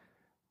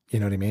 You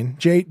know what I mean?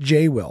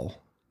 Jay will,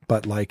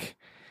 but like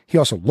he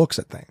also looks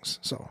at things.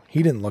 So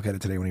he didn't look at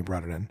it today when he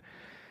brought it in.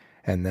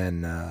 And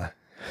then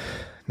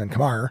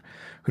Kamar,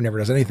 who never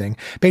does anything,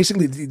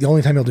 basically the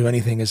only time he'll do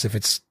anything is if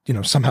it's,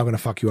 somehow going to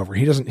fuck you over.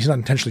 He's not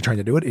intentionally trying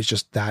to do it. It's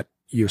just that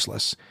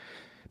useless.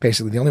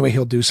 Basically, the only way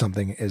he'll do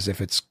something is if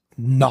it's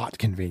not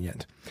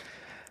convenient.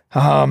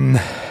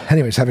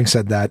 Anyways, having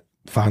said that,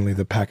 finally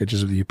the package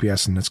is with the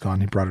UPS and it's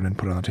gone. He brought it in,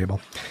 put it on the table.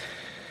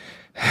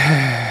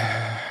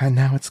 And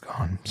now it's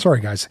gone.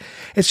 Sorry, guys.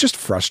 It's just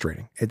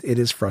frustrating. It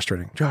is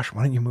frustrating. Josh,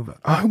 why don't you move it?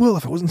 I will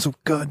if it wasn't so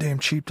goddamn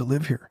cheap to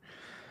live here.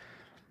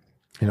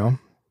 But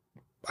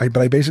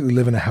I basically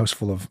live in a house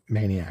full of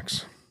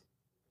maniacs.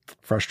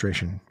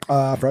 Frustration.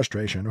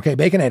 Okay,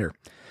 Baconator.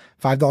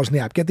 $5 in the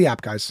app. Get the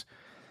app, guys.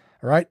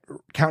 All right.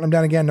 Counting them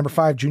down again. Number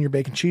 5, Junior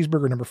Bacon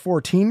Cheeseburger. Number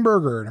 4, Teen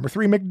Burger. Number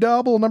 3,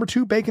 McDouble. Number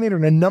 2, Baconator.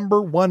 And a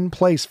number 1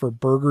 place for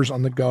burgers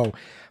on the go.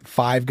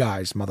 Five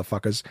Guys,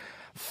 motherfuckers.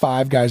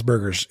 Five Guys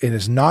burgers. It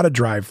is not a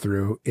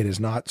drive-through. It is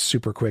not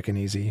super quick and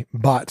easy,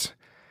 but,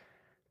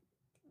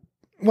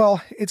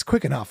 well, it's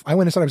quick enough. I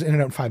went inside. I was in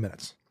and out in 5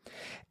 minutes.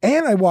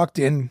 And I walked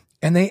in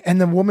and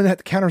the woman at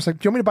the counter was like,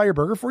 do you want me to buy your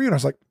burger for you? And I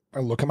was like, I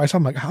look at myself.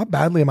 I'm like, how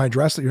badly am I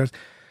dressed that you're...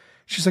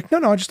 She's like, no,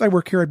 I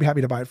work here. I'd be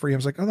happy to buy it for you. I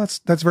was like, oh,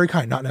 that's very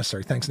kind. Not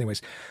necessary. Thanks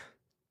anyways.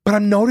 But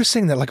I'm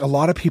noticing that like a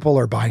lot of people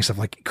are buying stuff.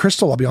 Like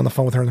Crystal, I'll be on the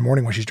phone with her in the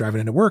morning when she's driving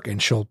into work and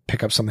she'll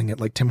pick up something at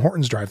like Tim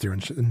Hortons drive-thru.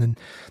 And then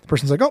the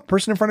person's like, oh,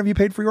 person in front of you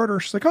paid for your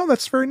order. She's like, oh,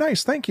 that's very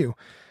nice. Thank you.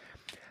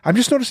 I'm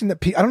just noticing that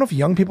I don't know if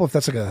young people, if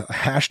that's like a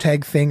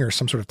hashtag thing or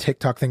some sort of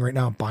TikTok thing right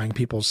now, buying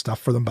people's stuff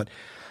for them. But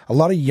a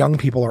lot of young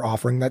people are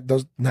offering that.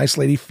 Those nice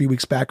lady a few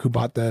weeks back who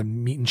bought the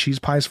meat and cheese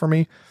pies for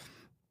me.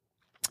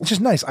 It's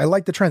just nice. I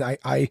like the trend.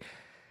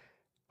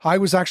 I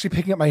was actually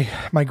picking up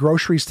my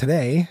groceries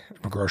today.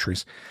 I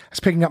was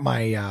picking up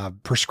my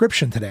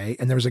prescription today,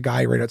 and there was a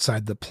guy right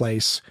outside the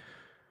place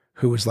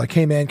who was like,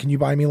 hey man, can you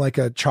buy me like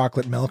a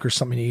chocolate milk or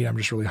something to eat? I'm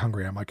just really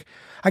hungry. I'm like,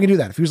 I can do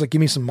that. If he was like, give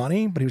me some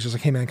money, but he was just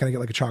like, hey man, can I get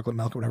like a chocolate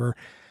milk or whatever?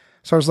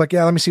 So I was like,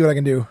 yeah, let me see what I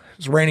can do.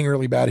 It's raining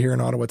really bad here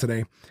in Ottawa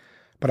today,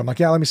 but I'm like,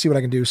 yeah, let me see what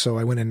I can do. So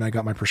I went in and I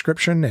got my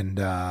prescription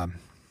and,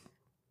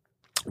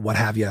 what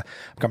have you. I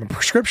got my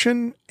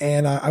prescription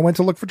and I went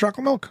to look for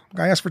chocolate milk.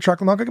 I asked for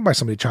chocolate milk. I can buy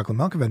somebody chocolate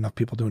milk. I've had enough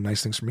people doing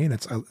nice things for me, and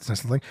it's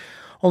nice thing.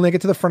 Only I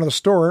get to the front of the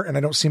store and I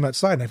don't see him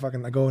outside,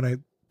 and I go and I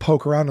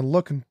poke around and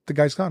look, and the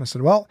guy's gone. I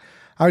said, well,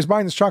 I was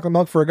buying this chocolate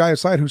milk for a guy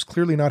outside who's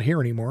clearly not here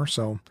anymore.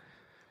 So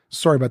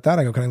sorry about that.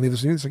 I go, can I leave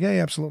this with you? He's like,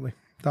 yeah, absolutely.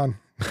 Done.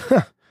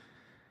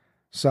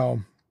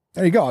 So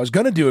there you go. I was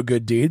going to do a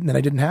good deed and then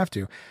I didn't have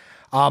to.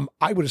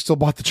 I would have still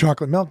bought the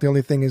chocolate milk. The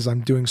only thing is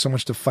I'm doing so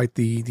much to fight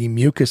the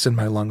mucus in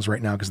my lungs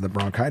right now because of the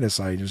bronchitis.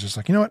 I was just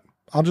like, you know what?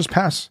 I'll just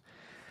pass.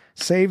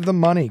 Save the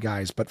money,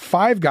 guys. But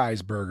Five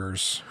Guys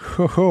burgers,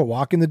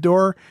 walk in the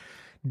door,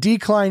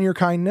 decline your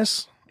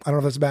kindness. I don't know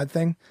if that's a bad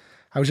thing.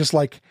 I was just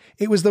like,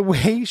 it was the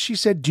way she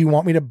said, do you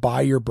want me to buy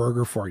your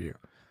burger for you?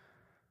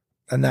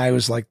 And I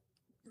was like,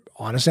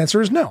 honest answer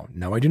is no.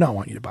 No, I do not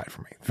want you to buy it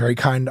for me. Very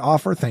kind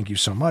offer. Thank you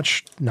so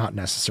much. Not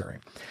necessary.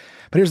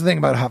 But here's the thing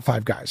about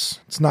Five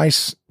Guys. It's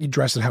nice. You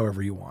dress it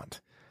however you want.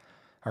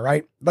 All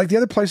right. Like the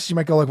other places you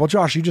might go like, well,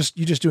 Josh, you just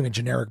doing a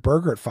generic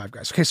burger at Five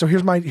Guys. Okay. So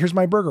here's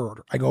my burger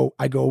order. I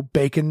go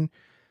bacon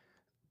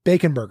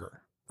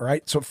burger. All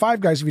right. So at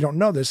Five Guys, if you don't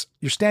know this,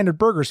 your standard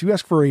burgers, you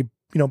ask for a,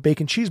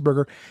 bacon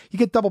cheeseburger, you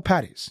get double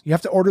patties. You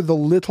have to order the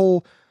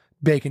little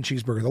bacon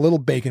cheeseburger, the little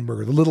bacon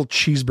burger, the little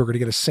cheeseburger to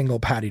get a single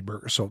patty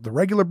burger. So the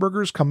regular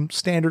burgers come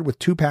standard with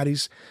 2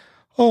 patties.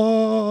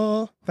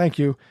 Oh, thank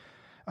you.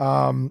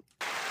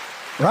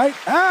 Right?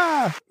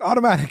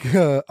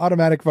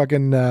 Automatic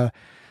fucking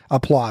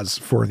applause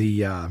for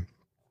the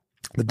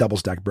double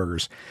stack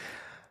burgers.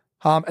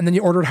 And then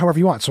you order it however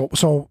you want.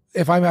 So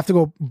if I have to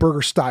go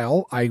burger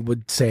style, I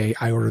would say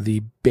I order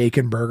the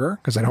bacon burger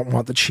because I don't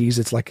want the cheese.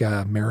 It's like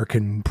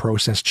American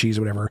processed cheese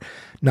or whatever.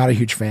 Not a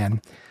huge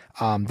fan.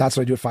 That's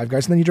what I do at Five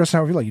Guys. And then you dress it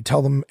however you like. You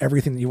tell them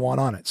everything that you want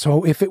on it.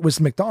 So if it was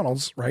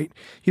McDonald's, right,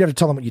 you'd have to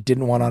tell them what you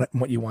didn't want on it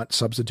and what you want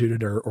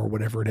substituted or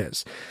whatever it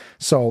is.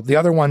 So the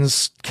other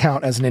ones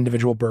count as an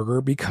individual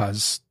burger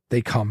because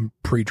they come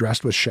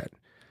pre-dressed with shit,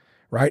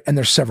 right? And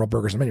there's several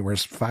burgers in the menu,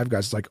 whereas Five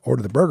Guys is like,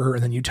 order the burger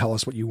and then you tell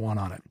us what you want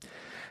on it.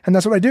 And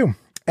that's what I do.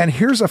 And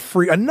here's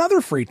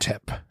another free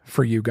tip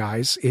for you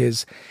guys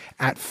is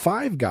at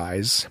Five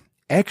Guys,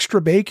 extra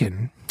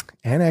bacon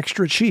and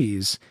extra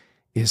cheese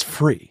is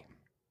free.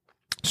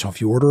 So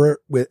if you order it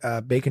with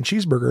a bacon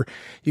cheeseburger,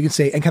 you can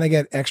say, and can I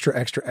get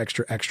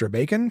extra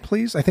bacon,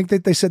 please? I think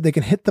that they said they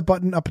can hit the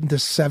button up into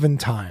 7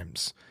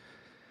 times.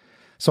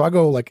 So I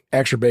go like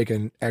extra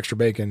bacon, extra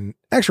bacon.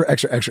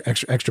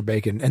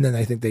 And then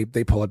I think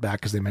they pull it back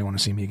because they may want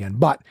to see me again.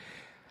 But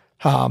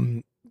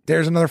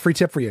there's another free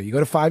tip for you. You go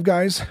to Five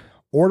Guys,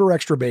 order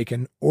extra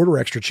bacon, order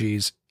extra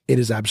cheese. It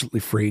is absolutely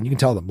free. And you can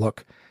tell them,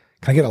 look,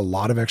 can I get a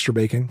lot of extra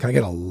bacon? Can I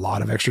get a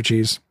lot of extra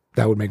cheese?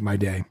 That would make my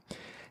day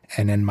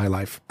and end my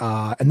life.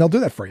 And they'll do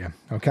that for you.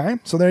 Okay.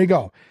 So there you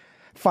go.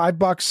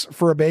 $5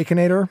 for a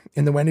Baconator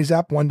in the Wendy's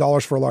app,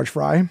 $1 for a large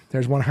fry.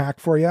 There's one hack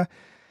for you,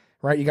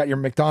 right? You got your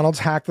McDonald's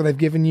hack that I've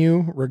given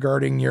you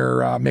regarding your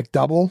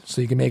McDouble.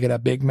 So you can make it a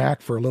Big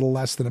Mac for a little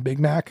less than a Big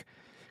Mac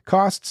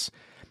costs.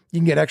 You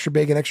can get extra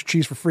bacon, extra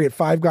cheese for free at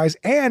Five Guys,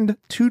 and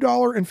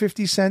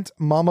 $2.50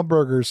 Mama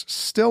Burgers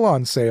still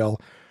on sale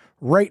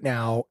right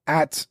now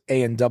at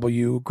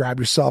A&W. Grab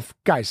yourself,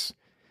 guys.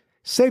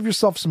 Save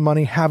yourself some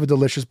money. Have a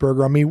delicious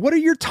burger on me. What are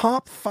your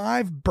top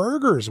 5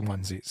 burgers,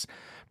 onesies?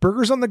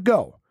 Burgers on the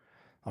go.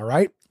 All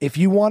right. If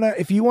you want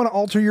to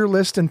alter your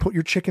list and put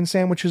your chicken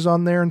sandwiches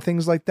on there and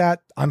things like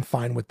that, I'm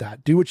fine with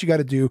that. Do what you got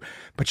to do,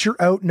 but you're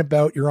out and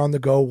about, you're on the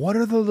go. What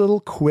are the little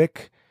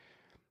quick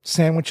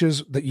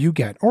sandwiches that you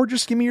get? Or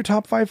just give me your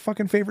top 5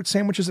 fucking favorite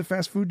sandwiches at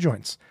fast food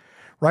joints,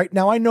 right?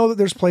 Now I know that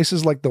there's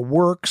places like the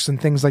Works and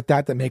things like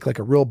that make like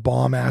a real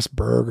bomb ass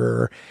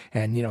burger,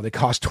 and they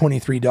cost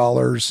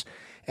 $23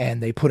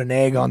 and they put an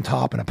egg on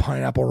top and a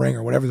pineapple ring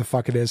or whatever the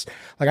fuck it is.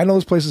 Like, I know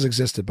those places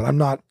existed,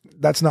 but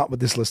that's not what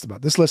this list is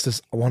about. This list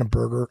is, I want a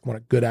burger, I want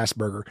a good ass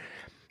burger.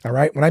 All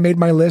right. When I made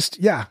my list,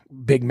 yeah,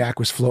 Big Mac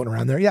was floating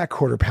around there. Yeah,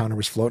 Quarter Pounder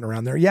was floating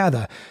around there. Yeah,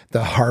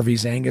 the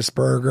Harvey's Angus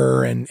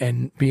burger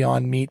and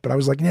Beyond Meat. But I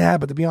was like, yeah,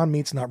 but the Beyond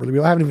Meat's not really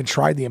real. I haven't even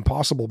tried the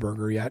Impossible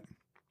Burger yet.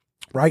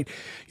 Right?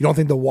 You don't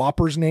think the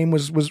Whopper's name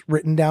was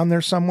written down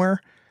there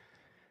somewhere?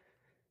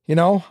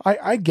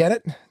 I get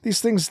it.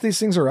 These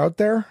things are out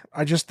there.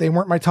 They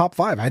weren't my top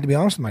 5. I had to be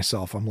honest with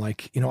myself. I'm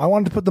like, I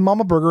wanted to put the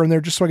Mama Burger in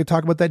there just so I could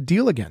talk about that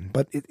deal again.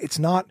 But it's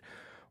not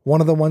one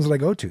of the ones that I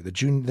go to.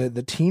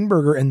 The Teen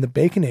Burger and the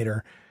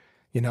Baconator,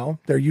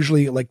 they're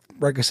usually like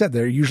I said,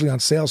 they're usually on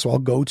sale. So I'll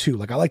go to,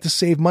 like, I like to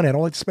save money. I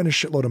don't like to spend a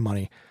shitload of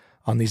money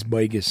on these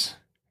burgers.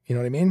 You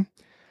know what I mean?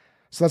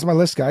 So that's my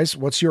list, guys.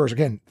 What's yours?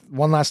 Again,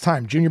 one last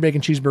time. Junior Bacon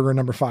Cheeseburger,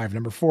 number 5.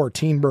 Number 4,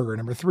 Teen Burger.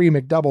 Number 3,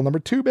 McDouble. Number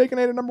 2,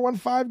 Baconator. Number 1,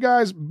 Five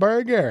Guys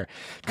Burger.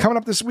 Coming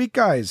up this week,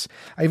 guys.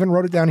 I even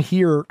wrote it down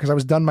here because I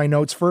was done my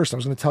notes first. I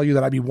was going to tell you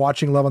that I'd be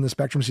watching Love on the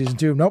Spectrum Season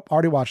 2. Nope,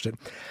 already watched it.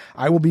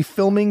 I will be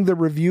filming the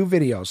review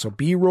video. So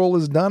B-roll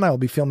is done. I will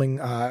be filming,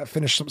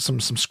 finish some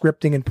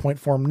scripting and point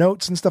form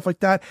notes and stuff like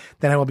that.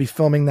 Then I will be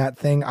filming that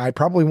thing. I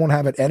probably won't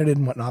have it edited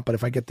and whatnot, but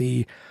if I get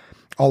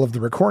all of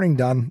the recording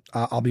done,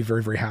 I'll be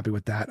very, very happy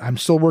with that. I'm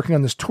still working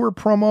on this tour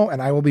promo,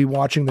 and I will be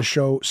watching the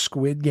show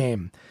Squid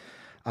Game.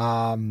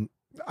 I'm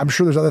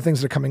sure there's other things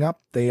that are coming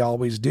up. They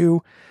always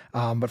do.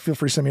 But feel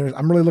free to send me.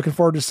 I'm really looking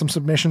forward to some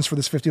submissions for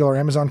this $50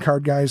 Amazon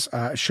card, guys.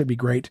 It should be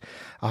great.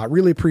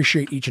 Really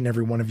appreciate each and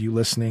every one of you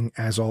listening.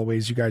 As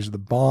always, you guys are the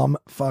bomb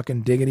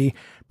fucking diggity.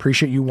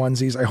 Appreciate you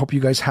onesies. I hope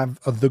you guys have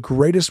the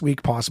greatest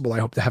week possible. I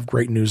hope to have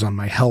great news on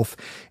my health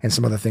and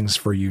some other things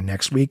for you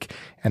next week.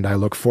 And I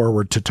look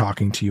forward to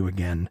talking to you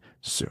again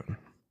soon.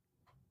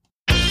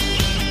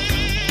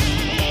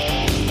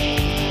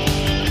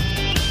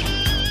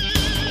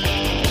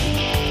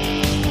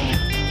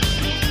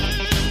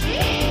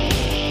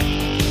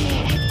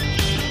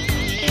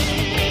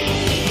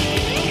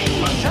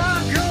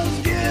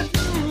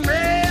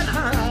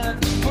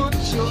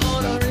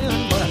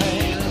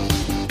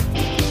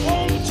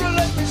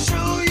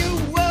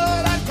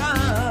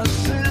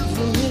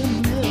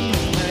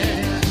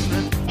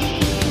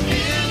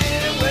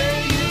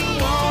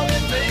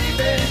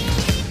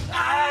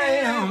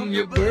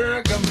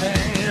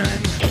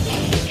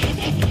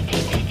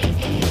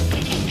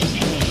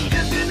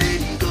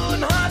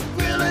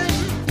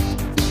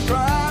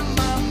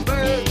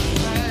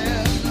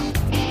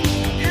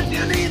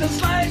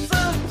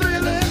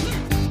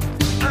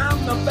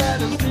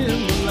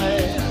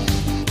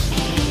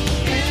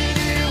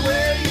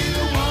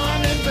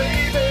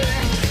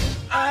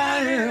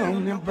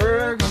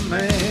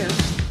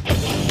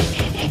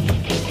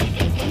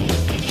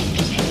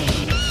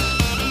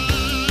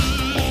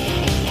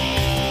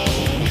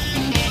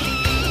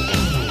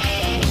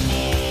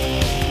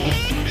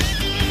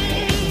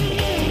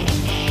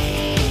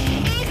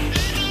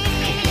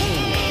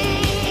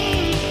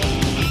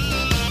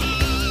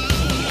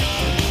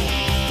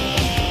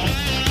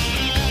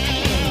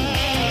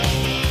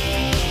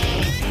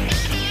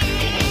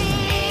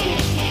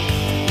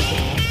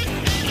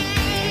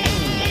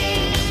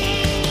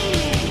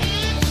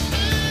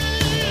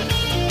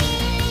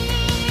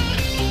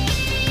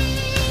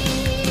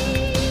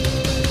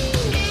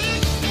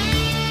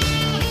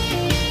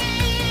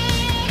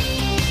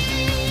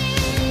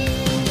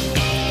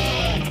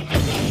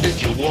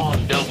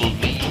 want double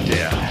meat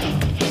there?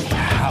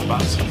 How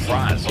about some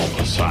fries on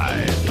the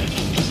side?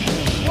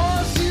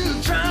 Once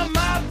you try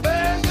my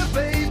burger,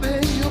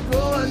 baby, you'll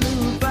grow a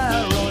new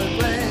thyroid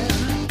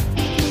gland.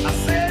 I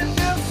said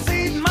just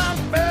eat my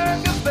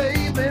burger,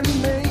 baby,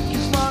 make you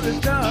smart as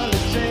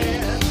Charlie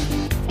Chan.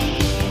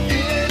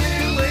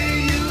 Any way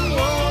you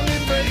want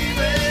it,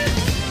 baby,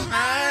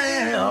 I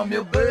am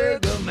your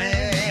burger man.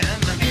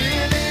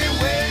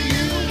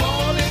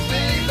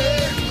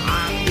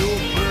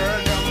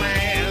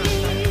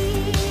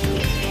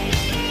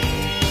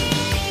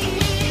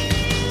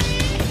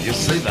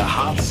 Say the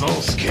hot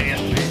sauce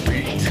can't be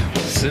beat.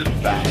 Sit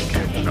back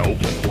and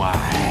open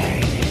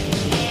wide.